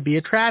 this could be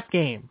a trap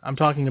game. I'm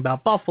talking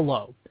about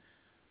Buffalo.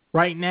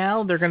 Right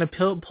now, they're going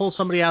to pull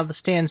somebody out of the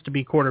stands to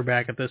be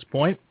quarterback at this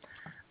point.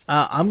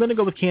 I'm going to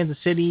go with Kansas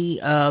City,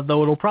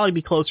 though it'll probably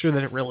be closer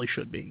than it really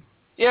should be.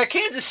 Yeah,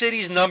 Kansas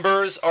City's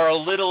numbers are a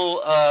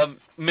little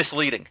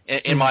misleading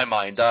in my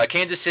mind.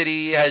 Kansas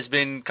City has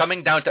been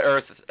coming down to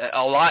earth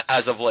a lot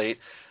as of late.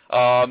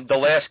 The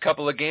last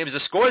couple of games, the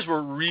scores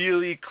were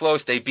really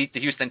close. They beat the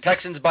Houston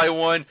Texans by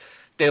 1.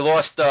 They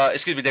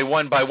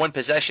won by 1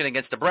 possession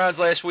against the Browns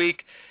last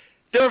week.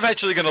 They're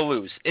eventually going to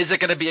lose. Is it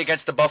going to be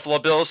against the Buffalo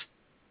Bills?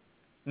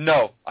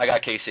 No, I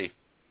got KC.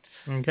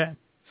 Okay.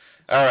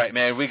 All right,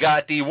 man. We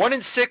got the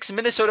 1-6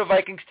 Minnesota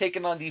Vikings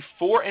taking on the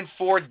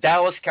 4-4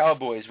 Dallas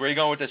Cowboys. Where are you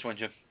going with this one,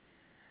 Jim?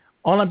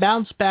 On a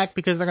bounce back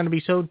because they're going to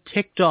be so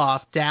ticked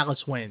off, Dallas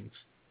wins.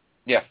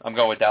 Yeah, I'm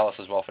going with Dallas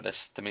as well for this.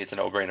 To me, it's a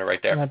no-brainer right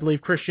there. And I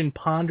believe Christian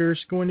Ponder's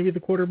going to be the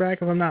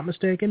quarterback, if I'm not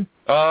mistaken.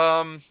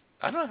 I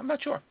don't know. I'm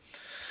not sure.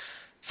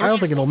 I don't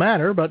think it'll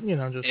matter, but,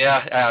 just...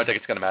 Yeah, I don't think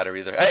it's going to matter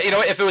either.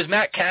 If it was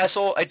Matt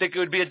Castle, I think it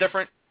would be a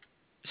different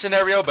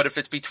scenario, but if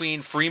it's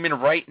between Freeman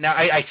right now,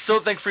 I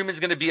still think Freeman's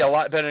going to be a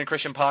lot better than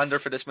Christian Ponder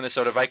for this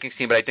Minnesota Vikings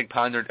team, but I think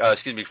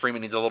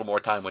Freeman needs a little more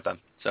time with them.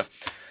 So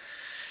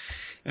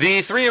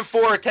the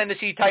 3-4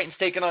 Tennessee Titans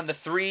taking on the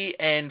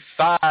 3-5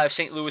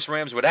 St. Louis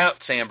Rams without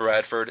Sam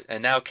Bradford,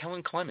 and now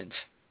Kellen Clemens.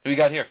 Who you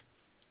got here?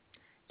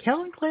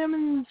 Kellen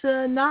Clemens,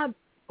 not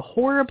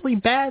horribly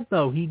bad,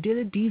 though. He did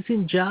a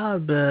decent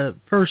job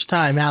first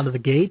time out of the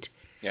gate.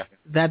 Yeah.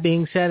 That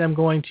being said, I'm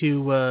going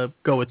to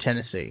go with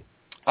Tennessee.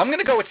 I'm going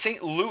to go with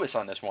St. Louis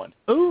on this one.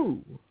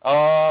 Ooh.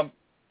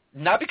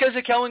 Not because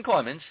of Kellen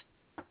Clemens.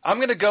 I'm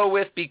going to go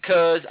with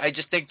because I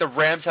just think the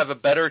Rams have a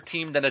better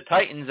team than the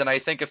Titans, and I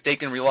think if they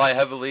can rely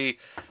heavily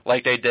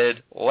like they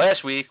did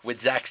last week with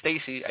Zach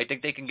Stacy, I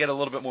think they can get a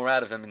little bit more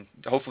out of him and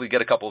hopefully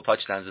get a couple of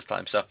touchdowns this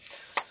time. So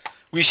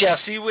we shall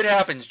see what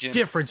happens, Jim.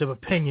 Difference of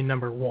opinion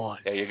number 1.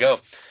 There you go.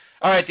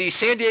 All right, the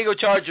San Diego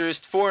Chargers,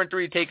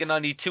 4-3, taking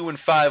on the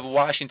 2-5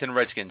 Washington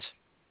Redskins.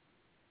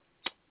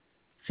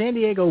 San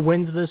Diego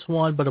wins this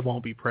one, but it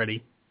won't be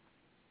pretty.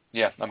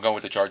 Yeah, I'm going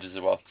with the Chargers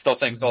as well. Still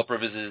think Philip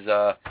Rivers is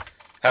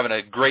having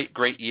a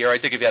great year. I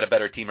think if he had a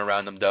better team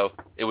around him, though,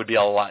 it would be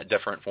a lot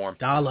different for him.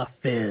 Dollar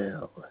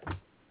Phil.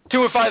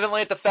 2-5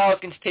 Atlanta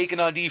Falcons taking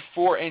on the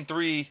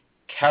 4-3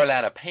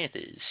 Carolina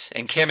Panthers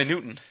and Cam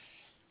Newton.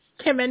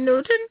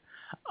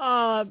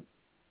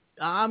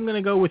 I'm going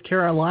to go with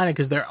Carolina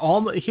because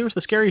here's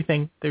the scary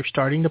thing. They're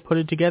starting to put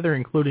it together,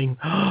 including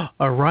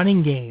a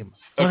running game.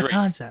 What a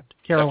concept.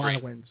 Carolina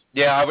wins.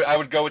 Yeah, I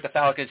would go with the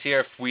Falcons here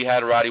if we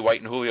had Roddy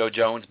White and Julio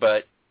Jones,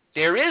 but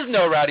there is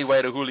no Roddy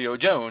White or Julio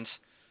Jones.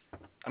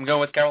 I'm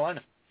going with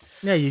Carolina.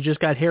 Yeah, you just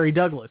got Harry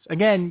Douglas.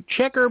 Again,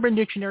 check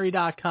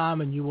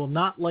UrbanDictionary.com, and you will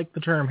not like the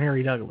term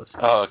Harry Douglas.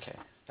 Oh, okay.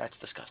 That's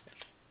disgusting.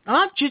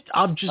 I'm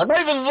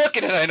not even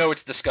looking at it. I know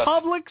it's disgusting.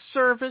 Public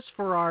service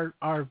for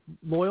our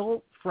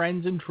loyal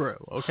friends and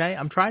true, okay?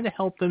 I'm trying to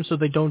help them so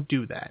they don't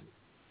do that.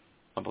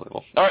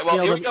 Unbelievable. All right,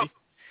 well, here we go.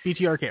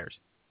 BTR cares.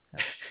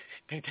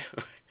 They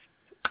do.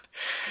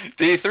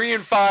 The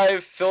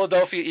 3-5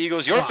 Philadelphia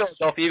Eagles,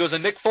 Philadelphia Eagles,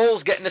 and Nick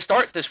Foles getting the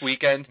start this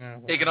weekend,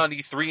 taking on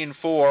the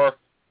 3-4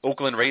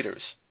 Oakland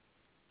Raiders.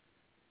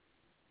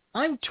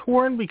 I'm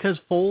torn because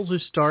Foles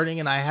is starting,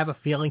 and I have a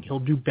feeling he'll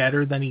do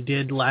better than he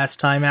did last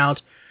time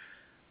out.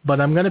 But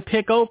I'm going to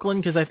pick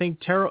Oakland because I think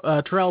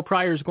Terrell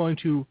Pryor is going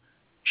to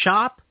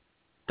chop,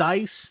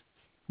 dice,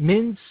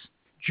 mince,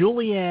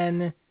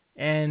 julienne,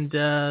 and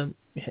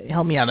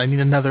help me out. I need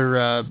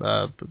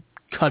another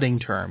cutting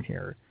term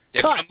here.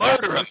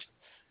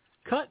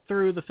 Cut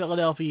through the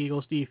Philadelphia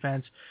Eagles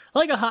defense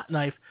like a hot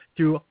knife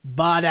through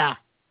Bada.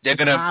 They're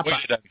going to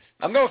push it up.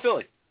 I'm going with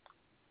Philly.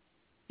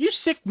 You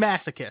sick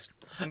masochist.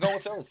 I'm going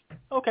with Philly.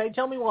 Okay,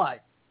 tell me why.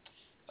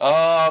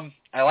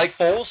 I like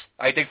Foles.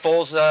 I think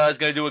Foles is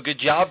going to do a good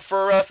job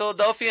for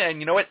Philadelphia. And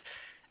you know what?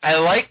 I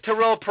like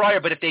Terrell Pryor,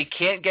 but if they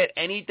can't get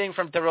anything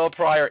from Terrell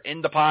Pryor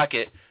in the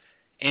pocket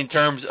in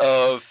terms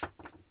of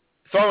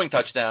throwing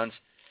touchdowns,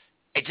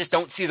 I just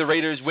don't see the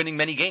Raiders winning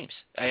many games.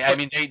 I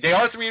mean, they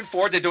are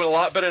 3-4. They're doing a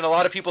lot better than a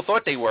lot of people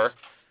thought they were.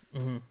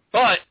 Mm-hmm.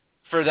 But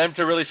for them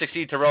to really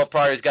succeed, Terrell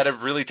Pryor's got to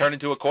really turn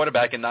into a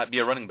quarterback and not be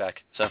a running back.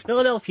 So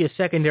Philadelphia's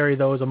secondary,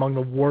 though, is among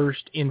the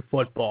worst in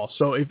football.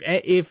 So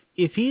if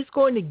he's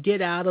going to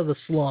get out of the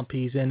slump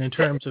he's in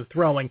terms of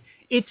throwing,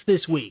 it's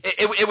this week.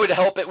 It would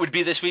help. It would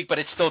be this week, but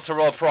it's still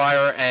Terrell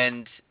Pryor,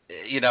 and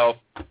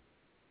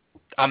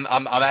I'm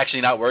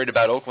actually not worried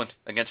about Oakland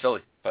against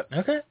Philly. But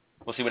okay,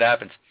 we'll see what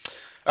happens.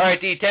 All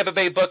right, the Tampa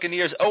Bay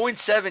Buccaneers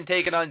 0-7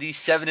 taking on the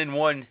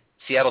 7-1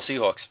 Seattle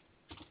Seahawks.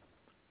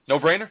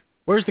 No-brainer?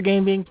 Where's the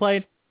game being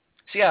played?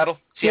 Seattle.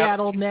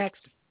 Seattle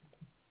next.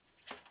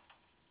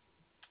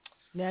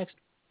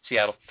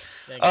 Seattle.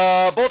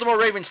 Baltimore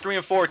Ravens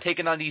 3-4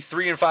 taking on the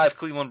 3-5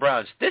 Cleveland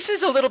Browns. This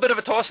is a little bit of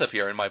a toss-up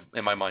here in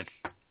my mind.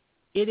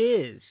 It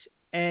is.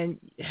 And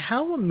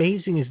how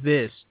amazing is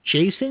this?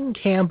 Jason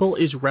Campbell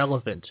is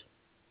relevant.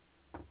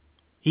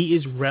 He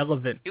is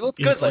relevant. He looked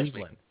in good Cleveland.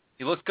 last week.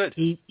 He looked good.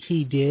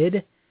 He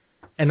did.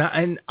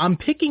 And I'm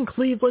picking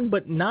Cleveland,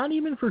 but not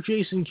even for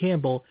Jason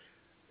Campbell.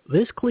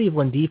 This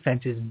Cleveland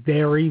defense is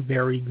very,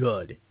 very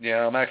good.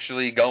 Yeah, I'm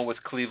actually going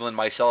with Cleveland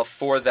myself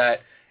for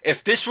that. If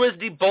this was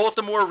the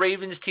Baltimore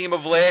Ravens team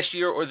of last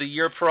year or the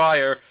year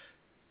prior,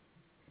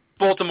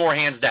 Baltimore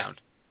hands down.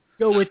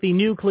 Go with the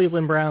new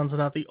Cleveland Browns,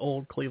 not the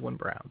old Cleveland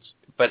Browns.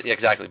 But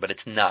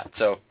it's not.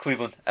 So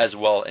Cleveland as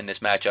well in this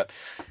matchup.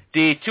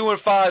 The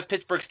 2-5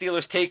 Pittsburgh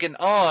Steelers taking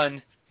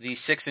on the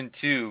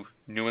 6-2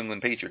 New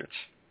England Patriots.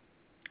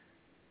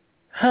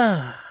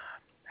 How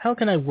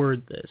can I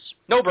word this?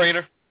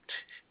 No-brainer.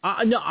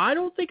 No, I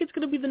don't think it's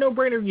going to be the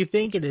no-brainer you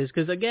think it is,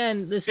 because,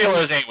 again, this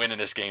Steelers ain't winning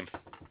this game.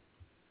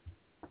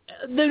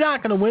 They're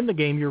not going to win the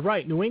game, you're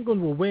right. New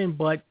England will win,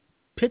 but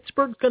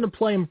Pittsburgh's going to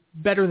play them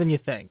better than you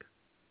think.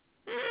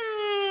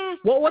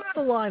 Well, what's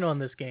the line on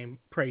this game,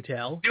 pray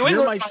tell? New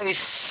England by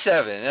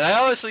 7, and I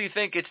honestly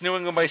think it's New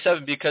England by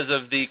 7 because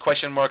of the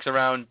question marks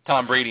around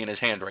Tom Brady in his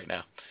hand right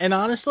now. And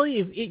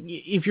honestly,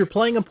 if you're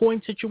playing a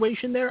point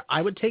situation there,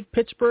 I would take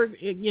Pittsburgh,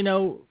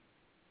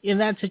 in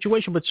that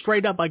situation, but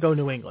straight up I go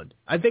New England.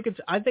 I think it's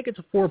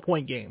a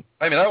 4-point game.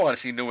 I mean, I want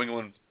to see New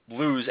England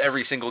lose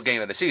every single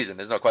game of the season.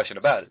 There's no question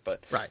about it. But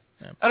right.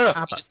 Yeah. I don't know.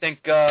 I just think,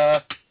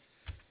 I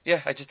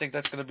just think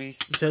that's going to be.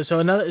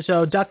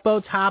 So duck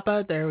boats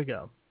hopper. There we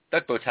go.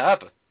 Duck boats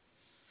hopper.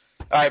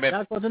 All right, man.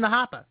 Duck boats in the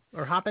hopper,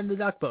 or hop in the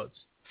duck boats.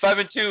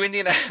 5-2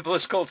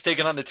 Indianapolis Colts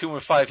taking on the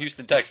 2-5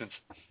 Houston Texans.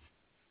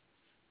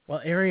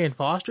 Well, Arian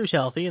Foster's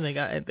healthy,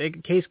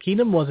 and Case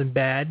Keenum wasn't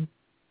bad,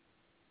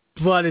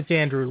 but it's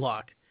Andrew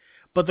Luck.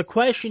 But the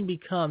question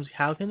becomes,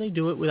 how can they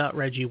do it without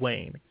Reggie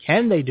Wayne?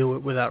 Can they do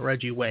it without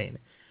Reggie Wayne?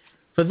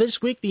 For this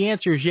week, the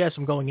answer is yes,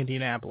 I'm going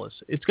Indianapolis.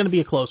 It's going to be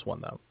a close one,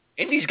 though.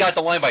 Indy's got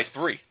the line by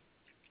 3.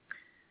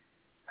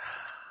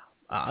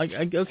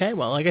 Okay,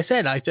 well, like I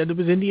said it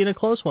was Indy in a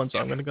close one, so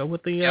I'm going to go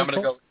with the I'm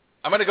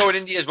going to go with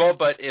Indy as well,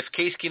 but if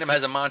Case Keenum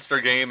has a monster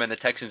game and the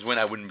Texans win,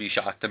 I wouldn't be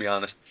shocked, to be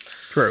honest.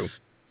 True.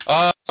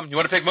 You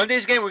want to pick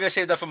Monday's game? We're going to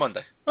save that for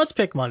Monday. Let's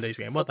pick Monday's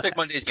game. Let's pick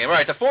Monday's game. All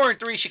right, the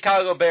 4-3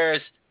 Chicago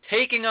Bears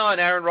taking on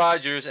Aaron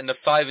Rodgers and the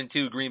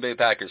 5-2 Green Bay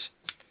Packers.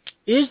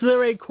 Is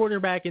there a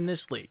quarterback in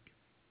this league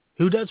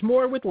who does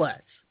more with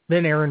less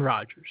than Aaron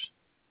Rodgers?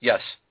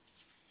 Yes.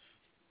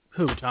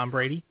 Who, Tom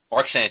Brady?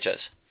 Mark Sanchez.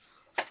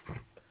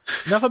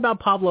 Enough about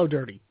Pablo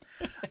Dirty.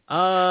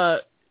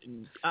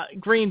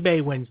 Green Bay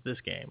wins this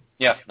game.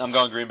 Yeah, I'm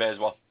going Green Bay as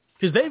well.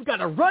 Because they've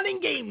got a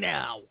running game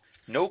now.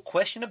 No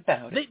question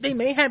about it. They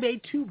may have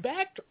a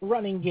two-backed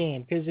running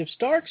game, because if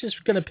Starks is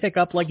going to pick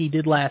up like he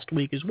did last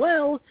week as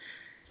well,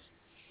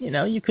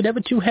 you could have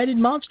a two-headed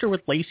monster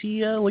with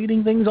Lacey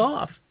leading things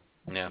off.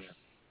 Yeah.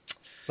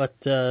 But,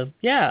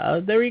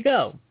 there you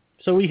go.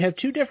 So we have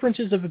two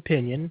differences of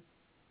opinion.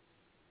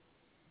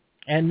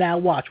 And now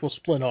watch, we'll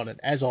split on it,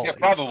 as always. Yeah,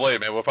 probably,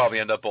 man. We'll probably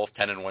end up both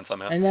 10-1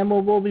 somehow. And then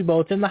we'll be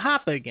both in the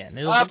hopper again.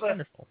 It'll be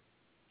wonderful.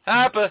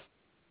 Hopper.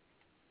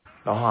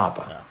 The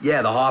hopper.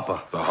 Yeah, the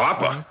hopper. The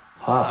hopper.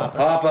 Hopper.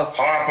 Hopper.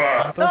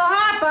 Hopper. The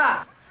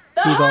hopper.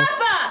 The hopper.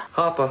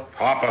 Hopper.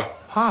 Hopper.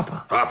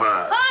 Hopper.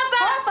 Hopper.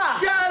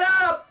 Hopper. Shut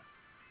up.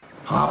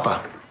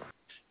 Hopper.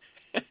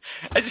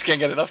 I just can't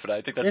get enough of that.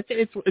 I think that's...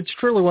 It's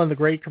truly one of the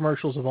great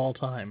commercials of all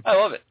time. I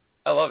love it.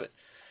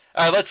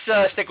 All right,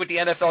 let's stick with the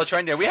NFL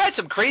trend here. We had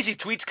some crazy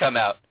tweets come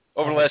out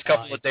over the last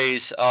couple of days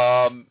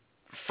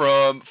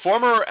from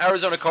former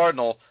Arizona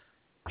Cardinal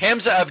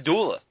Hamza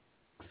Abdullah.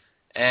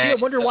 And, I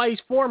wonder why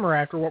he's former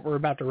after what we're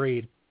about to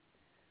read.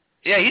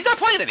 Yeah, he's not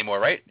playing anymore,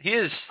 right? He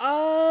is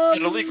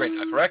in the league right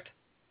now, correct?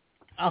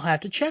 I'll have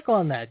to check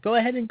on that. Go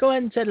ahead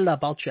and set it up.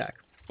 I'll check.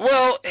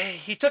 Well,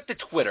 he took to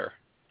Twitter.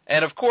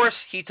 And, of course,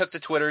 he took to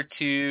Twitter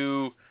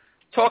to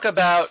talk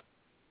about,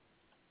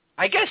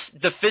 I guess,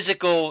 the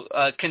physical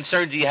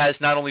concerns he has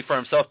not only for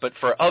himself but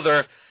for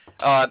other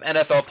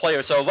NFL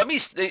players. So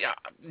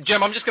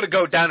Jim, I'm just going to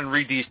go down and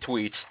read these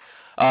tweets.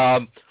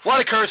 A lot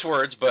of curse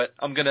words, but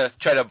I'm going to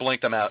try to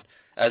blink them out.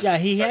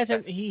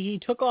 He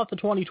took off the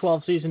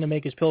 2012 season to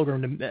make his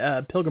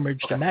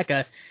pilgrimage to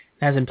Mecca.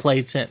 Hasn't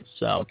played since.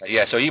 So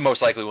so he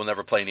most likely will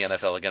never play in the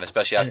NFL again,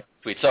 especially after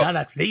tweets. So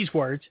not these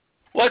words.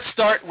 Let's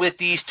start with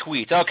these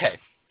tweets. Okay.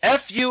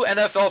 F you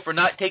NFL for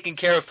not taking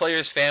care of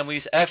players'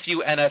 families. F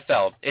you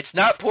NFL. It's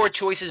not poor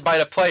choices by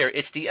the player.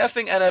 It's the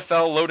effing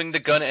NFL loading the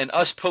gun and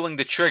us pulling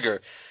the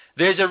trigger.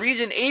 There's a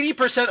reason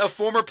 80% of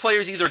former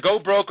players either go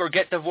broke or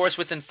get divorced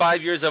within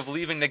 5 years of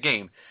leaving the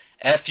game.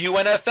 F you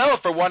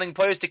NFL for wanting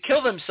players to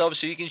kill themselves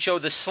so you can show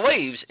the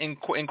slaves, in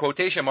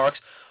quotation marks,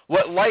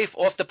 what life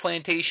off the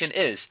plantation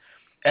is.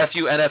 F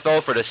you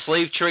NFL for the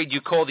slave trade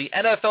you call the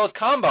NFL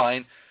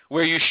Combine,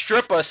 where you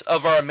strip us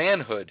of our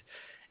manhood.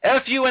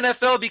 F you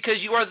NFL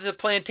because you are the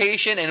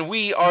plantation and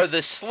we are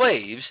the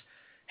slaves.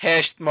 #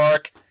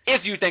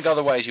 if you think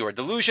otherwise you are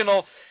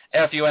delusional.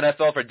 F you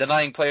NFL for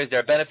denying players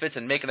their benefits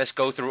and making us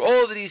go through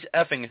all of these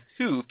effing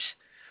hoops.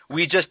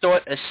 We just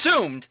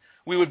assumed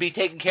we would be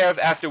taken care of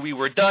after we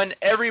were done.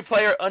 Every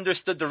player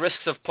understood the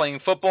risks of playing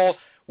football.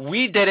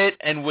 We did it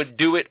and would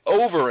do it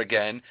over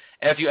again.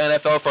 F you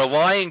NFL for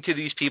lying to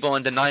these people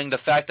and denying the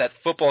fact that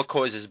football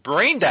causes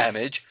brain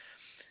damage.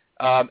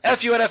 F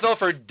you NFL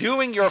for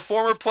doing your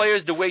former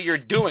players the way you're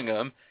doing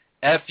them.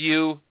 F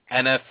you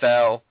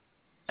NFL,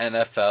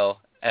 NFL,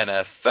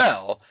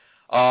 NFL.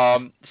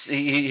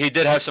 He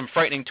did have some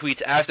frightening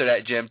tweets after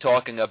that, Jim,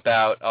 talking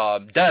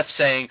about death,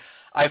 saying,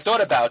 I've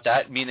thought about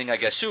that, meaning, I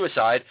guess,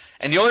 suicide,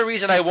 and the only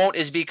reason I won't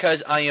is because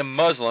I am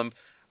Muslim,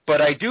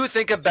 but I do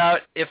think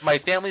about if my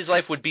family's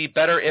life would be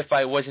better if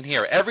I wasn't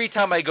here. Every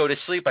time I go to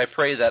sleep, I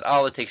pray that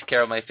Allah takes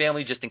care of my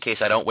family just in case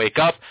I don't wake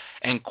up,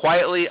 and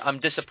quietly, I'm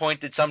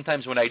disappointed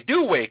sometimes when I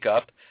do wake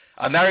up.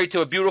 I'm married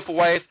to a beautiful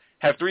wife,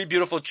 have 3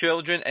 beautiful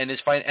children, and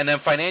I'm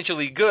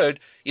financially good,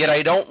 yet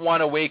I don't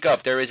want to wake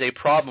up. There is a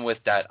problem with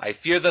that. I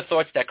fear the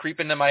thoughts that creep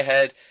into my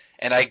head,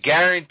 and I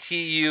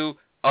guarantee you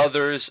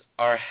others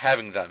are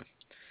having them.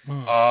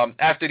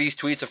 After these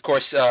tweets, of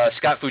course,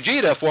 Scott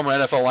Fujita, former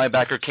NFL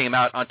linebacker, came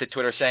out onto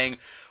Twitter saying,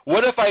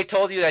 what if I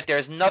told you that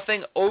there's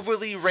nothing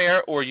overly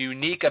rare or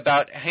unique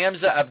about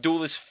Hamza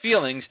Abdullah's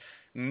feelings?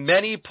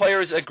 Many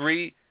players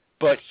agree,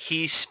 but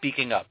he's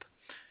speaking up.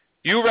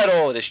 You read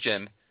all of this,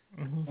 Jim.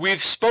 Mm-hmm.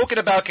 We've spoken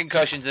about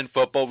concussions in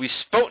football. We've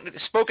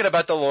spoken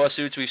about the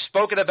lawsuits. We've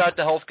spoken about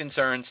the health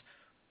concerns.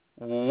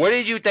 What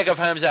did you think of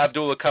Hamza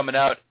Abdullah coming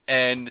out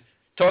and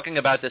talking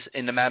about this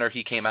in the manner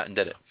he came out and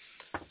did it?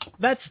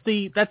 That's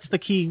the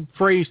key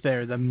phrase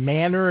there, the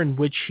manner in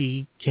which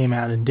he came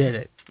out and did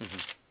it. Mm-hmm.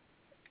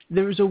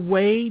 There's a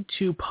way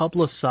to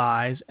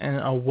publicize and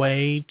a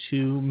way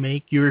to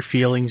make your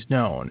feelings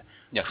known.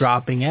 Yes.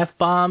 Dropping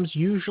F-bombs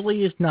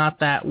usually is not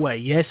that way.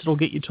 Yes, it'll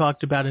get you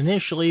talked about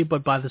initially,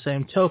 but by the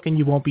same token,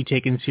 you won't be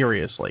taken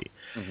seriously.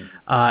 Mm-hmm.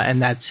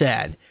 And that's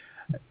sad.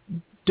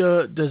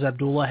 Does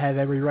Abdullah have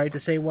every right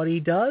to say what he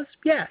does?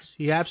 Yes,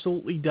 he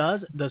absolutely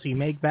does. Does he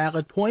make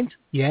valid points?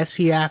 Yes,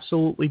 he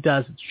absolutely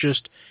does. It's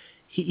just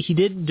he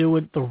didn't do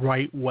it the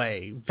right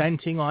way.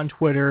 Venting on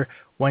Twitter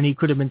when he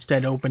could have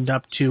instead opened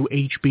up to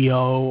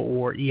HBO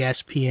or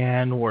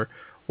ESPN or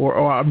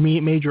a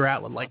major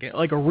outlet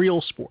like a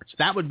Real Sports.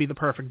 That would be the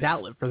perfect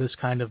outlet for this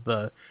kind of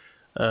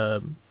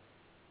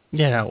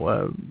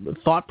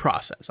thought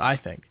process, I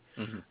think.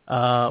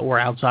 Mm-hmm. Or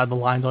Outside the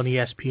Lines on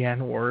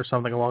ESPN or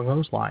something along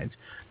those lines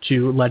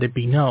to let it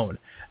be known.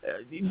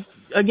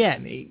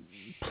 Again,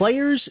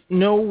 players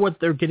know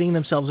what they're getting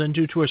themselves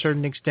into to a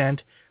certain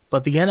extent,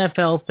 but the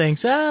NFL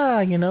thinks,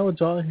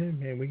 it's all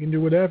him. We can do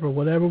whatever.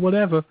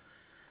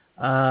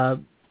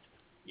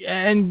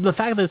 And the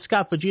fact that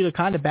Scott Fujita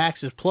kind of backs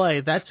his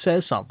play, that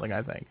says something,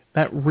 I think.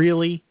 That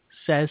really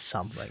says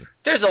something.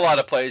 There's a lot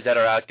of players that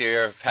are out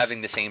there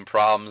having the same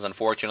problems.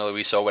 Unfortunately,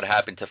 we saw what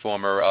happened to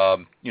former,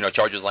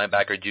 Chargers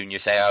linebacker Junior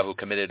Seau, who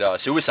committed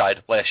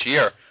suicide last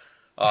year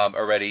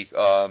already,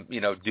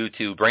 due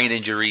to brain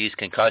injuries,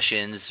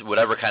 concussions,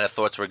 whatever kind of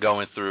thoughts were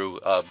going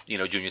through,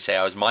 Junior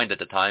Seau's mind at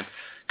the time,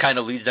 kind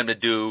of leads them to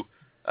do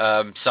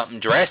something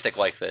drastic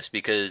like this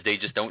because they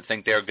just don't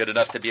think they're good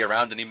enough to be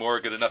around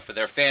anymore, good enough for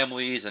their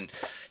families, and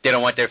they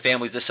don't want their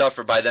families to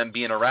suffer by them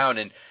being around.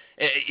 And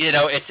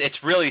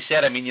it's really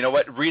sad. I mean, you know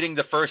what? Reading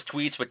the first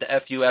tweets with the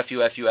F you that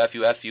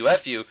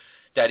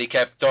he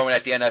kept throwing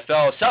at the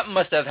NFL, something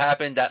must have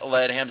happened that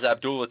led Hamza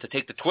Abdullah to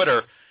take to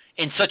Twitter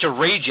in such a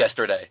rage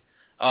yesterday.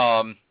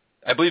 I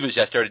believe it was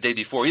yesterday or the day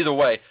before. Either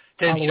way,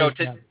 to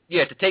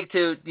take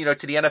to the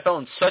NFL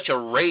in such a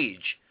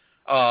rage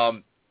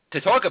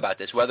to talk about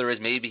this, whether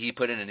it's maybe he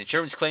put in an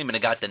insurance claim and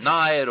it got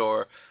denied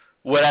or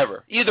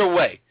whatever. Either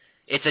way,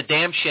 it's a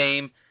damn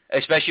shame.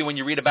 Especially when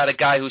you read about a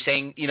guy who's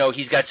saying,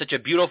 he's got such a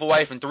beautiful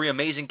wife and 3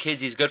 amazing kids,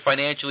 he's good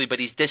financially,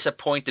 but he's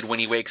disappointed when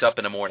he wakes up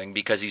in the morning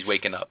because he's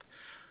waking up.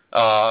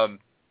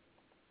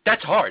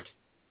 That's hard.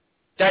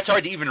 That's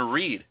hard to even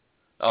read.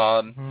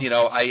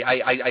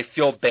 I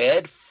feel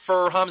bad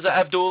for Hamza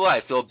Abdullah.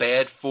 I feel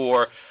bad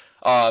for,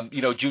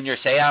 Junior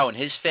Seau and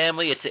his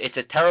family. It's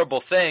a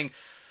terrible thing.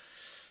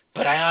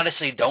 But I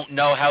honestly don't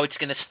know how it's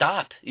going to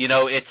stop.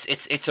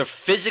 It's a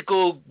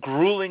physical,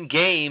 grueling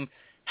game.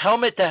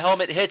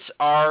 Helmet-to-helmet hits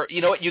are,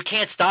 you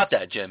can't stop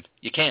that, Jim.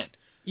 You can't.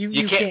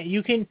 You can't.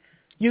 You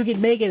can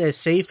make it as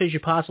safe as you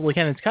possibly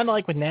can. It's kind of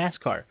like with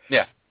NASCAR.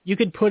 Yeah. You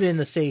could put in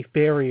the safe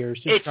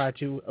barriers to try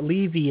to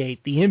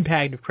alleviate the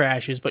impact of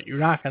crashes, but you're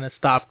not going to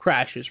stop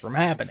crashes from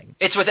happening.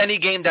 It's with any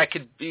game that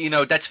could,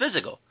 that's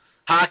physical.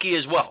 Hockey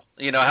as well.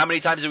 How many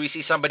times do we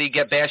see somebody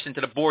get bashed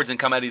into the boards and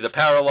come out either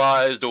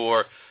paralyzed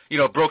or,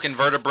 broken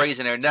vertebrae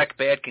in their neck,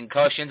 bad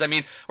concussions? I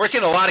mean, we're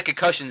seeing a lot of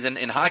concussions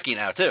in hockey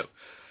now, too.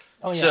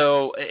 Oh, yeah.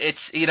 So it's,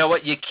 you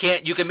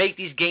can make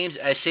these games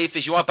as safe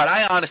as you want, but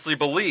I honestly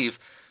believe,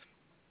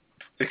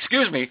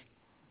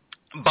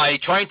 by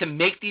trying to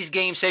make these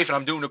games safe, and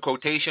I'm doing the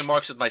quotation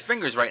marks with my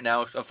fingers right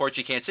now,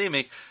 unfortunately you can't see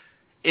me,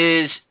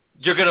 is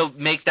you're going to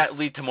make that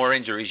lead to more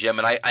injuries, Jim,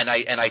 and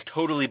I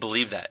totally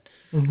believe that.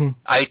 Mm-hmm.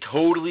 I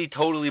totally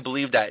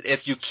believe that.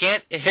 If you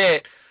can't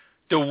hit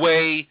the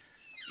way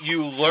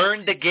you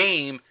learned the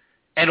game,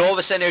 and all of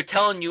a sudden they're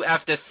telling you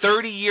after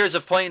 30 years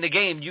of playing the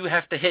game, you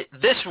have to hit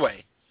this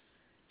way,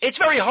 it's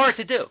very hard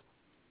to do.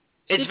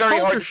 It's very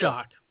hard to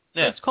shock.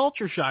 Yeah. It's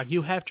culture shock.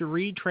 You have to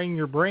retrain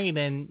your brain,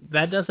 and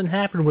that doesn't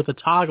happen with a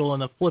toggle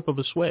and a flip of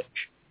a switch.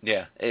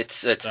 Yeah, it's.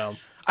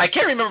 I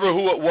can't remember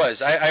who it was.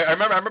 I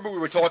remember we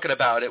were talking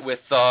about it with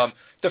the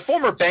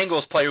former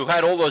Bengals player who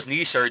had all those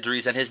knee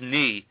surgeries, and his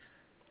knee,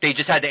 they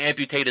just had to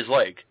amputate his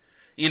leg.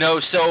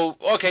 So,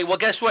 okay, well,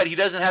 guess what? He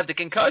doesn't have the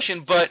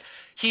concussion, but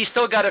he's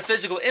still got a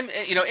physical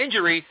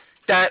injury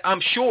that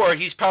I'm sure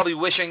he's probably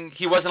wishing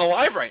he wasn't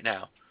alive right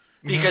now.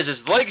 Because his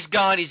leg's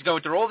gone, he's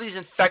going through all these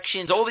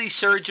infections, all these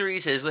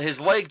surgeries, his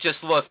leg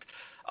just looked,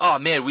 oh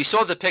man, we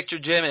saw the picture,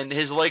 Jim, and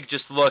his leg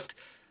just looked,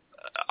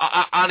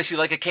 honestly,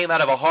 like it came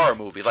out of a horror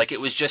movie, like it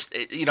was just,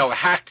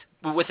 hacked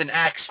with an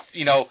axe,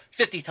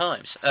 50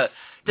 times.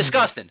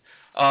 Disgusting,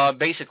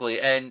 basically,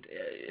 and,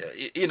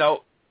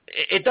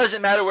 it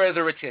doesn't matter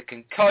whether it's a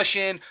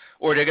concussion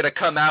or they're going to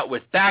come out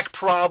with back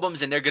problems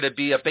and they're going to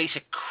be a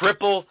basic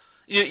cripple,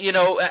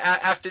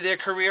 after their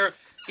career,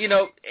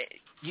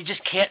 you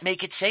just can't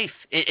make it safe.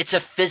 It's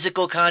a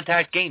physical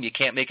contact game. You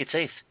can't make it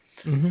safe.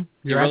 Mm-hmm.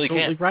 You're really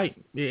absolutely right.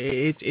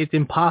 It's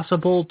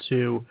impossible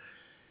to.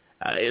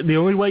 The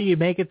only way you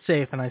make it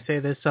safe, and I say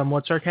this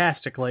somewhat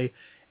sarcastically,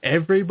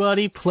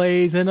 everybody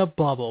plays in a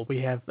bubble.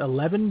 We have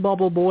 11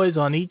 bubble boys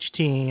on each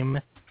team,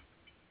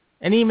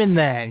 and even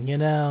then,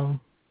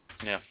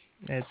 Yeah.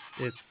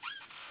 It's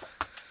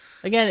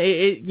again,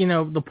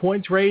 the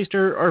points raised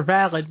are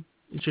valid.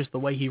 It's just the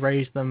way he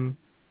raised them.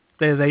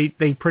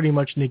 They pretty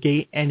much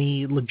negate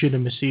any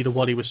legitimacy to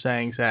what he was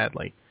saying,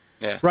 sadly.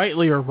 Yeah.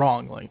 Rightly or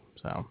wrongly.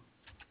 So.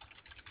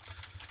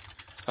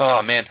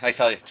 Oh man, I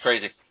tell you, it's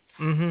crazy.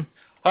 Mm-hmm.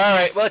 All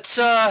right, let's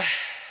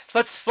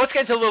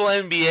get into a little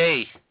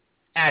NBA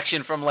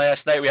action from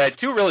last night. We had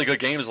two really good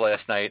games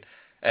last night,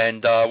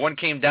 and one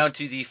came down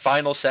to the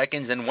final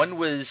seconds, and one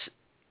was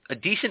a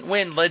decent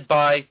win led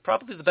by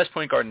probably the best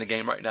point guard in the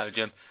game right now,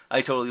 Jim.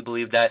 I totally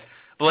believe that.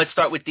 But let's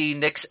start with the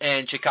Knicks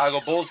and Chicago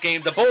Bulls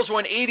game. The Bulls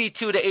won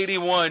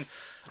 82-81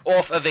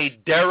 off of a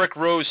Derrick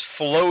Rose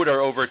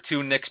floater over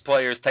two Knicks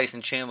players,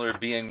 Tyson Chandler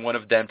being one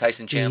of them.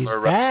 Tyson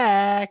Chandler. He's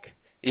back.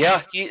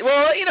 Yeah.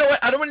 Well, you know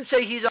what? I wouldn't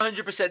say he's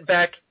 100%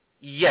 back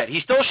yet. He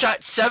still shot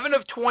 7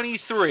 of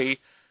 23,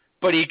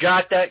 but he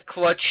got that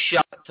clutch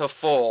shot to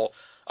fall.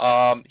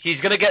 He's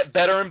going to get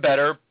better and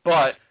better,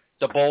 but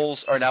the Bulls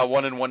are now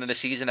 1-1 in the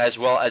season as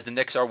well as the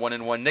Knicks are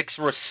 1-1. Knicks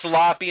were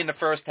sloppy in the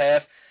first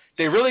half.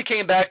 They really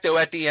came back, though,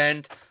 at the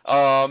end.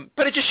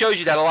 But it just shows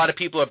you that a lot of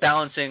people are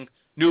balancing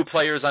new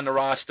players on the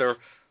roster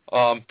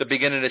the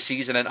beginning of the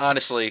season. And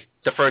honestly,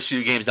 the first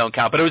few games don't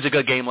count. But it was a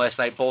good game last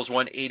night. Bulls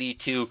won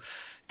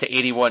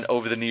 82-81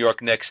 over the New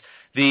York Knicks.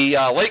 The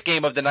late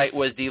game of the night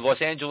was the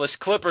Los Angeles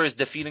Clippers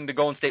defeating the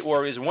Golden State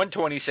Warriors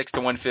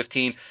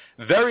 126-115.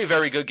 Very,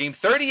 very good game.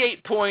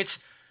 38 points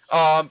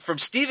from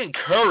Stephen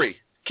Curry.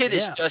 Kid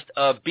is just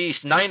a beast.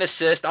 9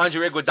 assists.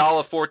 Andre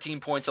Iguodala, 14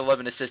 points,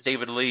 11 assists.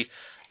 David Lee,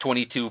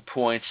 22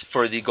 points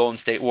for the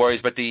Golden State Warriors.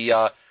 But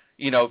the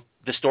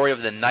story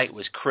of the night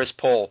was Chris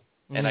Paul.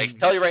 And I can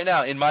tell you right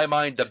now, in my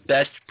mind, the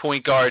best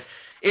point guard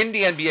in the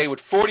NBA with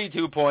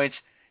 42 points,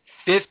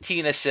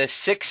 15 assists,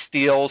 6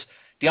 steals.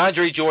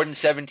 DeAndre Jordan,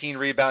 17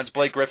 rebounds.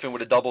 Blake Griffin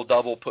with a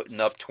double-double, putting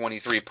up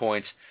 23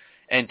 points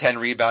and 10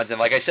 rebounds. And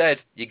like I said,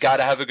 you got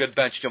to have a good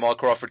bench. Jamal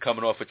Crawford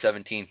coming off with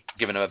 17,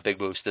 giving him a big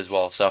boost as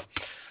well. So,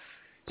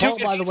 Paul,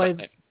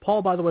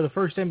 by the way, the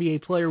first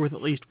NBA player with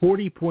at least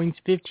 40 points,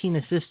 15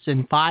 assists,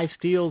 and 5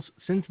 steals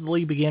since the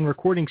league began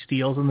recording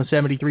steals in the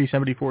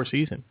 73-74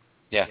 season.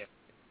 Yeah,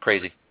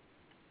 crazy.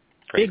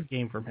 Big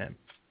game from him.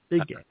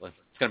 Big game. It's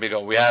going to be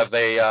good. We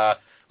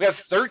have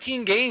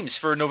 13 games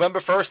for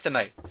November 1st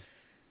tonight,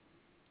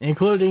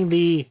 including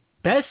the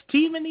best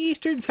team in the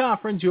Eastern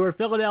Conference, your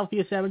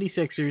Philadelphia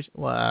 76ers.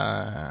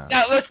 Wow.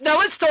 Now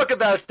let's talk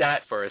about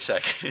that for a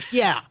second.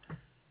 Yeah.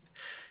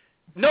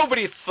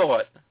 Nobody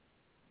thought.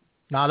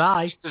 Not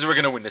I. We're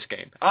going to win this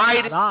game.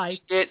 I didn't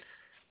think it.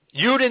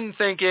 You didn't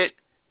think it.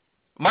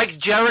 Mike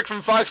Jarrett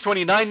from Fox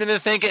 29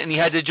 didn't think it, and he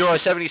had to draw a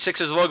 76ers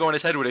logo on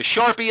his head with a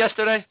Sharpie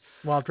yesterday.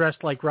 While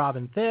dressed like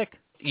Robin Thicke.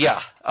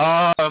 Yeah.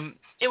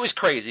 It was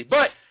crazy.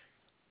 But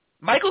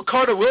Michael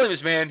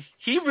Carter-Williams, man,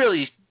 he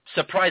really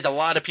surprised a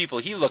lot of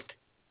people. He looked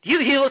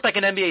like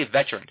an NBA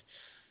veteran.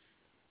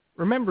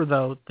 Remember,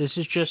 though, this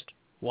is just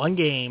one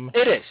game.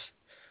 It is.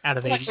 Out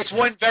of 80. It's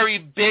one very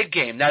big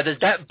game. Now, does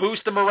that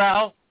boost the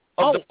morale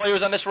of the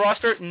players on this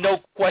roster? No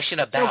question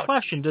about it. No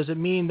question. Does it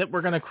mean that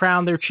we're going to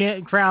crown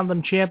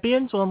them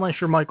champions? Well, unless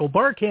you're Michael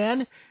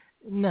Burkan.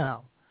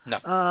 No. No.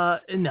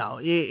 No.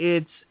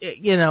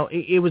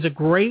 It was a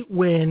great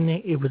win.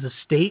 It was a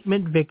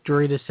statement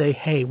victory to say,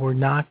 hey, we're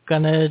not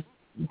going to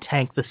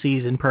tank the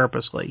season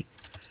purposely.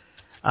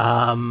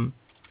 And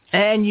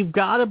you've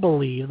got to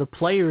believe the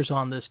players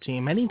on this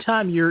team.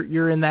 Anytime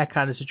you're in that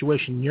kind of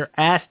situation, you're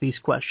asked these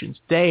questions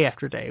day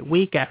after day,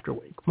 week after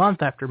week,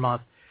 month after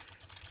month.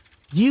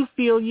 you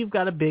feel you've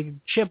got a big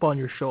chip on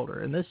your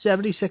shoulder, and this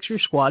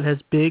 76ers squad has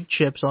big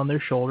chips on their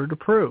shoulder to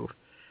prove.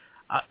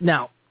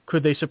 Now,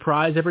 could they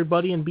surprise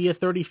everybody and be a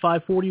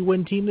 35-40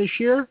 win team this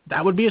year?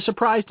 That would be a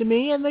surprise to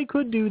me, and they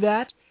could do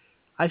that.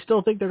 I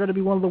still think they're going to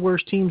be one of the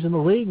worst teams in the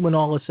league when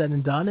all is said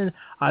and done, and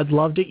I'd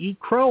love to eat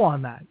crow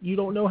on that. You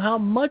don't know how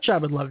much I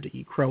would love to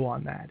eat crow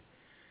on that.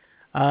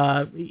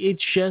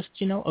 It's just,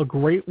 a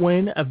great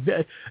win.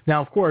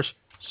 Now, of course,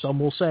 some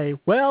will say,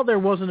 well, there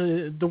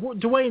wasn't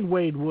Dwayne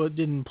Wade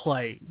didn't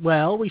play.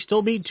 Well, we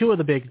still beat two of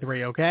the big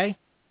three, okay?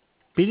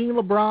 Beating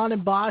LeBron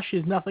and Bosh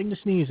is nothing to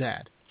sneeze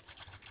at.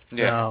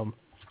 Yeah.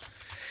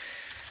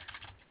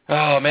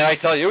 Oh, man, I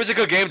tell you, it was a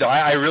good game, though.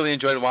 I really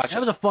enjoyed watching it.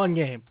 That was a fun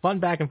game. Fun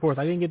back and forth.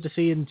 I didn't get to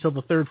see it until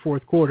the third,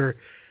 fourth quarter,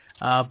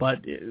 but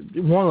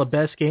one of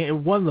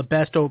the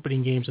best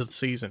opening games of the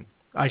season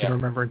I can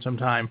remember in some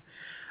time.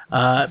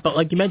 But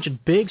like you mentioned,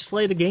 big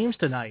slate of games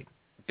tonight.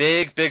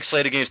 Big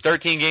slate of games.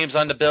 13 games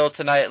on the bill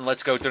tonight, and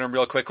let's go through them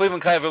real quick.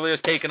 Cleveland Cavaliers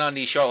taking on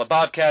the Charlotte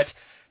Bobcats.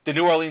 The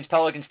New Orleans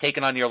Pelicans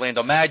taking on the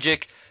Orlando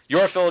Magic.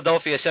 Your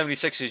Philadelphia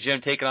 76ers,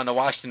 Jim, taking on the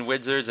Washington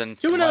Wizards. And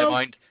to my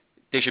mind,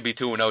 they should be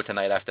 2-0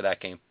 tonight after that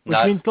game. Which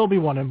means they'll be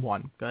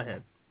 1-1. Go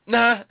ahead.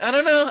 Nah, I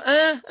don't know.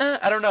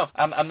 I don't know.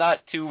 I'm not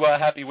too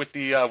happy with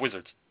the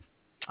Wizards.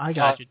 I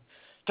got you.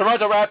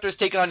 Toronto Raptors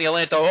taking on the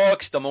Atlanta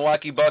Hawks. The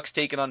Milwaukee Bucks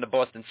taking on the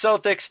Boston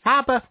Celtics.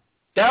 Hoppa.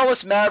 Dallas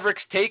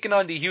Mavericks taking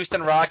on the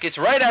Houston Rockets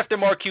right after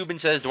Mark Cuban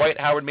says Dwight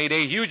Howard made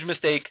a huge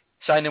mistake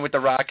signing with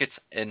the Rockets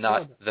and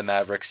not the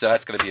Mavericks. So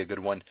that's going to be a good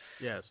one.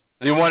 Yes.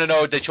 The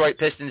 1-0 Detroit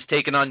Pistons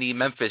taking on the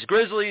Memphis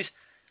Grizzlies.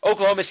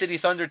 Oklahoma City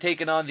Thunder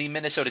taking on the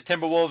Minnesota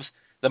Timberwolves.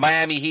 The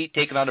Miami Heat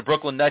taking on the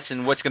Brooklyn Nets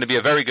in what's going to be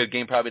a very good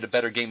game, probably the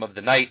better game of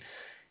the night.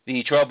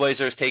 The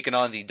Trailblazers taking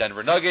on the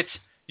Denver Nuggets.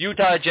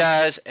 Utah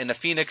Jazz and the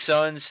Phoenix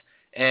Suns.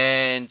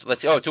 And we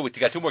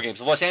got two more games.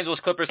 The Los Angeles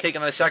Clippers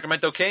taking on the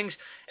Sacramento Kings,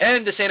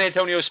 and the San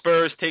Antonio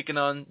Spurs taking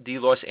on the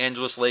Los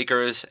Angeles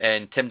Lakers.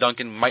 And Tim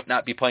Duncan might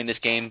not be playing this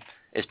game.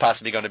 Is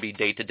possibly going to be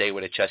day-to-day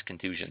with a chest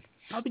contusion.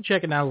 I'll be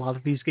checking out a lot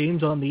of these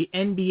games on the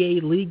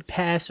NBA League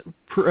Pass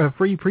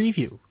free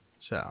preview.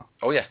 So.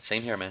 Oh, yeah.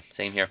 Same here, man.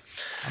 Same here.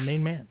 I'm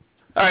main man.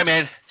 All right,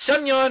 man.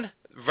 Semyon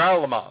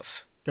Varlamov,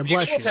 God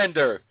bless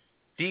you.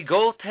 The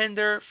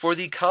goaltender for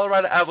the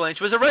Colorado Avalanche,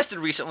 was arrested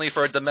recently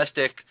for a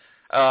domestic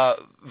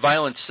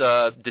violence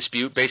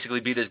dispute,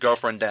 basically beat his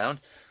girlfriend down.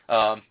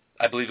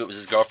 I believe it was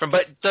his girlfriend.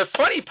 But the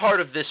funny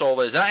part of this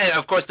all is, and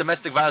of course,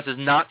 domestic violence is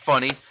not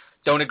funny.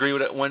 Don't agree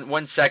with it.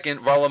 1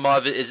 second.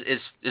 Varlamov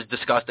is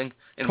disgusting.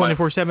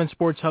 24/7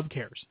 Sports Hub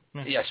cares.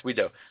 Yes, we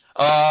do.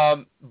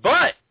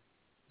 But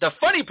the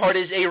funny part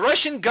is a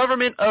Russian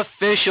government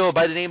official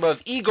by the name of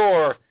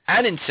Igor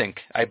Anensink,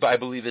 I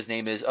believe his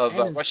name is, of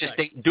Russia's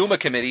State Duma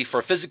Committee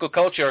for Physical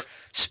Culture,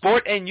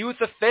 Sport, and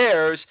Youth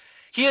Affairs.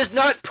 He is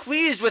not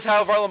pleased with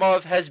how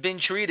Varlamov has been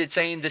treated,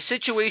 saying the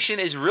situation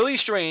is really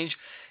strange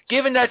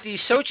given that the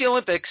Sochi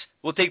Olympics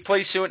will take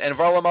place soon and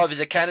Varlamov is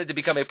a candidate to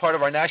become a part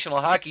of our national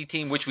hockey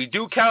team, which we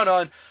do count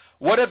on.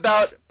 What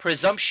about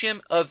presumption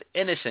of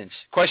innocence? ?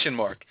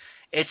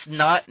 It's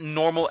not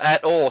normal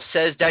at all.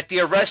 Says that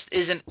the arrest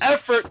is an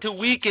effort to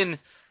weaken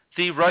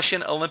the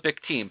Russian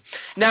Olympic team.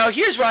 Now,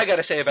 here's what I got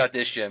to say about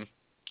this, Jim.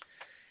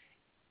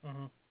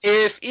 Mm-hmm.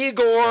 If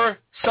Igor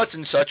such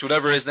and such,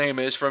 whatever his name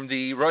is, from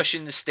the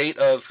Russian state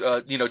of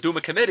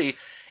Duma Committee,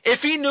 if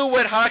he knew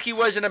what hockey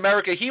was in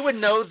America, he would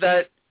know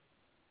that,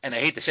 and I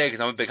hate to say it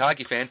because I'm a big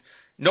hockey fan,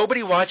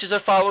 nobody watches or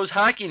follows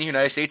hockey in the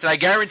United States, and I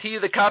guarantee you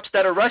the cops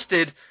that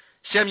arrested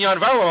Semyon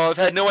Varlamov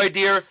had no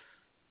idea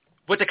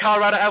what the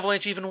Colorado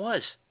Avalanche even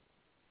was.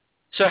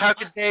 So how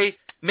could they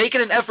make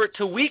it an effort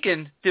to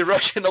weaken the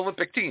Russian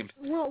Olympic team?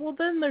 Well,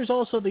 then there's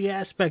also the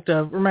aspect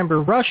of,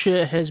 remember,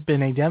 Russia has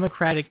been a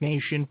democratic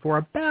nation for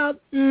about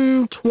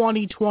 20,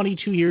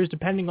 22 years,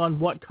 depending on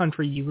what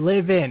country you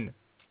live in,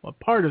 what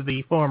part of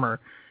the former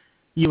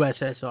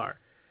USSR.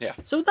 Yeah.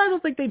 So I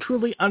don't think they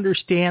truly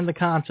understand the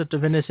concept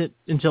of innocent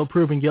until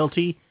proven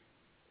guilty.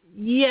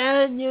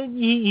 Yeah,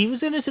 he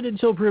was innocent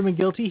until proven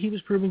guilty. He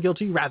was proven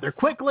guilty rather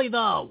quickly,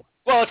 though.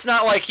 Well, it's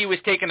not like he was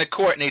taken to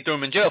court and they threw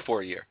him in jail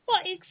for a year. Well,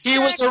 exactly. He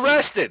was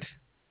arrested.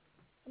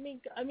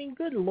 I mean,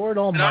 good Lord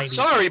Almighty. And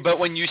I'm sorry, but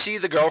when you see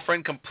the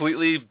girlfriend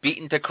completely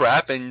beaten to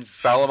crap and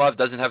Varlamov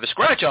doesn't have a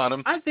scratch on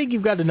him, I think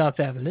you've got enough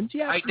evidence.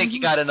 Yeah, I think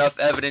you got enough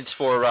evidence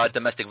for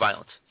domestic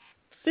violence.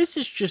 This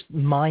is just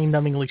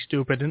mind-numbingly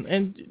stupid,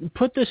 and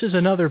put this as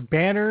another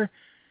banner,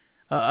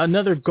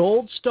 another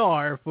gold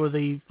star for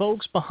the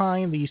folks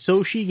behind the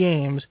Sochi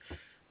Games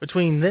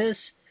between this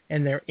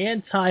and their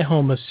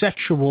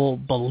anti-homosexual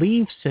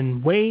beliefs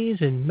and ways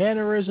and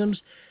mannerisms.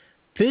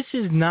 This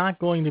is not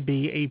going to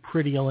be a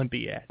pretty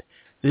Olympiad.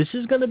 This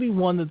is going to be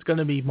one that's going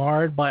to be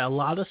marred by a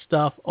lot of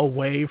stuff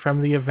away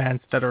from the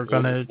events that are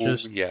going to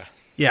just...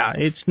 Yeah,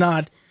 it's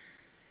not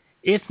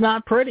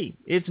pretty.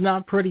 It's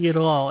not pretty at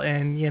all,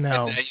 and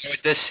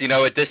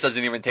this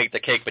doesn't even take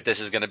the cake, but this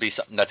is going to be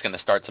something that's going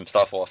to start some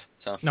stuff off.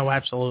 So. No,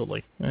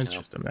 absolutely. It's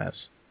just a mess.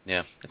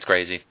 Yeah, it's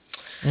crazy.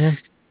 Yeah.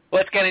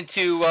 Let's get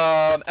into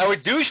our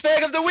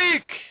douchebag of the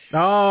week.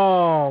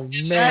 Oh,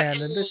 man.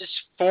 That is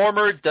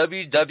former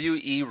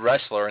WWE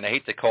wrestler, and I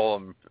hate to call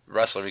him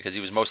wrestler because he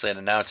was mostly an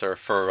announcer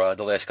for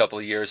the last couple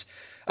of years,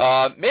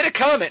 made a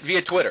comment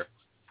via Twitter.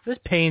 This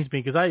pains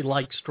me because I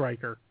like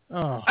Stryker.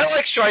 Oh. I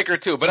like Stryker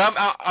too, but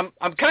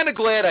I'm kind of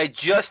glad I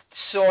just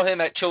saw him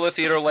at Chilla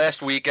Theater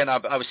last weekend. I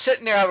was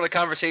sitting there having a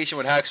conversation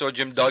with Hacksaw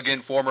Jim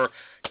Duggan, former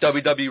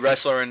WWE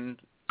wrestler and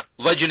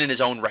legend in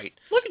his own right.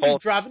 Look at you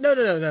drop it.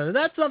 No.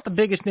 That's not the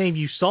biggest name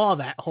you saw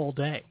that whole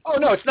day. Oh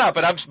no, it's not.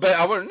 But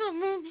I wouldn't.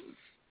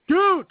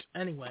 Dude.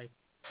 Anyway,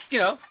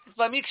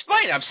 let me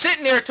explain. I'm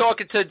sitting there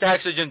talking to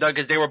Hacksaw Jim Duggan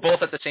because they were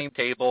both at the same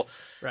table,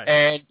 right.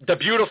 And the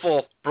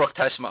beautiful Brooke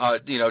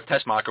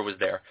Tessmacher was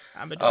there.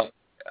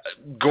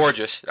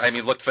 Gorgeous. I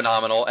mean, looked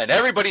phenomenal, and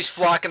everybody's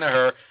flocking to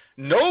her.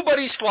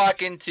 Nobody's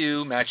flocking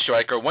to Matt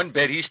Stryker one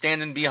bit. He's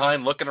standing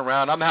behind looking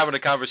around. I'm having a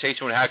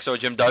conversation with Hacksaw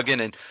Jim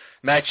Duggan, and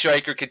Matt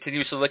Stryker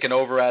continuously looking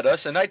over at us,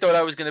 and I thought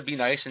I was going to be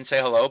nice and say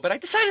hello, but I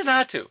decided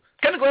not to.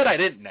 Kind of glad I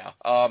didn't now.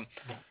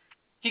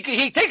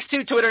 He takes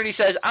to Twitter and he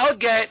says, I'll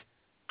get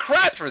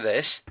crap for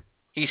this.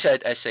 He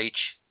said SH,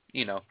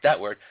 that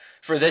word,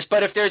 for this,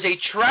 but if there's a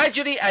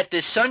tragedy at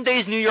this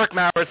Sunday's New York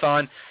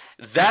Marathon,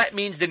 that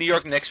means the New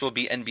York Knicks will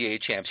be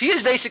NBA champs. He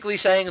is basically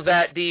saying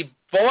that the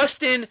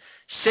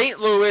Boston-St.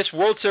 Louis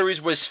World Series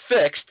was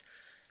fixed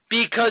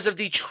because of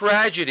the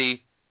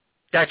tragedy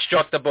that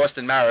struck the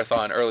Boston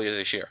Marathon earlier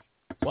this year.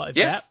 Well,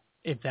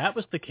 if that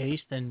was the case,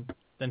 then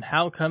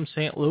how come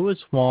St. Louis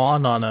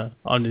won on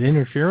an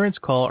interference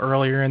call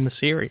earlier in the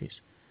series?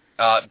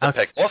 The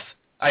pick-off.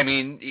 I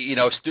mean,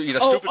 stupid.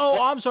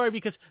 I'm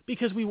sorry,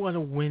 because we want to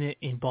win it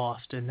in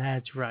Boston.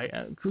 That's right.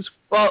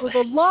 For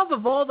the love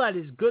of all that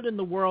is good in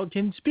the world,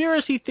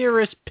 conspiracy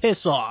theorists piss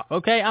off.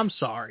 Okay, I'm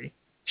sorry.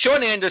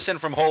 Sean Anderson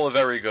from Hole of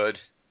Very Good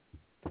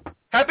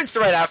happens to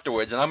write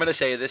afterwards, and I'm going to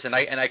say this, and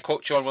I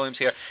quote Sean Williams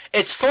here.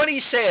 It's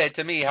funny, sad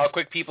to me how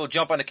quick people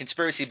jump on a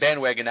conspiracy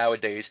bandwagon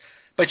nowadays,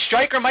 but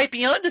Stryker might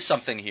be onto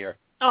something here.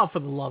 Oh, for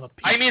the love of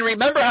Pete. I mean,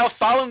 remember how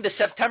following the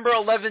September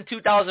 11,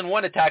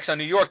 2001 attacks on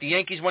New York, the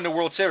Yankees won the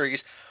World Series,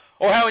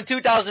 or how in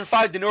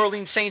 2005 the New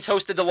Orleans Saints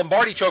hosted the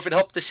Lombardi Trophy to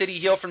help the city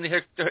heal from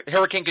the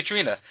Hurricane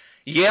Katrina?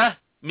 Yeah,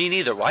 me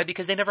neither. Why?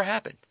 Because they never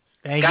happened.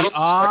 Thank you.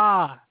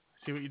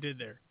 See what you did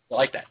there. I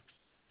like that.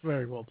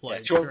 Very well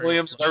played. Yeah, Sean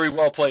Williams, very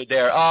well played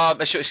there.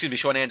 Excuse me,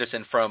 Sean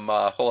Anderson from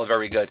Hole of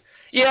Very Good.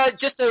 Yeah,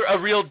 just a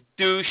real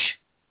douche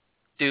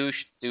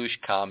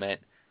comment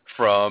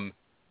from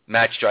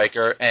Matt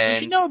Stryker. And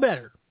you should know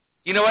better.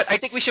 You know what? I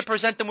think we should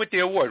present them with the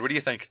award. What do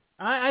you think?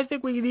 I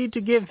think we need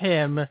to give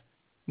him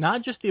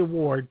not just the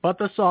award, but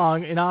the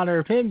song in honor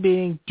of him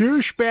being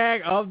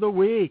Douchebag of the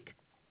Week.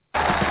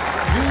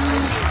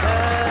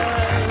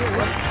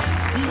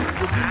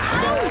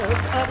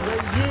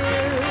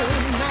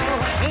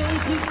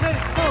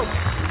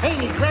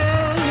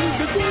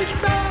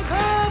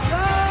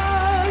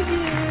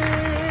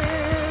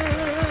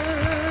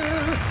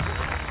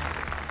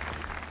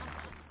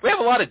 We have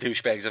a lot of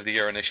douchebags of the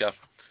year on this show.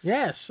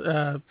 Yes,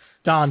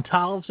 Don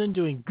Tollefson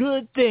doing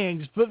good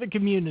things for the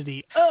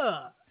community.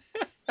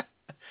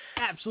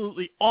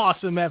 Absolutely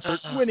awesome effort,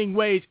 winning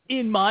ways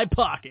in my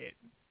pocket.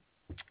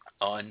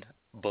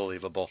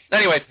 Unbelievable.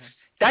 Anyway,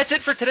 that's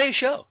it for today's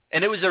show,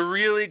 and it was a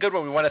really good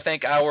one. We want to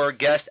thank our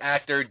guest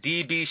actor,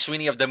 D.B.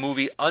 Sweeney of the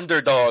movie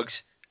Underdogs,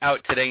 out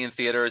today in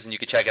theaters, and you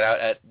can check it out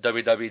at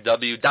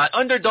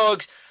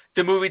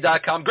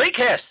www.underdogsthemovie.com. Great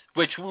cast,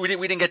 which we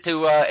didn't get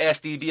to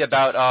ask D.B.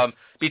 about.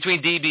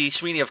 Between D.B.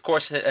 Sweeney, of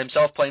course,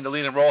 himself playing the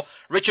leading role.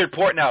 Richard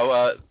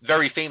Portnow,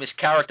 very famous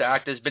character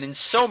actor, has been in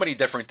so many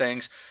different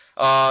things.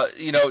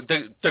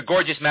 The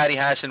gorgeous Maddie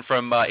Hassan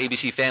from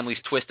ABC Family's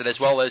Twisted, as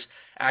well as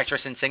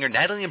actress and singer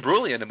Natalie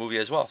Imbruglia in the movie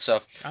as well.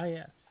 So,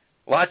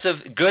 lots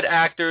of good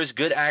actors,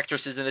 good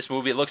actresses in this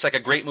movie. It looks like a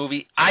great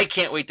movie. I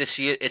can't wait to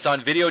see it. It's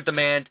on video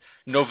demand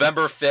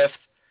November 5th.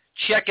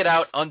 Check it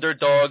out,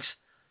 Underdogs,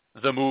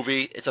 the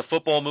movie. It's a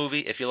football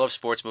movie. If you love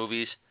sports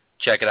movies,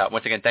 check it out.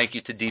 Once again, thank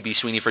you to D.B.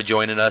 Sweeney for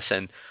joining us,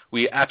 and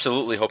we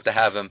absolutely hope to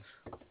have him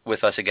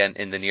with us again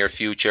in the near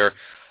future.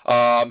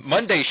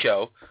 Monday's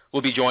show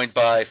will be joined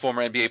by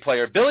former NBA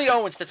player Billy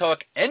Owens to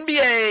talk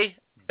NBA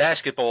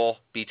basketball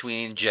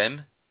between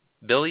Jim,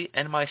 Billy,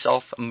 and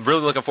myself. I'm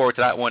really looking forward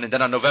to that one. And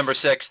then on November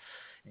 6th,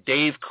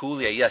 Dave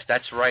Coulier. Yes,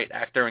 that's right,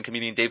 actor and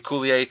comedian Dave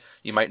Coulier.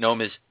 You might know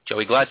him as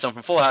Joey Gladstone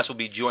from Full House. Will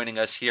be joining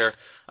us here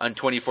on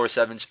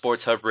 24/7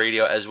 Sports Hub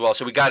Radio as well.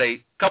 So we got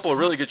a couple of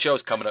really good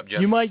shows coming up,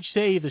 Jim. You might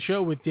say the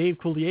show with Dave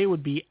Coulier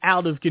would be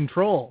out of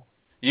control.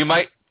 You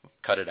might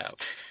cut it out.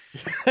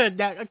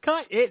 Now,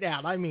 cut it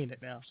out. I mean it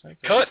now. Okay.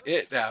 Cut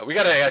it out. We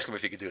got to ask him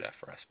if he could do that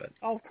for us. But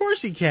of course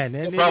he can.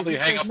 And he'll probably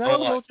hang up.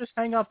 No, he'll just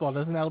hang up on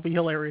us, and that'll be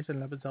hilarious in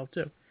and of itself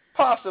too.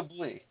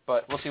 Possibly,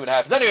 but we'll see what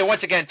happens. Anyway,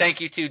 once again, thank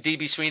you to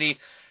D.B. Sweeney.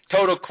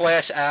 Total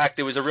class act.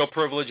 It was a real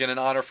privilege and an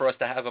honor for us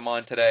to have him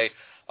on today.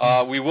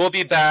 We will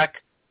be back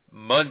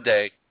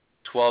Monday,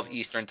 12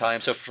 Eastern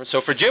time. So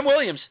for Jim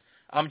Williams,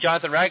 I'm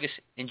Jonathan Ragus.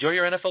 Enjoy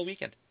your NFL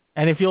weekend.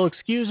 And if you'll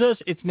excuse us,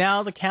 it's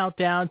now the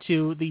countdown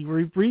to the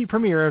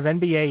re-premiere of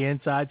NBA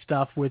Inside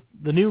Stuff with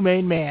the new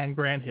main man,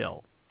 Grant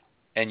Hill.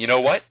 And you know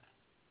what?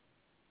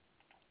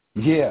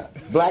 Yeah,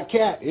 Black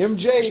Cat,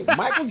 MJ,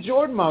 Michael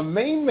Jordan, my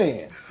main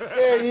man.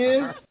 There he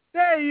is.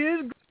 There he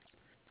is.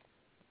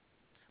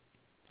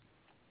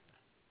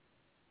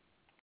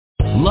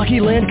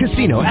 Lucky Land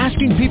Casino,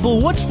 asking people,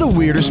 what's the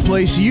weirdest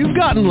place you've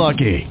gotten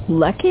lucky?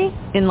 Lucky?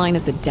 In line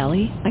at the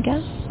deli, I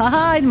guess?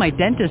 Aha, in my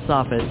dentist's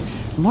office.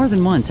 More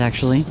than once,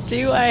 actually.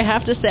 Do I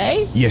have to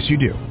say? Yes, you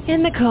do.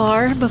 In the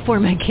car before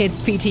my kids'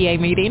 PTA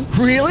meeting.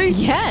 Really?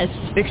 Yes.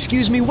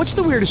 Excuse me, what's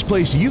the weirdest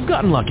place you've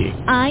gotten lucky?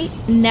 I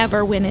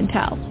never win and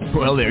tell.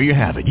 Well, there you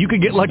have it. You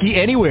can get lucky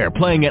anywhere,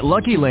 playing at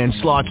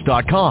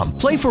LuckyLandSlots.com.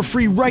 Play for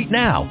free right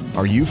now.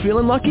 Are you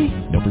feeling lucky?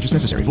 No purchase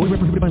necessary. Void where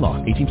prohibited by law.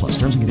 18+.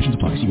 Terms and conditions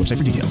apply. See website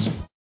for details.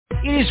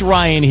 It is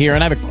Ryan here,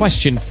 and I have a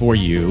question for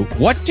you.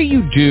 What do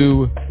you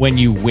do when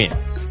you win?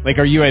 Like,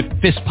 are you a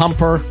fist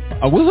pumper,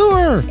 a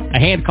woohooer, a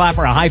hand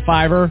clapper, a high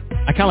fiver?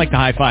 I kind of like the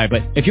high five,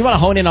 but if you want to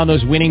hone in on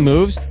those winning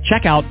moves,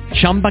 check out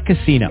Chumba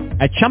Casino.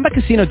 At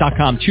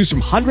ChumbaCasino.com, choose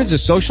from hundreds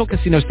of social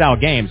casino-style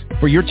games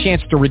for your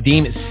chance to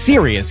redeem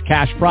serious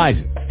cash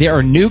prizes. There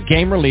are new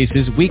game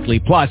releases weekly,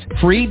 plus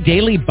free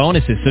daily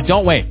bonuses, so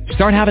don't wait.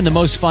 Start having the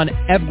most fun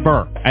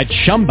ever at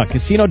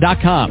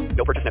ChumbaCasino.com.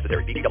 No purchase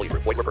necessary. VGW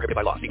Group. Void where prohibited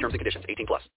by law. See terms and conditions. 18+.